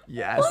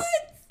 Yes. What?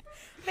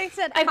 They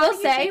said, I how will do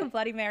you say- take a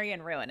Bloody Mary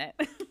and ruin it?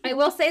 I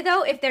will say,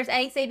 though, if there's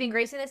any saving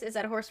grace in this, is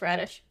that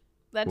horseradish.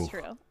 That's Oof.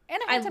 true.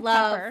 And a I hint of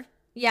love, pepper.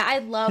 yeah, I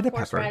love Hint of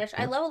pepper. horseradish.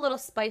 I Yep. love a little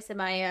spice in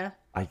my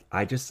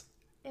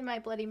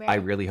Bloody Mary. I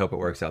really hope it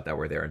works out that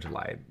we're there in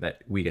July, that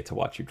we get to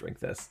watch you drink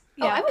this.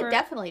 Oh, I would for-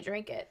 definitely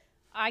drink it.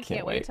 I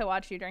can't wait wait. to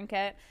watch you drink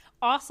it.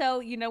 Also,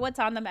 you know what's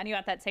on the menu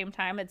at that same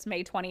time? It's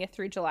May 20th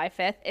through July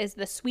 5th, is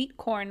the sweet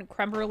corn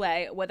creme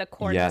brulee with a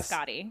corn Yes.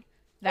 biscotti.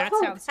 That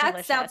Oh, sounds that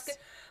delicious. sounds good.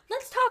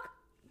 Let's talk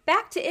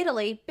back to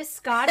Italy.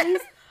 Biscottis.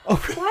 Oh.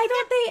 Why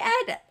don't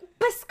they add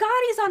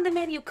biscottis on the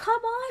menu?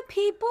 Come on,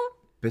 people.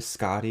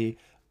 Biscotti.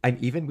 And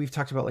even we've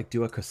talked about, like,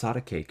 do a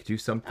cosata cake. Do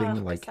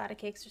something like Biscotti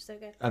cakes are so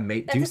good.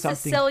 do That's a something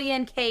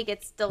Sicilian cake.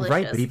 It's delicious.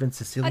 right, but even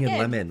Sicilian Again,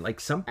 lemon,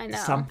 like I know.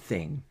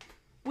 something.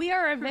 We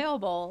are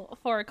available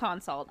for a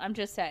consult. I'm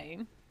just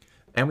saying.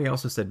 And we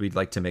also said we'd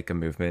like to make a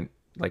movement,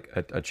 like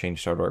a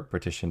change.org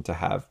petition, to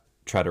have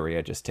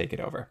Trattoria just take it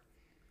over.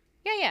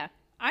 Yeah.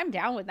 I'm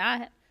down with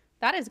that.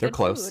 That is They're good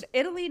close. food.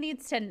 Italy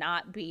needs to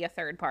not be a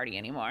third party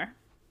anymore.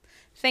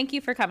 Thank you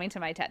for coming to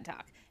my TED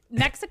Talk.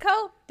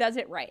 Mexico does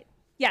it right.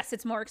 Yes,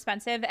 it's more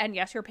expensive, and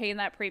yes, you're paying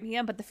that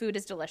premium, but the food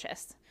is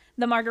delicious.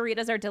 The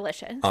margaritas are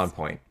delicious. On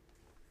point.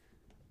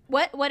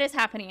 What is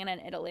happening in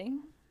Italy?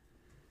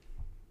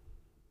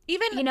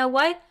 Even You know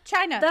what?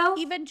 China, though?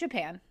 even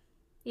Japan.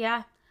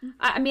 Yeah.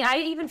 I mean, I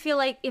even feel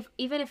like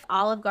even if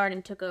Olive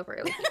Garden took over,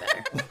 it would be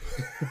better.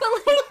 But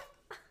like,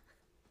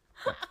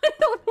 I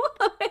don't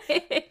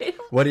know.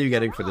 What are you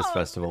getting for this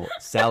festival?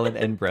 Salad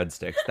and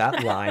breadsticks.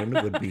 That line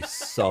would be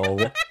so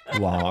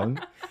long.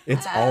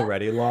 It's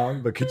already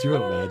long, but could you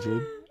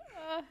imagine?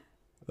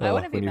 I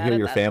wouldn't be when you mad hear at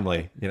your that.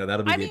 family,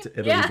 that'll be I the mean,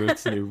 Italy yeah.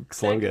 Boots' new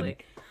slogan.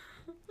 Exactly.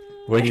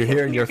 When you're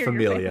hearing your You're your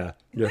familia,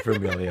 your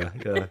familia.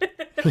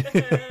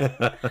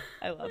 Yeah.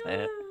 I love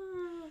it.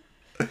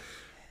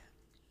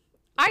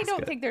 I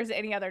don't think there's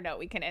any other note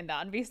we can end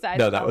on besides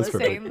No, that Bella was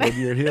perfect. saying When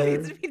you're that here,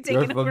 needs to be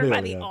your taken over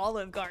by the familia.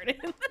 Olive Garden.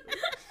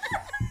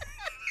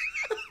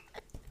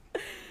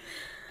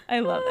 I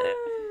love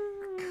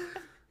it.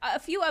 A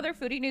few other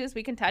foodie news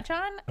we can touch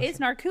on is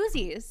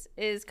Narcoossee's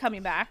is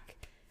coming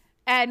back,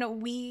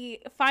 and we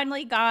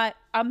finally got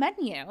a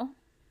menu.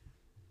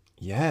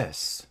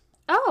 Yes.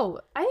 Oh,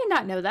 I did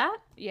not know that.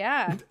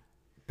 Yeah.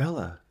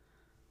 Bella,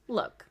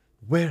 Look.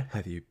 where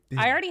have you been?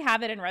 I already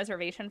have it in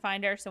Reservation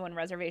Finder, so when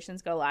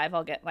reservations go live,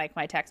 I'll get like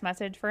my text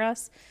message for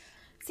us.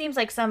 Seems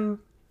like some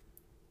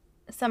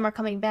are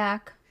coming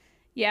back.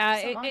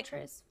 Yeah, Some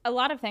entrees. a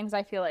lot of things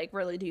I feel like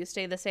really do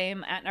stay the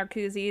same at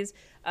Narcoossee's.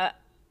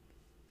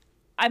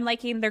 I'm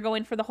liking they're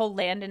going for the whole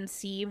land and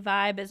sea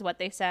vibe is what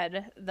they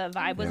said the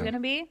vibe was going to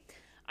be.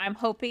 I'm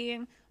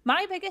hoping.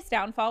 My biggest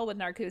downfall with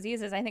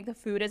Narcoossee's is I think the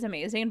food is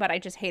amazing, but I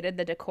just hated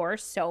the decor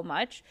so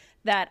much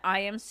that I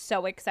am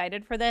so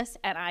excited for this,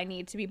 and I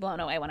need to be blown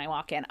away when I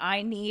walk in.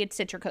 I need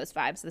Citrus Coast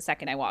vibes the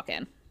second I walk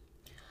in.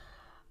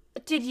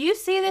 Did you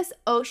see this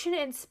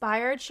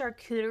ocean-inspired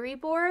charcuterie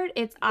board?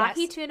 It's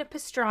ahi tuna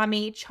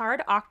pastrami,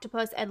 charred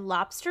octopus, and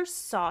lobster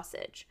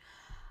sausage.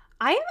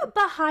 I am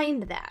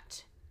behind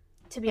that,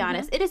 to be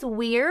honest. It is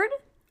weird,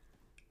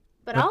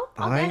 but I'll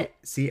get it.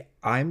 See,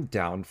 I'm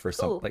down for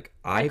some, like,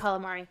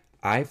 calamari.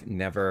 I've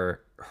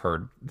never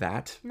heard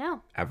that.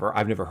 No. Ever.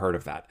 I've never heard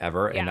of that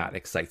ever, and that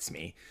excites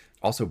me.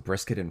 Also,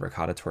 brisket and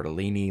ricotta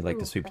tortellini, like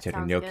the sweet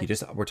potato gnocchi.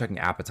 Just we're talking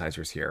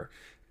appetizers here.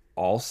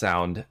 All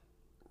sound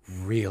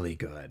really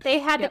good. They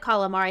had the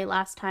calamari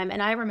last time,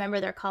 and I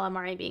remember their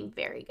calamari being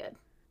very good.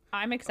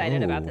 I'm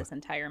excited about this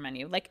entire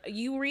menu. Like,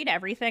 you read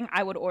everything,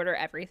 I would order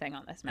everything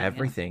on this menu.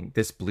 Everything.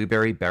 This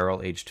blueberry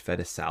barrel-aged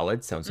feta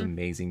salad sounds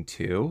amazing,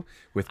 too,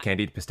 with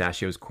candied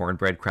pistachios,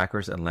 cornbread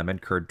crackers, and lemon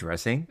curd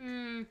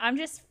dressing. I'm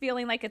just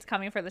feeling like it's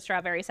coming for the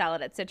strawberry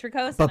salad at Citrus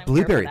Coast. But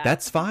blueberry,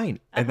 that's fine.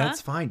 And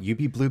that's fine. You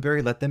be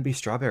blueberry, let them be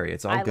strawberry.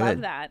 It's all good. I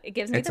love that. It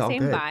gives me the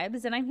same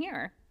vibes, and I'm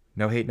here.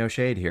 No hate, no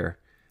shade here.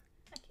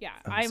 Yeah,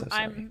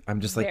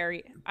 I'm just like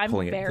I'm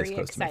very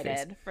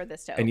excited for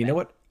this to open. And you know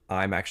what?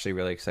 I'm actually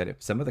really excited.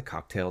 Some of the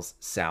cocktails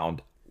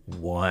sound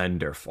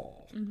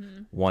wonderful.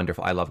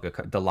 Wonderful. I love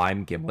the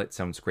lime gimlet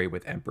sounds great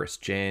with Empress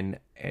gin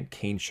and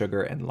cane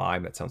sugar and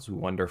lime. That sounds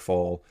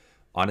wonderful.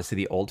 Honestly,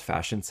 the old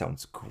fashioned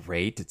sounds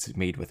great. It's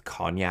made with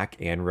cognac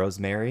and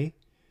rosemary.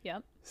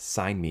 Yep.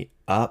 Sign me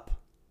up.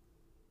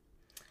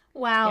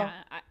 Wow.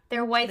 Yeah,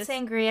 their white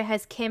sangria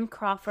has Kim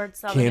Crawford.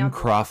 Kim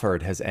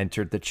Crawford has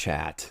entered the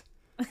chat.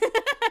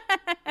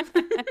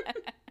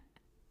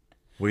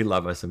 We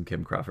love us some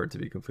Kim Crawford, to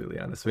be completely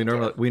honest. We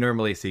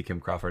normally see Kim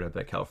Crawford at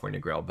the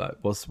California Grill, but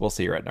we'll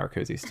see her at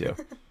Narcoossee's too.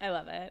 I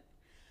love it.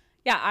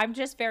 Yeah, I'm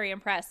just very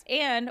impressed.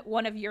 And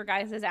one of your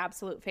guys'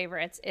 absolute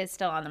favorites is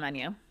still on the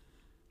menu.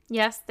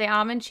 Yes, the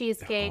almond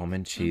cheesecake. The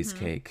almond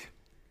cheesecake.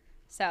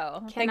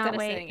 So cannot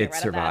wait. It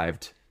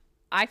survived.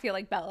 I feel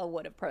like Bella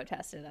would have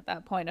protested at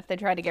that point if they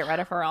tried to get rid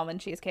of her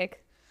almond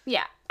cheesecake.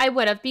 Yeah, I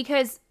would have,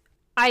 because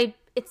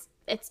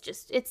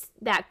it's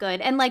that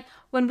good. And like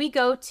when we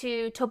go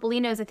to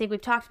Topolino's, I think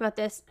we've talked about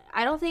this,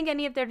 I don't think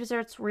any of their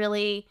desserts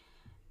really,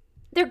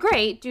 they're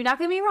great, do not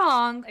get me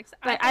wrong,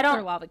 but I don't.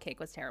 Their lava cake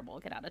was terrible.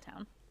 Get out of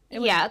town.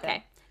 Yeah,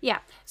 okay. Yeah.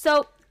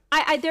 So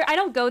I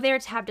don't go there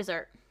to have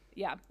dessert.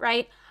 Yeah.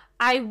 Right?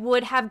 I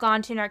would have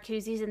gone to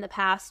Narcoossee's in the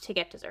past to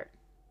get dessert.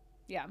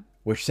 Yeah.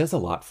 Which says a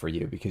lot for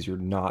you, because you're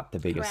not the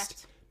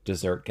biggest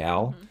dessert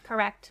gal.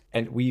 Correct.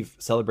 And we've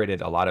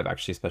celebrated a lot of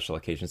actually special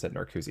occasions at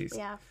Narcoossee's.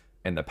 Yeah.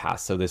 In the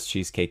past. So this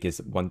cheesecake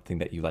is one thing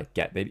that you like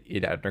get.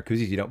 At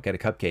Narcoossee's, you don't get a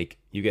cupcake.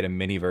 You get a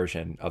mini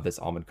version of this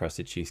almond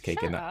crusted cheesecake.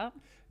 Shut up.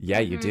 Yeah,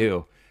 you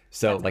do.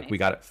 So That's like amazing. we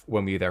got it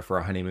when we were there for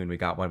our honeymoon. We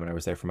got one when I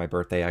was there for my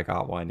birthday. I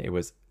got one. It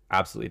was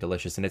absolutely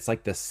delicious. And it's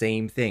like the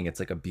same thing.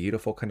 It's like a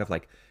beautiful kind of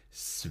like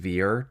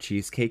sphere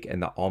cheesecake,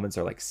 and the almonds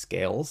are like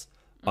scales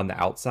on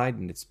the outside,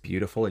 and it's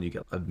beautiful. And you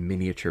get a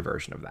miniature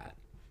version of that.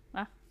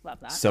 Love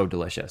that. So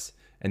delicious.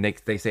 And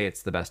they say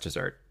it's the best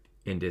dessert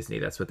in Disney.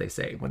 That's what they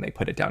say when they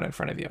put it down in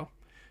front of you.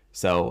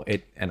 So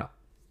it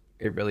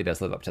really does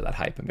live up to that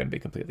hype. I'm going to be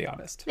completely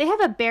honest. They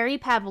have a berry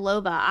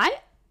pavlova. I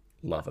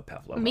love a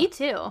pavlova. Me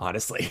too.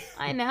 Honestly.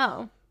 I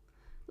know.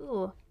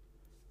 Ooh.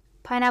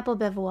 Pineapple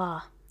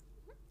bevois.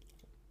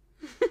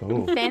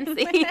 Ooh.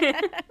 Fancy.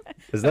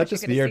 Is that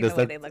just me, or does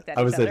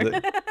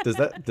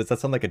that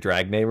sound like a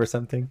drag name or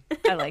something?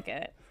 I like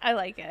it.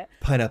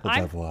 Pineapple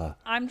bevois.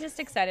 I'm just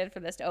excited for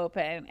this to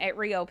open. It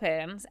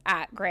reopens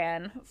at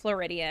Grand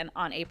Floridian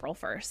on April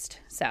 1st.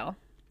 So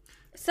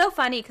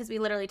funny, because we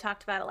literally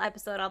talked about an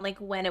episode on like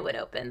when it would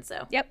open.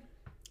 So yep.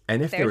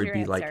 And if There's there would your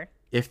be answer.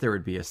 if there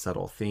would be a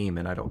subtle theme,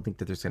 and I don't think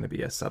that there's going to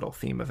be a subtle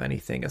theme of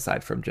anything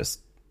aside from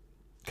just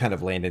kind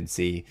of land and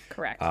sea.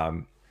 Correct.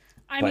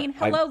 I mean,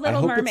 hello, Little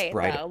hope it's Mermaid,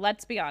 bright. though.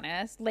 Let's be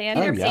honest. Land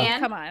Oh, and sea, yeah.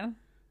 come on.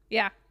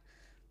 Yeah.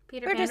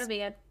 Peter We're Pan just- would be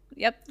good.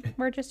 Yep.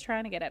 We're just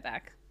trying to get it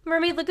back.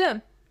 Mermaid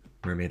Lagoon.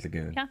 Mermaid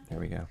Lagoon. Yeah. There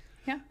we go.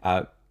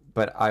 Yeah.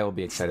 But I will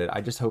be excited.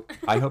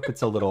 I hope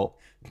it's a little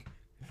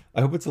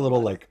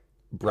like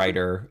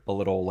brighter, a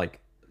little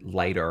like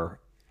lighter.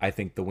 I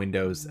think the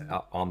windows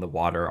on the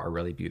water are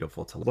really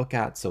beautiful to look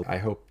at. So I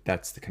hope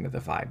that's the kind of the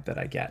vibe that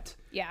I get.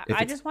 Yeah. If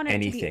I it's just want it to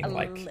be anything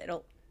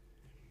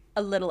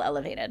a little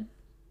elevated.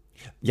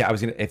 Yeah,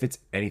 if it's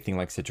anything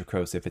like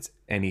Citrus, if it's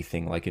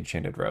anything like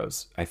Enchanted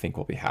Rose, I think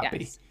we'll be happy.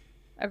 Yes.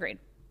 Agreed.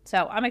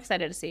 So I'm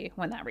excited to see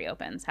when that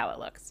reopens, how it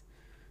looks.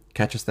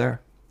 Catch us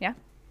there. Yeah.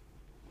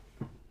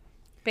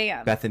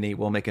 Bam. Bethany,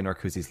 we'll make a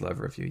Narcoossee's Love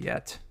review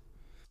yet.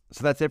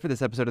 So that's it for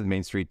this episode of the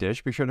Main Street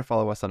Dish. Be sure to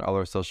follow us on all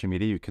our social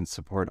media. You can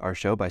support our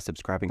show by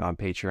subscribing on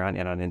Patreon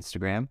and on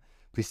Instagram.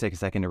 Please take a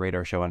second to rate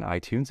our show on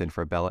iTunes. And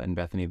for Bella and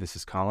Bethany, this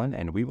is Colin,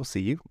 and we will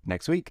see you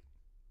next week.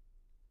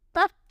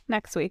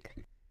 Next week.